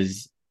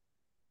was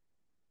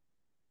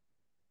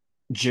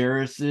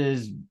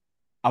Jarris's,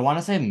 I want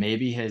to say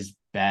maybe his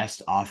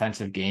best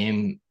offensive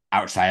game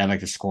outside of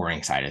like the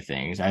scoring side of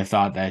things. I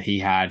thought that he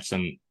had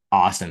some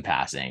awesome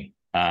passing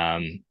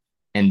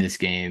in this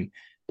game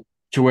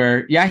to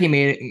where, yeah, he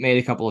made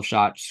a couple of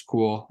shots,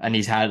 cool, and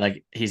he's had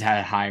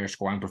higher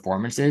scoring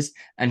performances,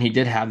 and he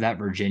did have that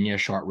Virginia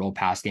short roll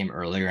pass game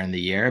earlier in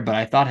the year, but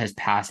I thought his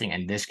passing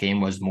in this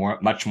game was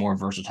much more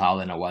versatile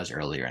than it was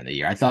earlier in the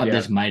year. I thought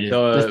this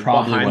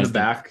probably behind was the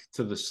back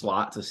to the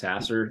slot to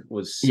Sasser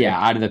was sick. Yeah,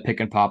 out of the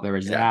pick and pop there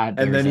was that,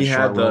 and then he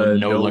had the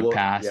no look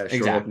pass. Yeah,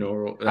 exactly.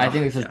 I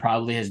think this was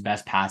probably his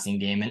best passing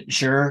game, and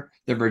sure,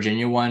 the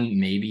Virginia one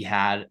maybe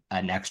had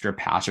an extra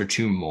pass or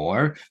two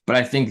more, but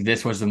I think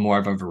this was more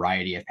of a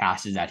variety of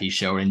passes that he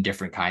showed in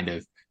different kind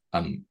of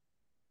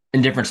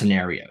in different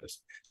scenarios.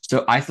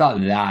 So I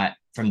thought that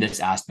from this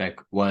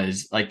aspect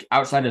was like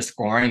outside of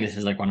scoring, this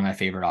is like one of my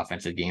favorite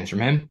offensive games from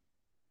him,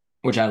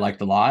 which I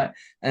liked a lot.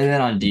 And then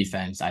on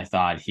defense, I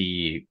thought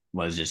he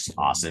was just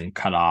awesome.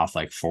 Cut off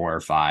like 4 or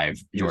 5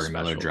 Jordan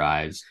Miller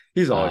drives.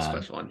 He's always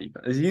special on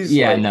defense.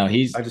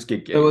 I just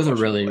get it was a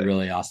really,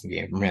 really awesome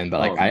game from him.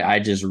 But like I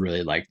just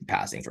really liked the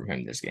passing from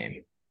him this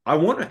game. I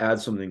want to add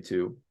something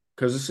too,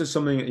 because this is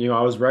something,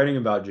 I was writing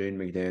about Jaden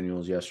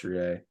McDaniels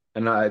yesterday,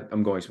 and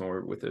I'm going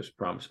somewhere with this,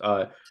 promise.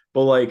 But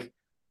like,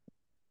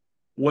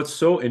 what's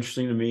so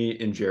interesting to me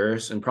in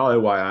Jarris, and probably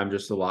why I'm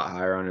just a lot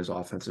higher on his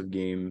offensive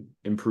game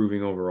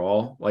improving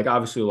overall, like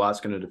obviously a lot's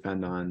going to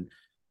depend on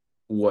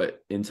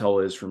what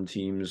intel is from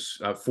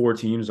teams, 4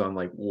 teams, on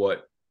like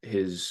what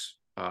his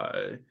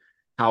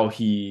how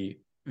he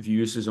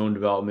views his own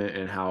development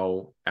and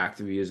how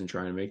active he is in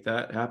trying to make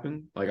that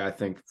happen. Like I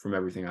think from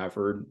everything I've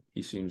heard,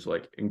 he seems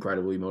like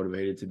incredibly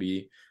motivated to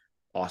be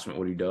awesome at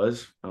what he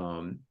does.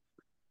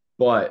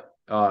 But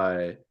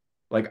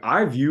like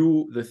I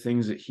view the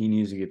things that he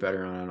needs to get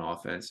better on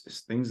offense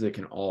as things that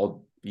can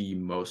all be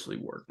mostly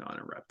worked on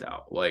and repped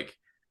out. Like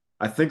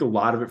I think a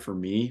lot of it for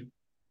me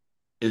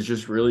is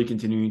just really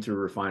continuing to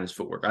refine his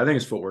footwork. I think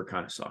his footwork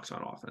kind of sucks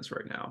on offense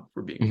right now,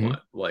 for being blunt.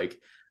 Like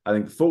I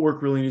think the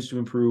footwork really needs to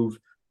improve.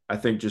 I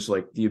think just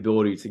like the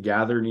ability to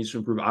gather needs to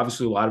improve.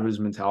 Obviously, a lot of it is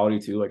mentality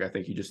too. Like I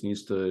think he just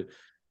needs to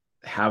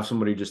have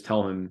somebody just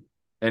tell him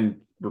and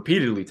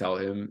repeatedly tell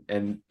him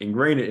and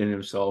ingrain it in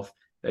himself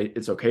that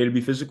it's okay to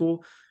be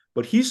physical.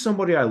 But he's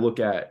somebody I look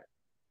at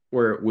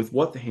where with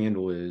what the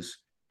handle is,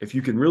 if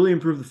you can really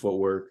improve the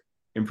footwork,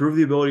 improve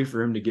the ability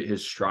for him to get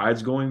his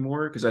strides going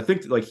more, because I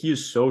think like he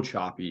is so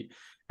choppy.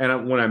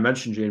 And when I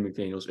mentioned Jaden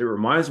McDaniels, it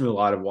reminds me a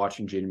lot of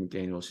watching Jaden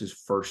McDaniels his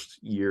first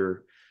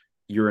year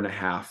and a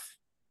half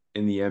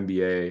in the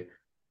NBA,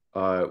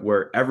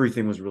 where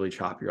everything was really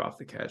choppy off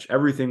the catch.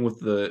 Everything with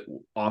the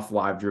off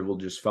live dribble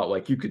just felt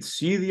like you could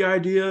see the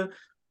idea,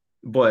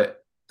 but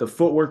the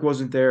footwork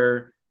wasn't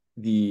there.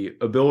 The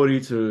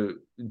ability to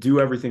do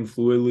everything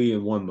fluidly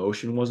in one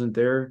motion wasn't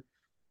there.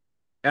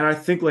 And I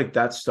think like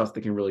that's stuff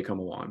that can really come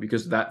along,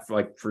 because that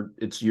like for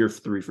it's year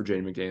 3 for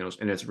Jaden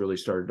McDaniels, and it's really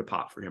started to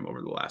pop for him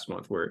over the last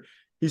month, where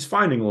he's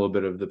finding a little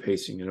bit of the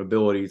pacing and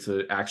ability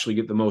to actually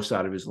get the most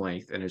out of his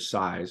length and his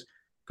size.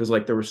 Because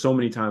like there were so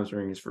many times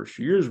during his first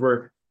few years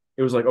where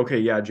it was like, okay,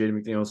 yeah, Jaden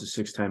McDaniels is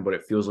 6'10", but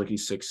it feels like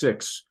he's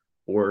 6'6"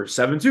 or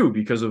 7'2"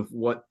 because of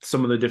what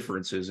some of the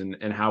differences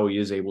and how he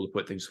is able to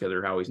put things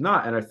together, how he's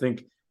not. And I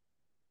think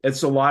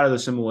it's a lot of the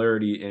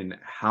similarity in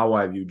how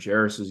I view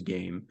Jarris's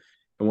game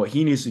and what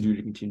he needs to do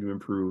to continue to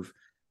improve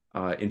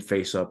in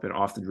face up and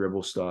off the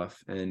dribble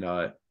stuff. And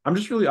I'm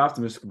just really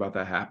optimistic about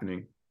that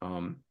happening.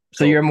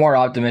 So you're more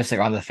optimistic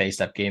on the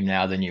face up game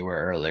now than you were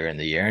earlier in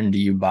the year. And do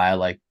you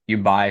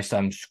buy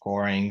some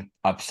scoring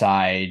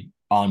upside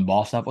on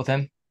ball stuff with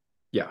him?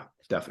 Yeah,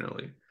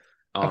 definitely.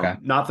 Okay.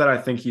 Not that I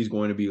think he's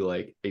going to be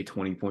like a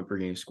 20-point per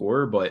game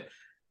scorer, but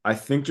I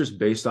think just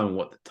based on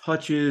what the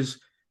touch is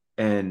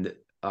and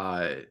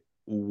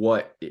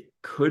what it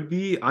could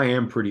be, I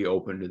am pretty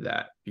open to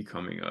that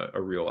becoming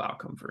a real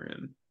outcome for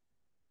him.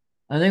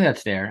 I think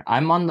that's fair.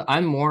 I'm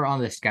more on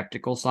the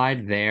skeptical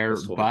side there,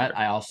 Totally but fair.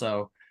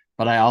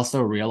 I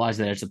also realize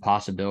that it's a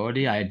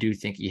possibility. I do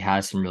think he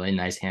has some really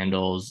nice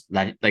handles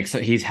so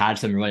he's had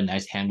some really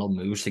nice handle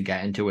moves to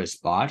get into his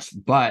spots,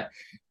 but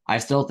I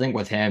still think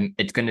with him,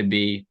 it's going to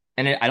be,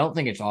 I don't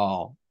think it's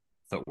all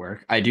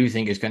footwork. I do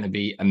think it's going to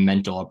be a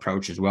mental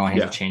approach as well. He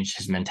has to change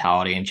his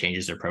mentality and change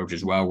his approach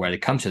as well. Where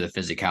it comes to the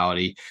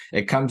physicality,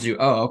 it comes to,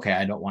 oh, okay,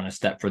 I don't want to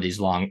step for these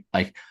long,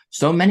 like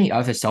so many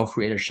of his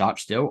self-created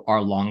shots still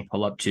are long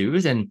pull-up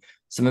twos, and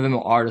some of them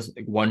are just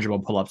like one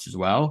dribble pull-ups as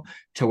well,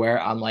 to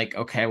where I'm like,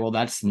 okay, well,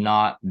 that's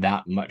not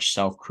that much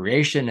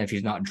self-creation if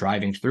he's not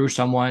driving through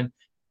someone.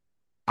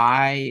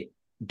 I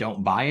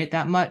don't buy it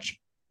that much.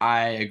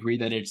 I agree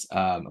that it's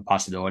a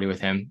possibility with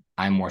him.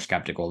 I'm more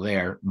skeptical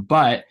there.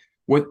 But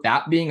with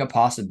that being a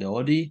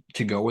possibility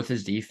to go with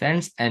his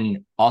defense,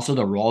 and also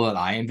the role that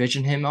I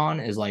envision him on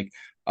is like,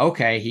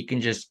 okay, he can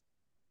just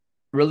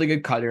really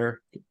good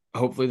cutter.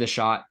 Hopefully the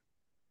shot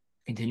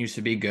continues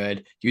to be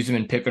good. Use him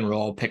in pick and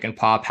roll, pick and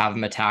pop, have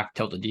him attack,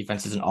 tilt the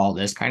defenses and all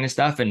this kind of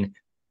stuff, and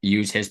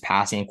use his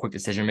passing and quick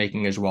decision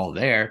making as well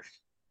there.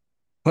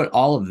 Put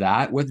all of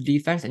that with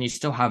defense and you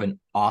still have an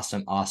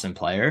awesome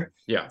player.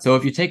 Yeah. So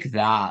if you take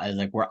that as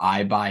like where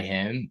I buy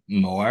him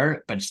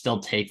more, but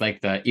still take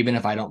like even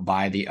if I don't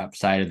buy the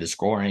upside of the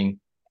scoring,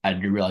 I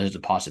do realize it's a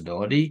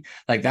possibility.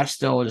 Like that's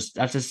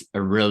just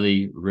a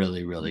really,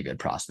 really, really good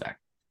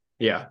prospect.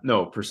 Yeah,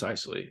 no,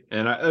 precisely.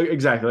 And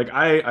exactly. Like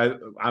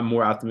I'm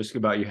more optimistic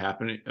about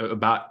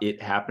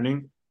it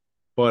happening.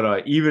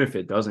 But even if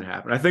it doesn't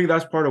happen, I think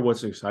that's part of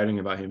what's exciting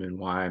about him and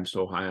why I'm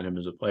so high on him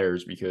as a player,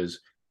 is because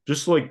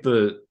just like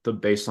the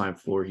baseline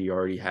floor he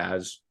already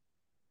has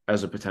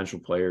as a potential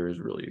player is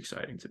really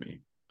exciting to me.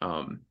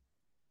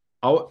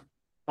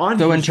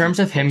 In terms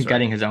of him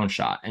getting his own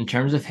shot,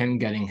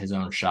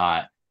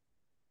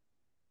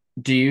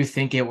 do you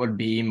think it would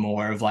be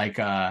more of like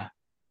a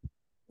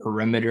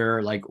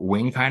perimeter, like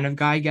wing kind of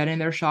guy getting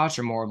their shots,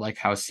 or more of like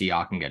how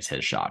Siakam gets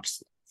his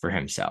shots for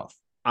himself?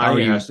 I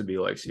think it has to be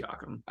like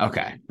Siakam.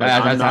 Okay.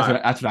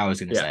 That's what I was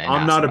going to say.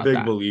 I'm not a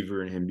big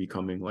believer in him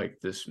becoming like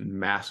this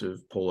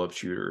massive pull-up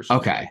shooter or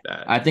something like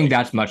that. I think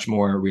that's much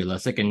more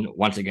realistic. And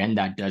once again,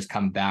 that does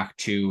come back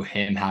to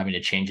him having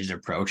to change his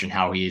approach and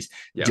how he's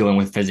dealing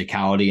with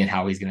physicality and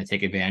how he's going to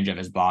take advantage of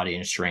his body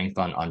and strength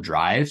on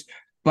drives.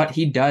 But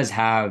he does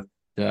have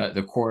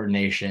the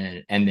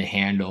coordination and the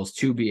handles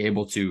to be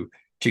able to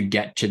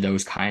get to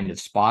those kind of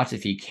spots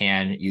if he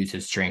can use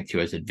his strength to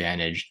his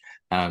advantage.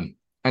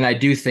 And I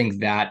do think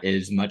that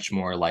is much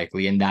more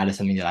likely. And that is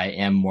something that I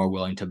am more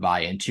willing to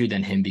buy into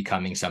than him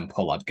becoming some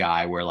pull-up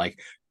guy where like,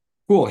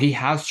 cool, he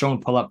has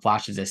shown pull-up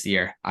flashes this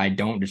year. I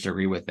don't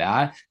disagree with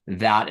that.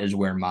 That is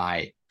where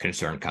my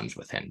concern comes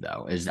with him,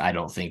 though, is I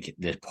don't think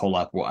this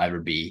pull-up will ever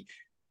be,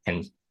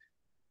 and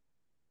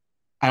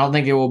I don't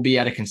think it will be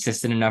at a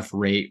consistent enough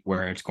rate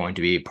where it's going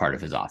to be part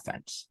of his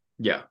offense.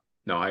 Yeah,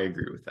 no, I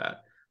agree with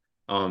that.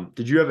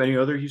 Did you have any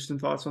other Houston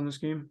thoughts on this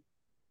game?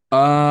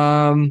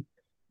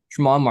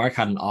 Jamal Mark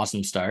had an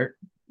awesome start.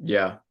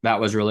 Yeah. That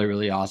was really,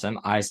 really awesome.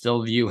 I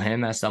still view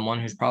him as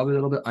someone who's probably a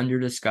little bit under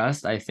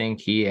discussed. I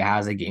think he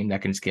has a game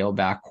that can scale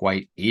back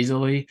quite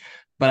easily,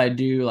 but I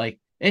do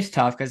it's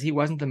tough because he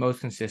wasn't the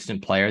most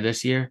consistent player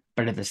this year,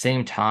 but at the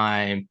same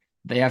time,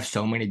 they have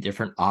so many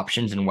different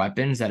options and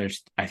weapons that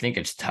I think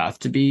it's tough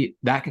to be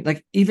that,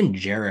 like, even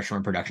Jarris from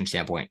a production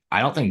standpoint.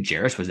 I don't think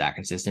Jarris was that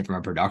consistent from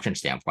a production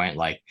standpoint,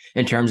 like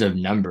in terms of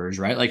numbers,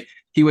 right? Like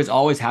he was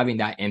always having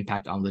that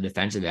impact on the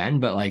defensive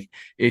end, but like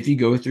if you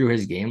go through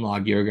his game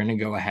log, you're going to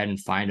go ahead and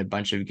find a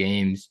bunch of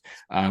games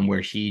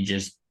where he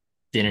just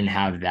didn't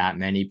have that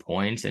many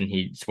points and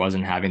he just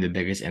wasn't having the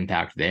biggest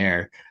impact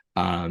there.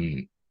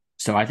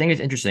 So I think it's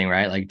interesting,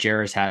 right? Like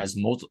Jarris has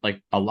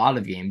like a lot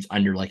of games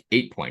under like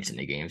 8 points in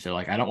the game. So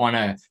like I don't want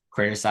to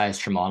criticize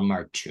Tremont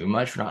Mark too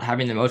much for not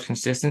having the most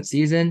consistent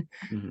season.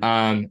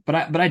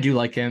 But I do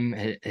like him,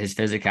 his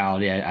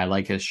physicality. I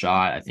like his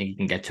shot. I think he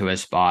can get to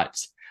his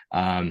spots.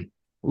 A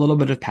little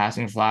bit of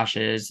passing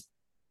flashes,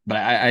 but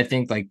I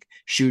think like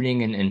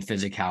shooting and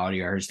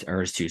physicality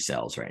are his two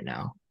cells right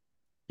now.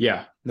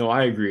 Yeah, no,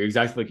 I agree.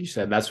 Exactly like you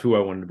said. That's who I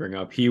wanted to bring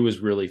up. He was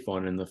really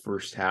fun in the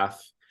first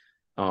half.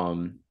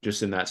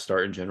 Just in that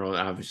start in general.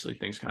 And obviously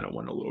things kind of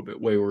went a little bit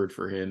wayward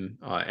for him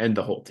and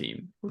the whole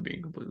team, for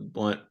being completely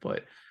blunt.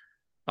 But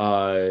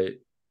I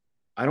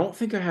don't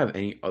think I have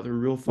any other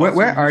real thoughts.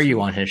 Where are you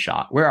on his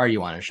shot? Where are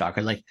you on his shot?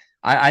 Because like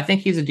I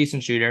think he's a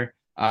decent shooter.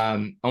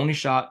 Only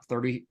shot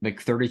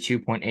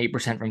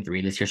 32.8% from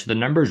three this year. So the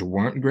numbers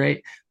weren't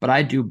great, but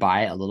I do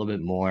buy it a little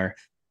bit more.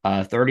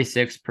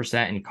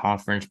 36% in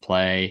conference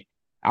play,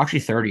 actually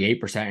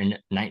 38% in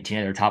 19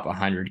 of their top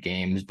 100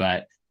 games.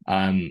 But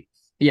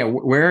yeah,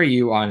 where are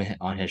you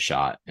on his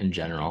shot in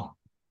general?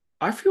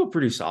 I feel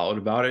pretty solid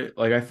about it.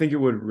 Like, I think it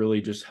would really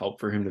just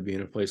help for him to be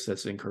in a place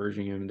that's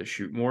encouraging him to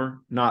shoot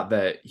more. Not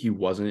that he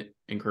wasn't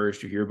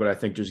encouraged to here, but I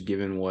think just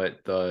given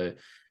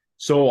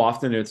so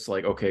often it's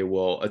like, okay,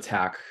 we'll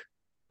attack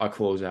a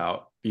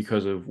closeout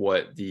because of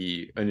what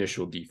the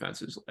initial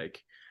defense is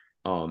like.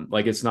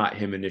 Like it's not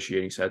him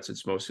initiating sets.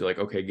 It's mostly like,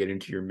 okay, get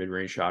into your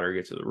mid-range shot or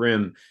get to the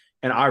rim.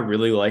 And I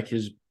really like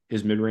his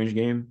mid-range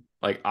game.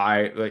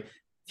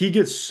 He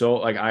gets so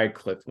like I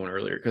clipped one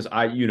earlier because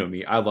you know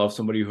me, I love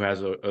somebody who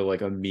has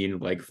a mean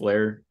leg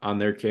flare on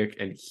their kick,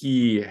 and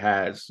he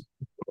has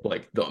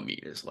like the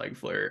meanest leg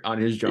flare on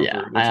his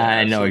jumper. Yeah,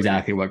 I know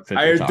exactly what clip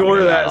I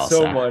adore that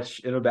so much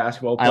in a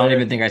basketball player. I don't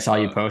even think I saw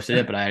you posted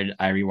it, but I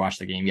rewatched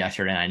the game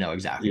yesterday and I know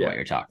exactly what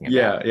you're talking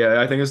about.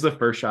 Yeah. I think it's the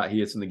first shot he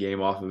hits in the game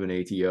off of an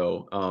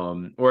ATO.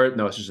 Or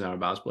no, it's just an out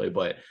of bounds play,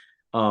 but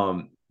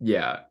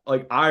yeah,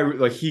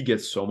 like he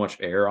gets so much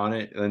air on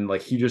it, and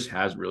like he just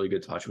has really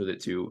good touch with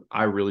it too.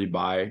 I really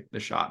buy the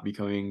shot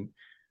becoming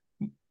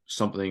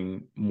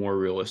something more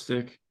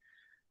realistic.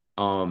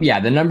 Yeah,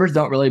 the numbers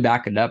don't really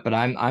back it up, but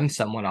I'm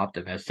somewhat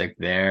optimistic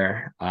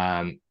there.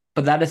 But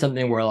that is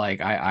something where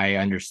like I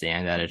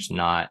understand that it's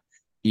not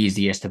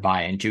easiest to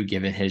buy into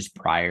given his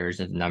priors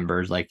of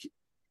numbers. Like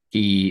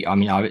he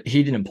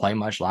didn't play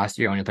much last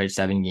year, only played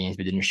 7 games,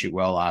 but didn't shoot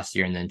well last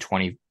year, and then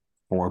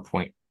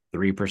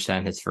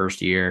 24.3% his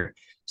first year.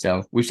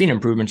 So we've seen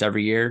improvements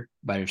every year,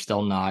 but it's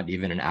still not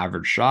even an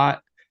average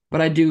shot.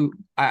 But I do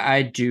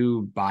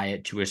buy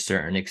it to a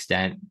certain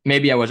extent.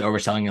 Maybe I was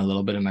overselling a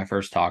little bit in my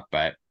first talk,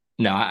 but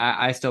no,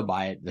 I still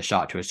buy it, the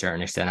shot to a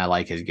certain extent. I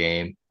like his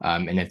game.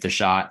 And if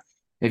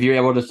you're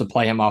able just to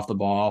play him off the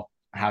ball,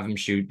 have him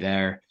shoot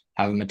there,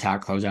 have him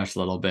attack closeouts a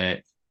little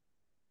bit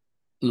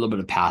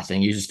of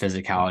passing, uses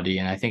physicality,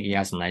 and I think he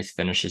has some nice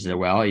finishes as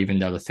well, even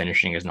though the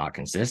finishing is not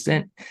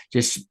consistent.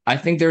 I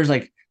think there's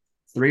like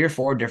 3 or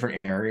 4 different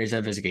areas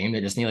of his game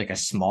that just need like a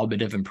small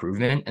bit of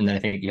improvement, and then I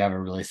think you have a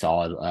really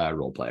solid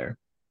role player.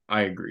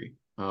 I agree.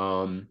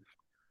 Did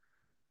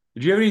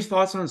you have any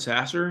thoughts on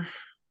Sasser?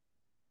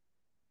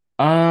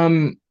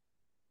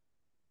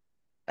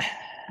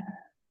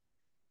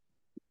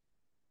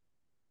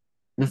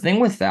 The thing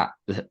with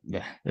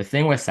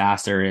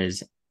Sasser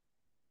is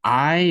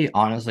I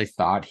honestly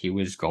thought he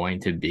was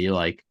going to be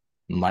like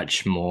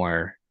much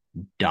more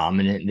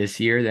dominant this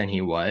year than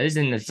he was.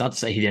 And it's not to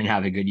say he didn't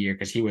have a good year,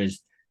 because he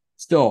was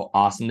still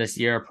awesome this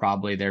year,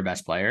 probably their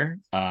best player.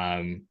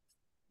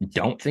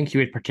 Don't think he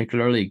was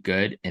particularly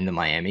good in the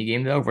Miami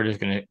game, though. If we're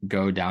just going to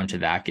go down to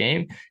that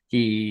game,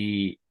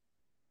 he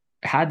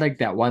had like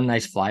that one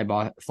nice fly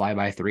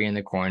by three in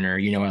the corner.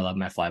 You know, I love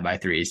my fly by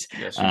threes.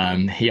 Yes,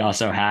 he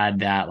also had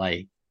that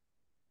like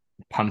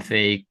pump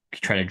fake,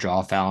 try to draw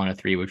a foul on a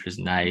 3, which was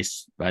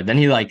nice. But then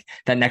he like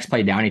that next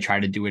play down, he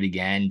tried to do it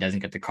again,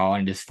 doesn't get the call,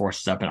 and just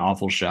forces up an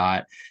awful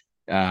shot.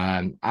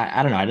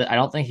 I don't know. I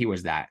don't think he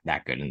was that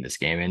good in this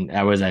game. And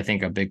that was, I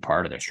think, a big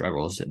part of their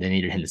struggles. They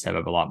needed him to step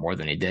up a lot more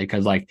than he did,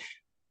 because like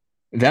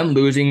them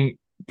losing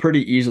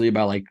pretty easily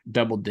by like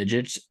double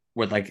digits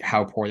with like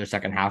how poor their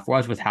second half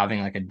was, with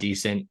having like a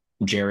decent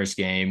Jarris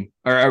game,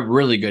 or a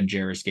really good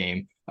Jarris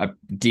game, a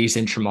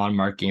decent Tremont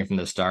Mark game from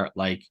the start.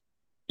 Like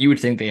you would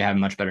think they have a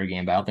much better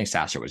game, but I don't think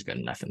Sasser was good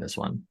enough in this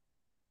one.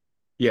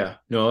 Yeah,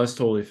 no, that's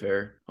totally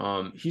fair.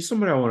 He's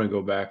somebody I want to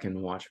go back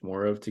and watch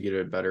more of to get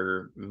a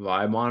better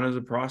vibe on as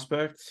a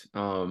prospect.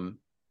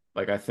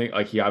 Like I think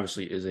like he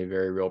obviously is a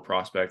very real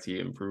prospect. He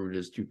improved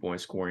his 2-point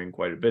scoring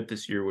quite a bit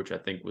this year, which I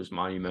think was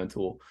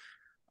monumental.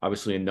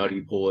 Obviously a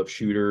nutty pull-up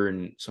shooter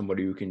and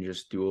somebody who can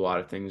just do a lot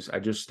of things. I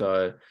just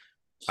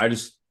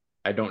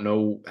I don't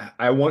know.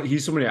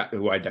 He's somebody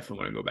who I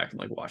definitely want to go back and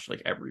like watch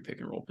like every pick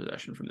and roll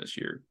possession from this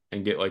year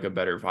and get like a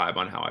better vibe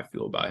on how I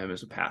feel about him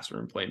as a passer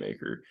and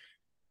playmaker.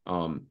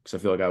 Because I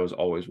feel like I was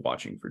always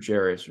watching for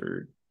Jarris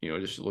or,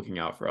 just looking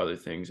out for other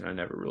things, and I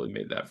never really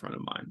made that front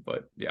of mind.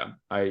 But yeah,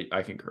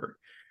 I concur.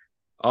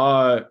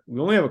 We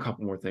only have a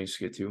couple more things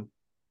to get to.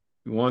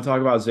 We want to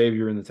talk about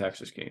Xavier in the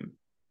Texas game.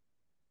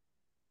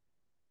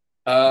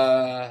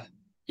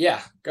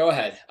 Yeah, go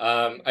ahead.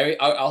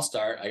 I'll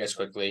start, I guess,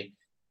 quickly.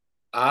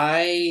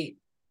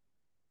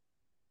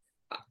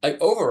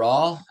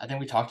 Overall, I think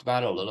we talked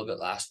about it a little bit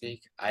last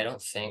week. I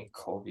don't think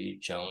Colby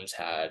Jones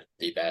had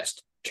the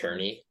best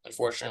tourney,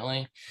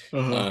 unfortunately.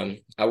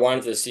 I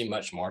wanted to see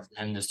much more from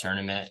him this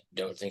tournament.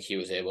 Don't think he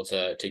was able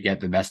to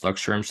get the best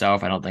looks for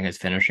himself. I don't think his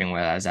finishing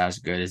was as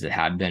good as it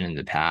had been in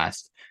the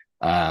past.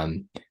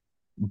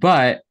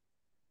 But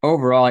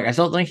overall, I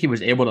still think he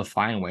was able to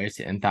find ways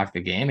to impact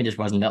the game. It just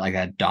wasn't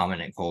that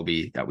dominant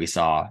Colby that we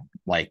saw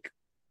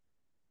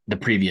the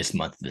previous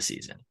month of the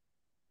season.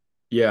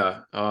 Yeah,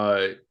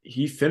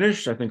 he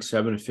finished, I think,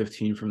 7 of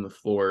 15 from the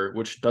floor,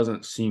 which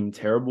doesn't seem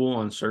terrible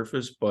on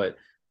surface, but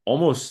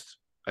almost,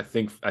 I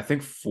think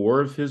 4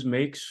 of his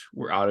makes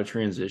were out of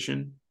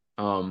transition.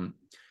 So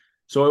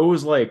it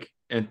was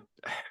and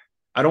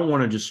I don't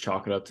want to just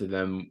chalk it up to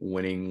them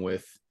winning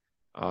with,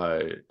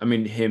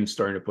 him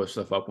starting to put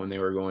stuff up when they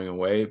were going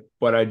away,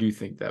 but I do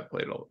think that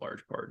played a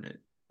large part in it.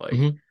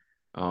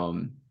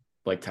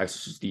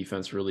 Texas's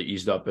defense really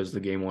eased up as the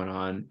game went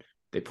on.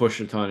 They pushed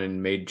a ton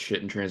and made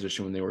shit in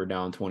transition when they were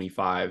down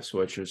 25.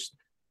 So it's just,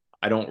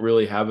 I don't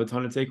really have a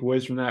ton of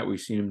takeaways from that. We've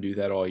seen him do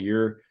that all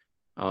year.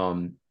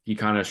 He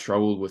kind of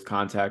struggled with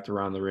contact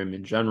around the rim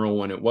in general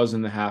when it was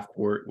in the half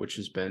court, which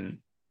has been,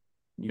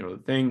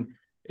 the thing.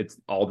 It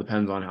all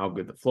depends on how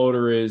good the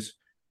floater is.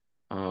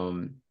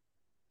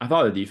 I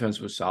thought the defense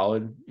was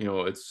solid.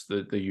 It's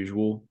the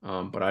usual,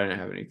 but I didn't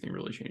have anything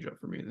really change up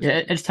for me.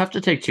 It's tough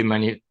to take too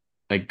many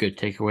good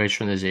takeaways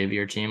from the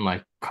Xavier team.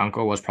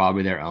 Kunkel was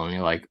probably their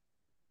only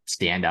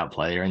standout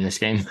player in this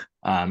game.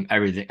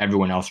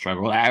 Everyone else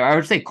struggled. I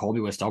would say Colby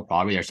was still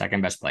probably their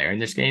second best player in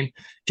this game.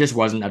 Just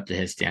wasn't up to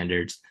his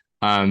standards.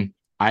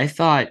 I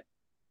thought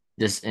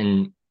this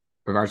in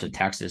regards to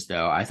Texas,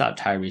 though, I thought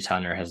Tyrese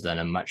Hunter has done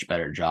a much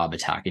better job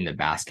attacking the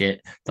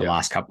basket the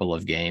last couple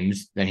of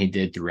games than he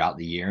did throughout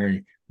the year.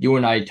 And you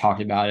and I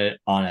talked about it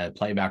on a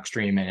playback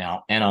stream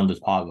and on this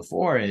pod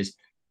before is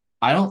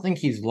I don't think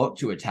he's looked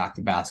to attack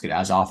the basket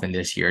as often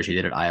this year as he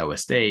did at Iowa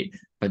State.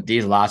 But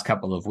these last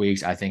couple of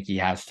weeks, I think he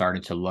has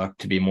started to look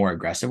to be more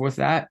aggressive with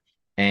that.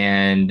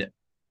 And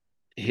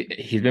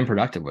he's been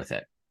productive with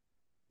it.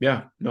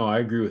 Yeah, no, I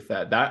agree with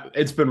that.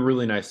 It's been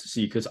really nice to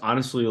see because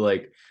honestly,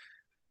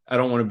 I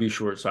don't want to be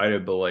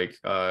short-sighted, but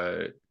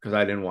because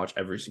I didn't watch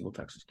every single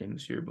Texas game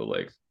this year, but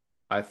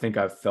I think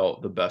I've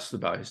felt the best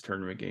about his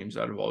tournament games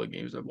out of all the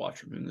games I've watched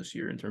from him this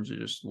year in terms of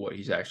just what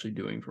he's actually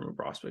doing from a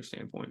prospect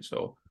standpoint.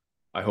 So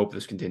I hope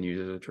this continues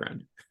as a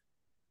trend.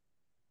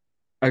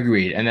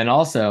 Agreed. And then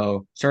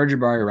also Serge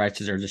Ibaka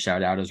deserves a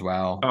shout out as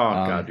well.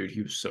 Oh God, dude,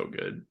 he was so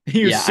good.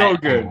 He was so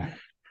good.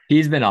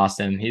 He's been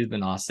awesome.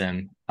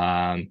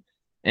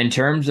 In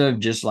terms of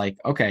just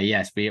okay,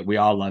 yes, we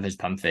all love his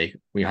pump fake.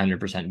 We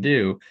 100%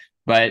 do.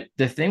 But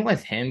the thing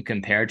with him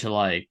compared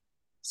to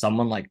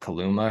someone like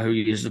Kaluma who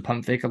uses a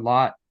pump fake a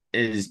lot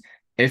is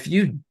if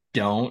you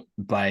don't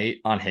bite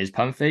on his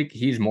pump fake,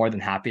 he's more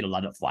than happy to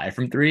let it fly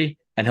from 3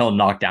 and he'll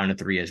knock down a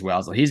 3 as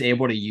well. So he's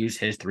able to use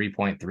his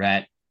 3-point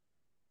threat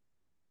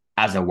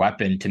as a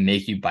weapon to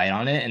make you bite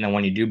on it. And then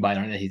when you do bite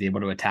on it, he's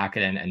able to attack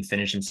it and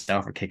finish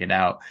himself or kick it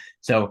out.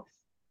 So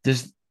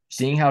just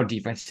seeing how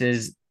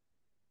defenses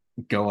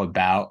go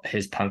about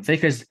his pump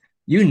fake, because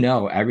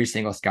every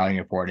single scouting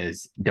report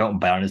is don't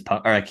bite on his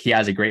pump, or he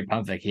has a great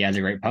pump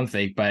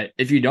fake. But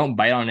if you don't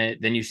bite on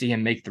it, then you see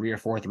him make 3 or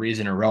 4 threes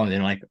in a row, and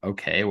then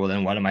okay, well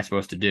then what am I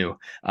supposed to do?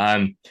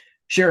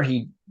 Sure,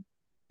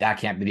 that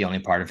can't be the only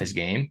part of his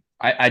game.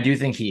 I do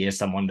think he is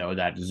someone though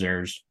that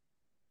deserves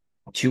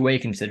two-way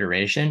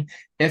consideration,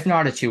 if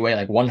not a two-way,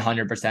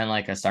 100%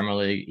 like a summer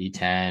league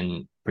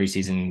E10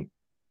 preseason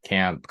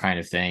camp kind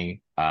of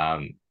thing.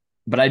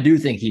 But I do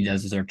think he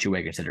does deserve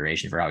two-way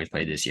consideration for how he's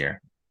played this year.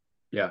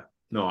 Yeah,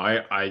 no,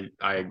 I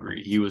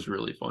agree. He was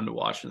really fun to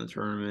watch in the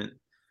tournament.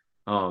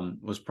 Would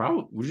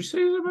you say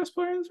he's the best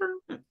player in the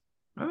tournament?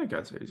 I think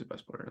I'd say he's the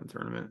best player in the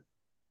tournament.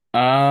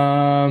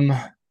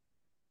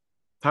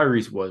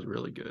 Tyrese was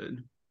really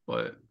good,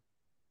 but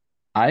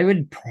I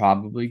would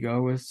probably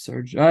go with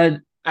Serge.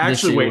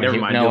 Actually, wait, never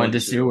mind. No, and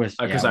Dessou was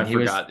because I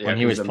forgot when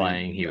he was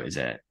playing. He was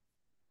it.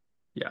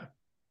 Yeah,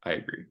 I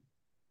agree.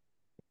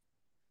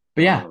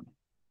 But yeah.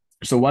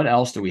 So what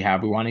else do we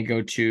have? We want to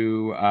go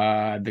to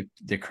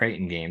the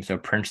Creighton game. So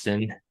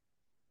Princeton,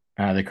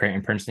 the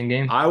Creighton-Princeton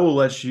game. I will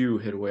let you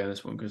hit away on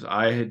this one because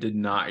I did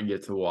not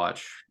get to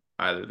watch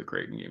either of the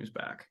Creighton games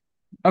back.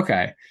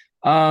 Okay.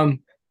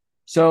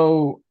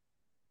 So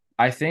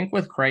I think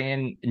with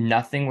Creighton,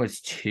 nothing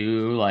was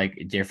too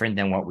different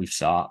than what we've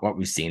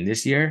seen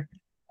this year.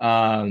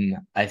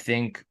 I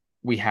think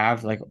we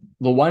have like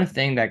the one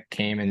thing that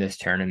came in this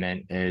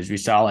tournament is we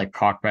saw like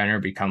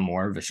Cockbrenner become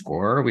more of a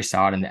scorer. We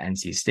saw it in the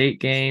NC State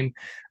game.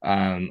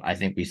 I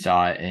think we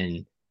saw it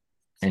in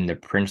the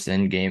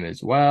Princeton game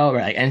as well.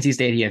 Right? Like NC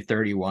State, he had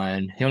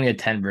 31. He only had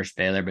 10 versus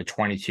Baylor, but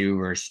 22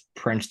 versus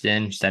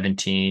Princeton,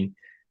 17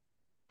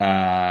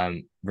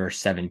 versus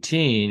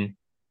 17,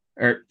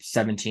 or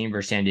 17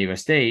 versus San Diego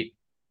State.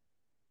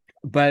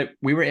 But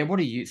we were able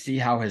to see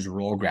how his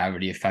roll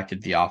gravity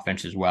affected the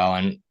offense as well.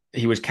 And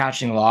he was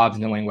catching lobs,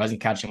 and then when he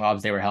wasn't catching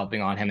lobs, they were helping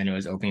on him, and it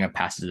was opening up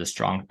passes to the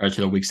strong or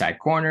to the weak side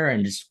corner,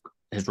 and just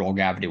his roll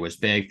gravity was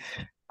big.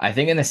 I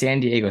think in the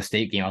San Diego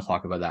State game, I'll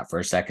talk about that for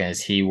a second,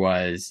 is he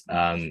was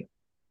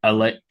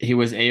he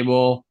was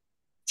able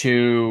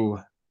to,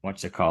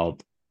 what's it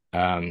called?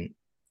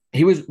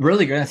 He was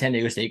really good in the San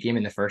Diego State game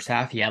in the first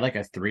half. He had like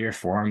a 3 or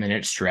 4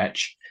 minute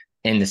stretch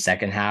in the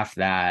second half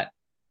that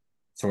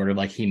sort of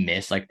like he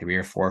missed like 3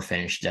 or 4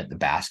 finishes at the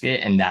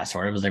basket, and that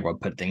sort of was like what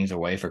put things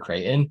away for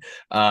Creighton.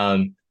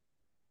 The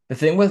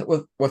thing with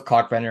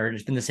Kalkbrenner,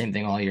 it's been the same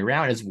thing all year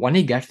round, is when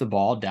he gets the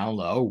ball down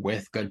low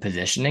with good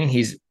positioning,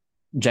 he's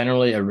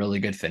generally a really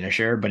good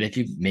finisher. But if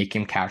you make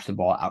him catch the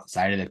ball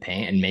outside of the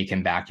paint and make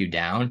him back you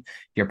down,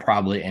 you're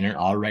probably in an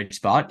all right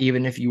spot.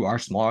 Even if you are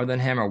smaller than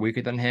him or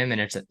weaker than him and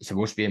it's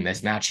supposed to be a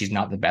mismatch, he's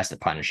not the best at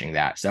punishing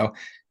that. So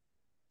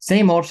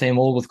same old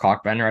with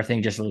Kalkbrenner. I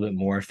think just a little bit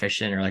more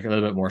efficient, or like a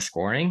little bit more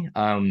scoring.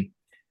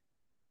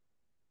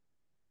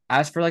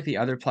 As for like the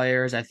other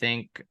players, I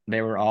think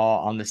they were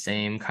all on the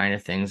same kind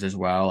of things as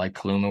well. Like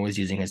Kaluma was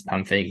using his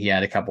pump fake. He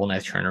had a couple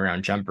nice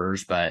turnaround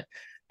jumpers, but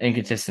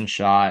inconsistent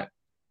shot.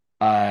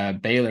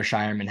 Baylor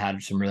Shireman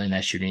had some really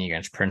nice shooting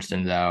against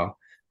Princeton, though.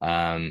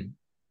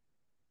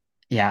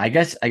 Yeah, I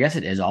guess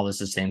it is all the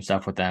same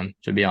stuff with them,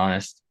 to be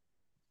honest.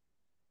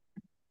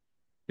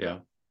 Yeah.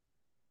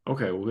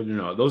 Okay, well, good to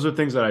know. Those are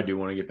things that I do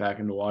want to get back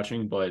into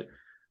watching, but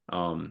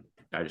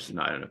I just did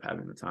not end up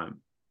having the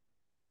time.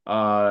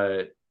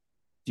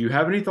 Do you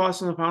have any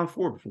thoughts on the Final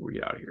Four before we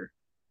get out of here?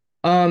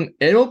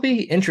 It'll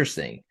be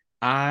interesting.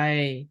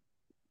 I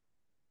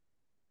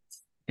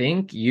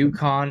think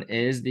UConn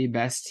is the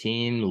best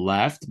team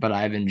left, but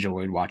I've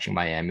enjoyed watching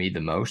Miami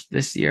the most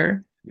this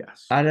year.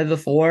 Yes. Out of the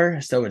 4,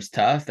 so it's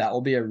tough. That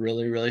will be a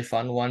really, really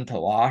fun one to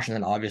watch. And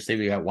then obviously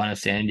we got one of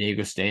San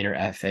Diego State or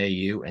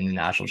FAU in the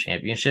national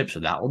championship,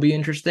 so that will be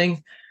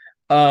interesting.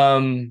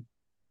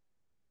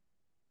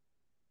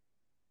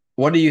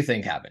 What do you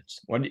think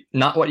happens?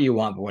 Not what you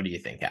want, but what do you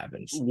think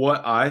happens?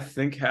 What I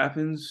think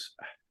happens,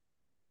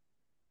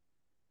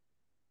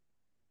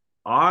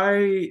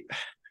 I'm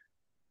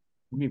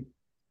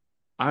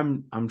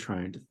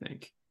trying to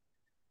think.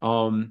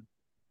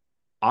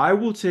 I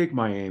will take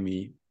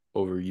Miami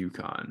over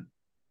UConn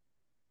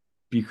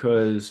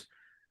because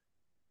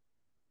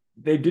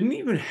they didn't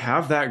even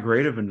have that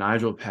great of a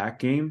Nigel Pack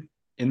game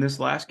in this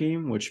last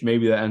game, which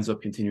maybe that ends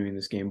up continuing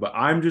this game. But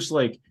I'm just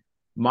like,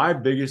 my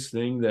biggest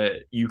thing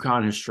that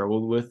UConn has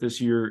struggled with this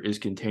year is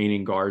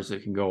containing guards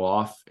that can go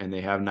off, and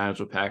they have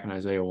Nigel Pack and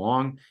Isaiah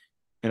Wong.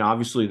 And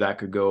obviously that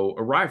could go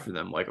awry for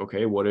them. Like,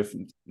 okay, what if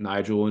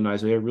Nigel and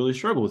Isaiah really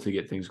struggle to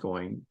get things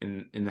going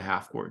in the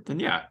half court? Then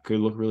yeah, it could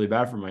look really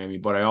bad for Miami.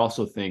 But I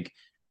also think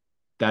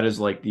that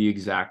is like the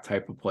exact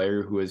type of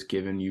player who has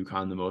given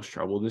UConn the most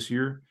trouble this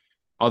year,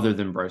 other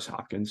than Bryce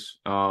Hopkins.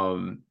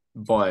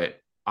 But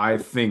I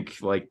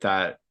think like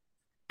that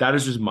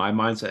is just my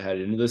mindset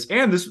headed into this.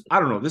 And this, I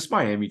don't know, this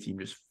Miami team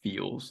just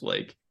feels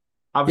like,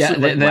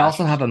 obviously, yeah, they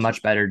also have a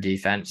much better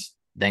defense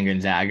than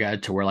Gonzaga,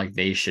 to where like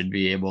they should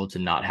be able to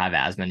not have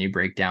as many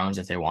breakdowns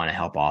if they want to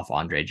help off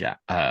Andre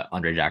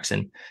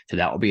Jackson. So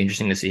that will be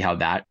interesting to see how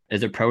that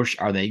is approached.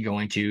 Are they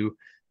going to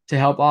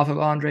help off of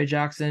Andre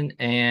Jackson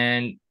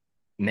and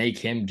make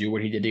him do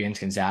what he did against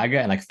Gonzaga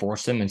and like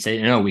force him and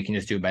say, no, we can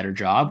just do a better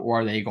job?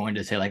 Or are they going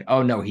to say like,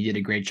 oh no, he did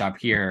a great job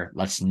here,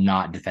 let's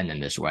not defend him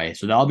this way?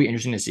 So that'll be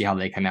interesting to see how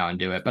they come out and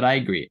do it. But I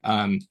agree.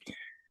 I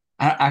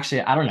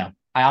don't know.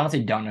 I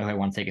honestly don't know who I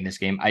want to take in this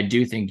game. I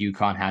do think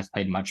UConn has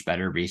played much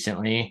better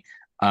recently.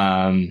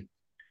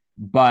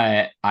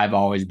 But I've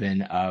always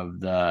been of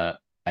the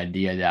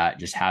idea that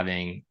just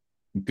having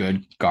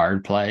good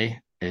guard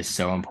play is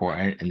so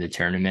important in the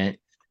tournament.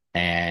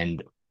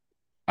 And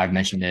I've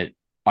mentioned it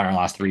on our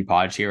last 3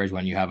 pods here, is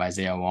when you have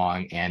Isaiah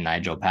Wong and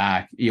Nigel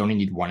Pack, you only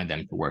need one of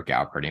them to work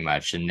out pretty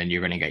much. And then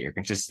you're going to get your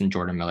consistent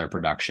Jordan Miller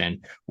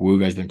production.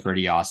 Wooga's been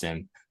pretty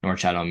awesome.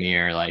 Norchad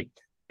Omier, like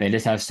they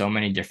just have so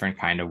many different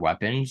kind of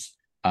weapons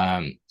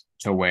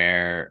to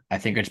where I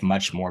think it's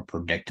much more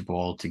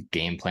predictable to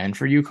game plan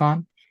for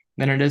UConn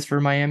than it is for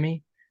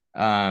Miami.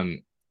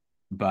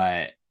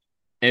 But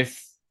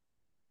if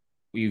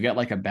you get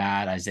like a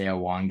bad Isaiah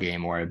Wong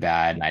game or a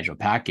bad Nigel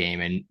Pack game,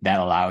 and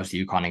that allows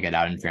UConn to get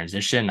out in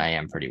transition, I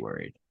am pretty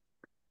worried.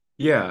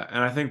 Yeah,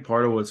 and I think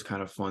part of what's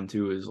kind of fun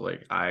too is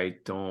like, I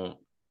don't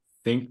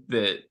think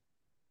that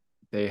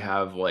they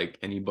have like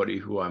anybody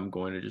who I'm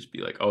going to just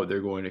be like, oh,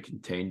 they're going to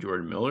contain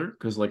Jordan Miller,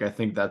 because like I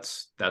think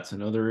that's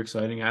another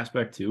exciting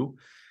aspect too.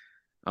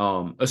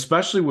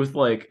 Especially with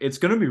like, it's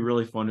going to be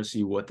really fun to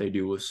see what they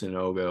do with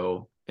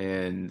Sanogo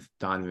and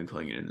Donovan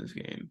Clingan in this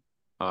game.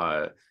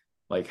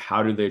 Like,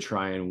 how do they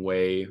try and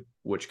weigh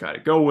which guy to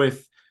go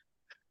with,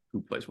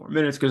 who plays more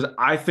minutes? Because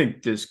I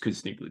think this could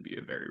sneakily be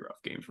a very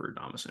rough game for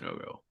Adama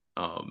Sanogo.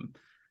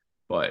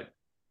 But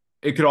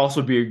it could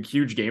also be a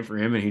huge game for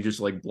him, and he just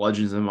like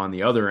bludgeons them on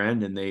the other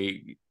end, and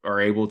they are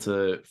able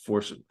to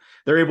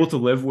they're able to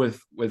live with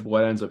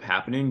what ends up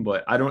happening.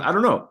 But I don't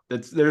know.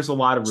 There's a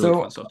lot of really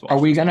fun stuff to watch. Are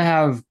we gonna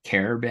have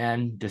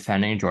Caravan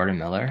defending Jordan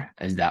Miller?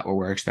 Is that what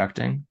we're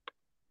expecting?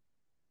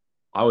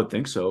 I would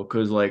think so,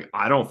 because like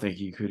I don't think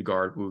he could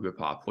guard Wooga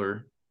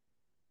Poplar.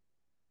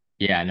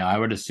 Yeah, no, I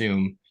would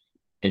assume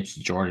it's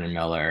Jordan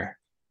Miller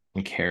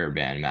and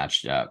Caravan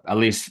matched up. At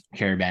least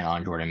Caravan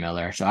on Jordan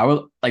Miller. So I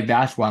would like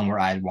that's one where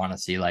I'd want to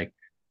see like,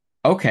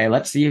 okay,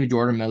 let's see if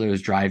Jordan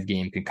Miller's drive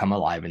game can come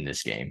alive in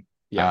this game.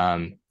 Yeah.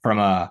 From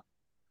a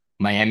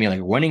Miami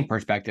like winning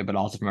perspective, but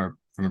also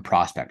from a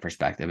prospect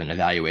perspective and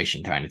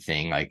evaluation kind of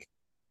thing. Like,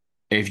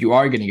 if you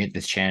are going to get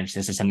this chance,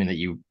 this is something that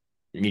you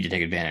need to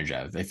take advantage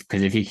of.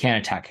 Because if you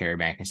can't attack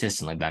Caravan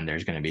consistently, then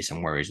there's going to be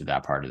some worries with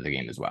that part of the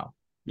game as well.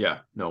 Yeah,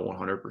 no,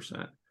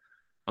 100%.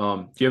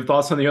 Do you have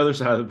thoughts on the other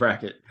side of the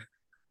bracket?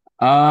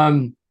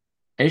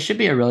 It should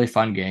be a really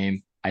fun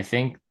game. I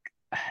think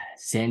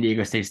San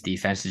Diego State's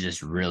defense is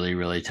just really,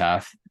 really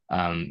tough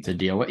to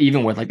deal with,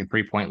 even with like the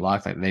 3-point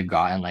luck like they've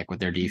gotten like with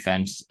their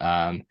defense.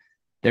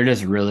 They're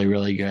just really,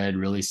 really good,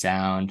 really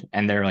sound,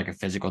 and they're like a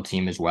physical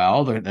team as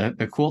well.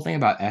 The cool thing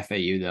about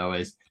FAU though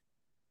is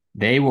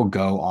they will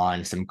go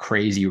on some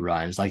crazy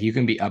runs. Like you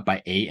can be up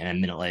by 8 and a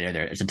minute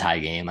later it's a tie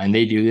game, and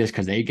they do this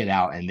because they get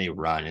out and they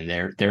run,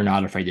 and they're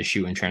not afraid to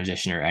shoot in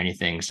transition or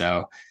anything.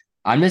 So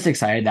I'm just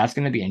excited. That's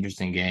going to be an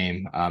interesting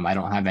game. I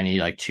don't have any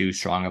like too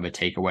strong of a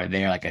takeaway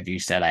there. Like if you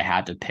said I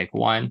had to pick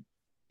one,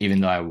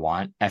 even though I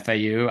want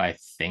FAU, I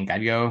think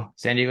I'd go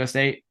San Diego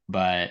State.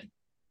 But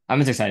I'm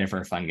just excited for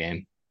a fun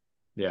game.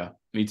 Yeah,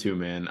 me too,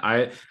 man.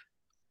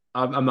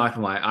 I'm not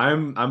gonna lie.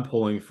 I'm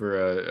pulling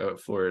for a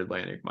Florida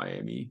Atlantic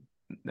Miami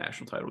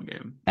national title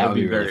game. That would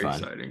be very really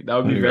exciting. That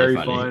would be very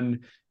really fun.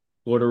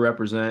 Florida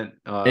represent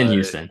in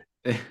Houston.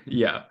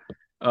 Yeah,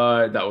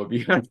 that would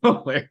be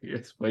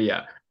hilarious. But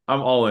yeah,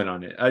 I'm all in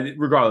on it.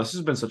 Regardless, this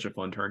has been such a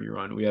fun tourney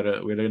run. We had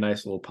a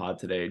nice little pod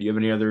today. Do you have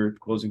any other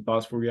closing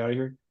thoughts before we get out of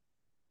here?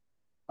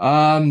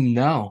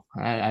 No,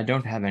 I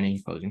don't have any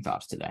closing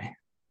thoughts today.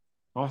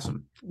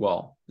 Awesome.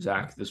 Well,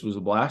 Zach, this was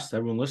a blast.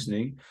 Everyone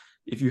listening,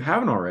 if you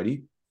haven't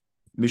already,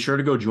 be sure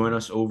to go join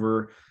us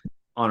over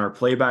on our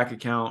playback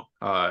account.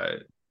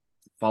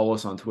 Follow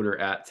us on Twitter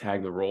at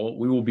Tag the Roll.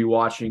 We will be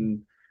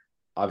watching,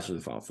 obviously,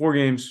 the Final Four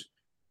games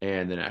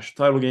and the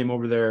national title game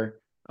over there.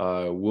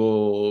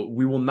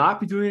 We will not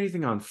be doing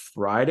anything on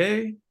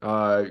Friday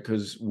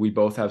because we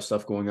both have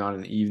stuff going on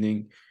in the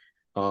evening.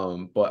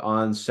 But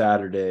on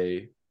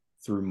Saturday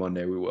through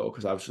Monday we will,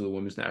 because obviously the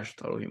women's national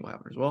title game will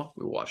happen as well.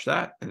 We'll watch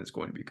that, and it's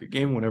going to be a good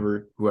game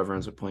whoever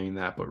ends up playing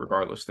that. But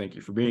regardless, thank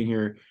you for being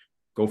here.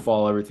 Go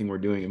follow everything we're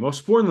doing, and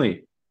most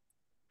importantly,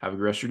 have a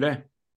good rest of your day.